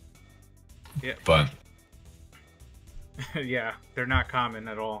 Yeah. But yeah, they're not common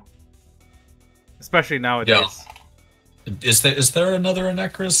at all, especially nowadays. Yeah. Is there another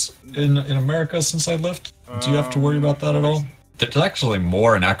Anakaris in America since I left? Do you have to worry about that at all? There's actually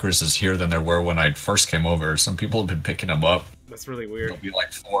more Anakarises here than there were when I first came over. Some people have been picking them up. That's really weird. There'll be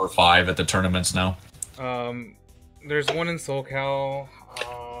like 4 or 5 at the tournaments now. There's one in SoCal.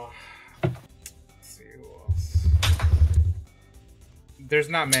 Let's see who else. There's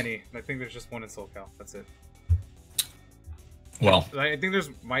not many. I think there's just one in SoCal. That's it. Well, I think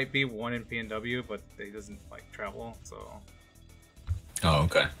might be one in PNW, but he doesn't like travel, so. Oh,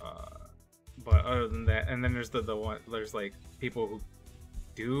 okay. But other than that, and then there's the one. There's like people who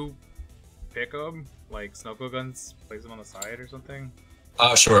do pick them, like Snoko Guns plays them on the side or something.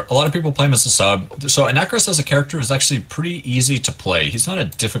 Sure. A lot of people play him as a sub. So Anakaris as a character is actually pretty easy to play. He's not a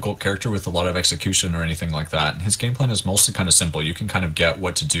difficult character with a lot of execution or anything like that. His game plan is mostly kind of simple. You can kind of get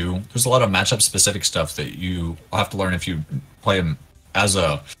what to do. There's a lot of matchup specific stuff that you have to learn if you play him as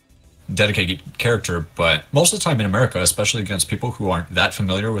a dedicated character, but most of the time in America, especially against people who aren't that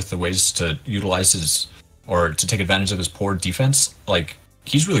familiar with the ways to utilize his or to take advantage of his poor defense, like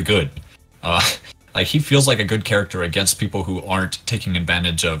he's really good. Like he feels like a good character against people who aren't taking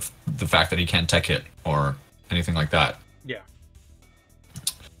advantage of the fact that he can't tech hit or anything like that. Yeah.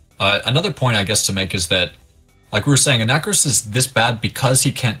 Another point I guess to make is that, like we were saying, Anakaris is this bad because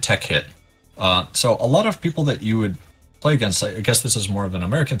he can't tech hit. So a lot of people that you would play against, I guess this is more of an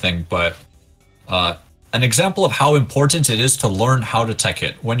American thing, but an example of how important it is to learn how to tech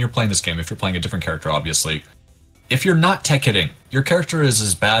hit when you're playing this game, if you're playing a different character, obviously. If you're not tech hitting, your character is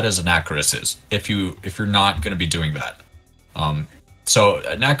as bad as Anakaris is, if you're not going to be doing that. So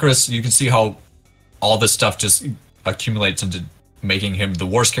Anakaris, you can see how all this stuff just accumulates into making him the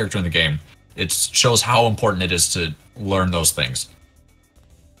worst character in the game. It shows how important it is to learn those things.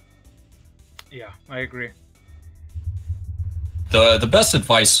 Yeah, I agree. The best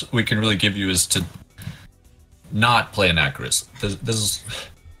advice we can really give you is to not play Anakaris. This is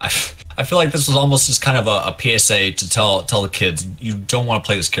I feel like this is almost just kind of a PSA to tell the kids you don't want to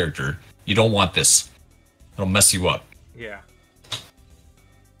play this character. You don't want this. It'll mess you up. Yeah.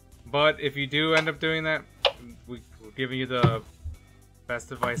 But if you do end up doing that, we're giving you the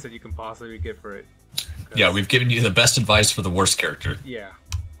best advice that you can possibly get for it. Yeah, we've given you the best advice for the worst character. Yeah.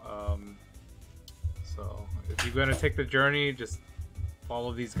 So if you're gonna take the journey, just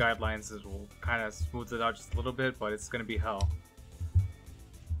follow these guidelines. It will kind of smooth it out just a little bit, but it's gonna be hell.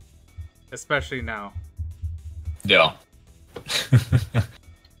 Especially now. Yeah.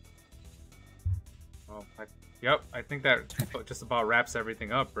 Well, yep, I think that just about wraps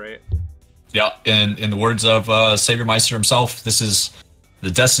everything up, right? Yeah, and in the words of Savior Meister himself, this is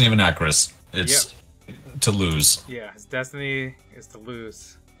the destiny of Anakaris. It's to lose. Yeah, his destiny is to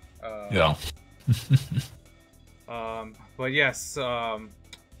lose. Yeah. But yes,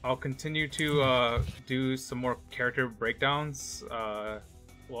 I'll continue to do some more character breakdowns.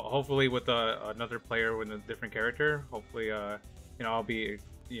 Well, hopefully with another player with a different character. Hopefully, you know, I'll be,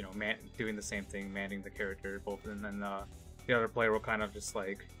 you know, doing the same thing, manning the character both, and then the other player will kind of just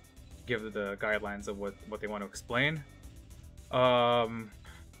like give the guidelines of what they want to explain. I'll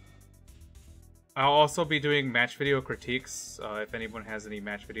also be doing match video critiques. If anyone has any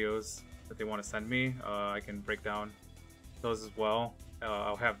match videos that they want to send me, I can break down those as well.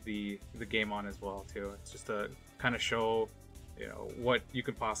 I'll have the game on as well too. It's just to kind of show, you know, what you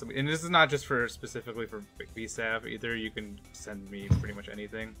could possibly, and this is not just for specifically for VSAV either. You can send me pretty much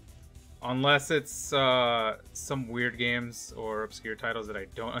anything, unless it's some weird games or obscure titles that I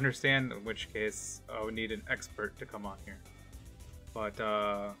don't understand, in which case I would need an expert to come on here. But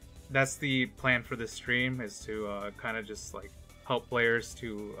that's the plan for this stream, is to kind of just like help players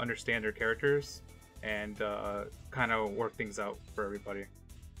to understand their characters and kind of work things out for everybody.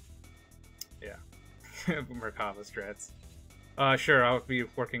 Yeah. Merkava strats. Sure, I'll be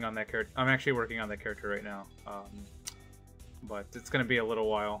working on that character. I'm actually working on that character right now. But it's going to be a little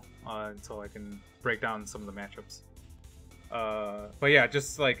while until I can break down some of the matchups. But yeah,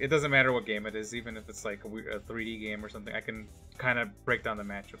 just like, it doesn't matter what game it is, even if it's like a 3D game or something, I can kind of break down the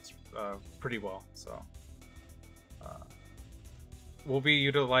matchups pretty well. So we'll be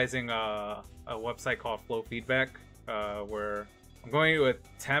utilizing a website called Flow Feedback, where I'm going to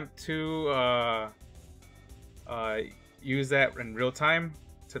attempt to use that in real time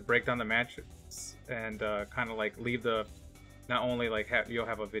to break down the matches and kind of like leave the, not only like you'll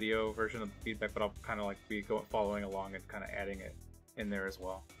have a video version of the feedback, but I'll kind of like be following along and kind of adding it in there as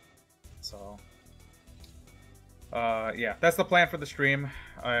well. So yeah, that's the plan for the stream.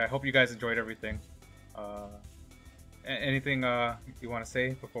 I hope you guys enjoyed everything. Anything you want to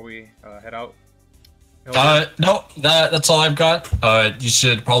say before we head out? No, that's all I've got. You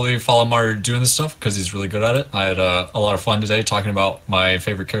should probably follow Mar doing this stuff because he's really good at it. I had a lot of fun today talking about my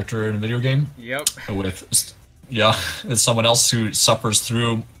favorite character in a video game. Yep. With it's someone else who suffers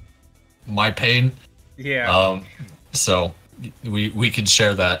through my pain. Yeah. So we can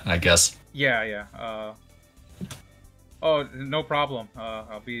share that, I guess. Yeah. Oh, no problem.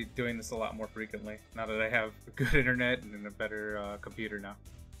 I'll be doing this a lot more frequently now that I have good internet and a better computer now.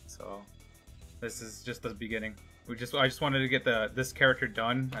 So this is just the beginning. I just wanted to get this character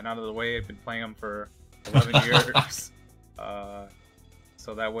done and out of the way. I've been playing him for 11 years.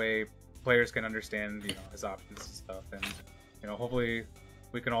 So that way players can understand, you know, his options and stuff, and you know, hopefully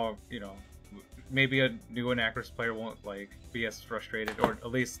we can all, you know, maybe a new Anakaris player won't like be as frustrated, or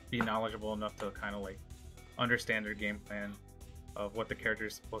at least be knowledgeable enough to kind of like understand their game plan of what the character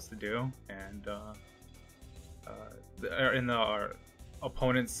is supposed to do, and our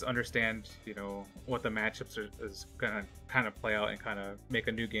opponents understand, you know, what the matchups is gonna kind of play out and kind of make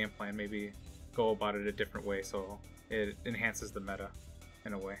a new game plan, maybe go about it a different way, so it enhances the meta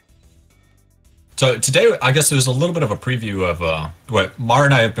in a way. So today, I guess there's a little bit of a preview of what Mar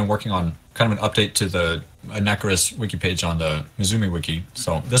and I have been working on, kind of an update to the Anakaris wiki page on the Mizumi wiki.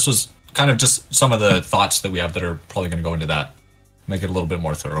 So this was kind of just some of the thoughts that we have that are probably going to go into that, make it a little bit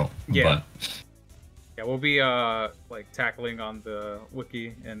more thorough. Yeah. Yeah, we'll be like tackling on the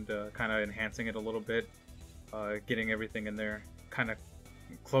wiki and kind of enhancing it a little bit, getting everything in there, kind of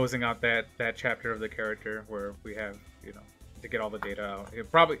closing out that chapter of the character where we have, you know, to get all the data out.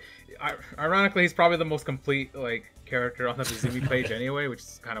 Ironically, he's probably the most complete like character on the Mizumi page anyway, which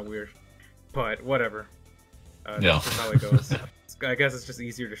is kind of weird, but whatever. That's just how it goes. I guess it's just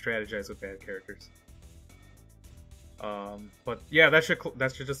easier to strategize with bad characters. But yeah, that should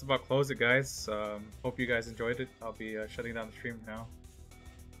just about close it, guys. Hope you guys enjoyed it. I'll be shutting down the stream now.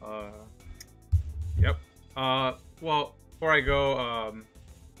 Yep. Well, before I go,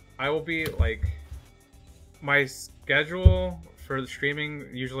 I will be like my schedule for the streaming.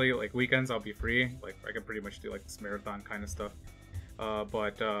 Usually, like weekends, I'll be free. Like I can pretty much do like this marathon kind of stuff.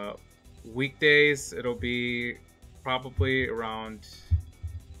 But weekdays, it'll be probably around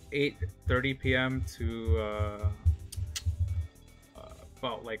 8:30 p.m. to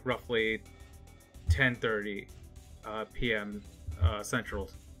about like roughly 10:30 p.m. Central,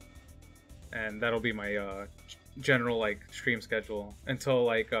 and that'll be my general like stream schedule until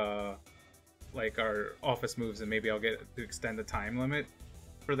like our office moves, and maybe I'll get to extend the time limit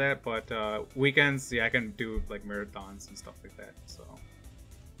for that. But weekends, yeah, I can do like marathons and stuff like that. So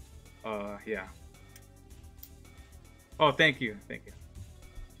yeah. Oh, thank you.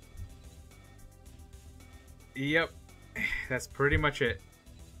 Yep, that's pretty much it.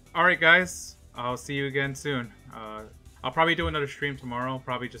 All right, guys, I'll see you again soon. I'll probably do another stream tomorrow.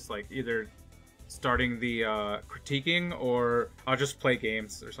 Probably just like either starting the critiquing, or I'll just play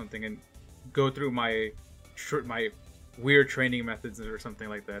games or something and go through my weird training methods or something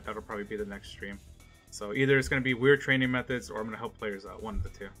like that. That'll probably be the next stream. So either it's gonna be weird training methods, or I'm gonna help players out. One of the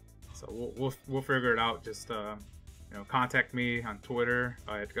two. So we'll figure it out. Just contact me on Twitter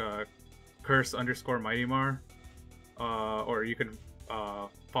at curse_mightymar, or you can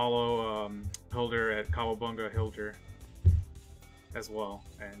follow Hilder at Kawabunga Hilder as well.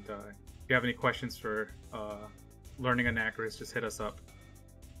 And if you have any questions for learning Anakaris, just hit us up.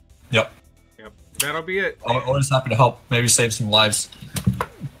 Yep. That'll be it. Always happy to help. Maybe save some lives.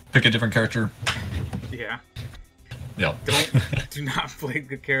 Pick a different character. Yeah. Yep. Do not play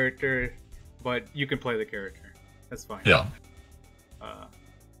the character, but you can play the character. That's fine. Yeah.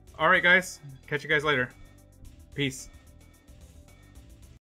 All right, guys. Catch you guys later. Peace.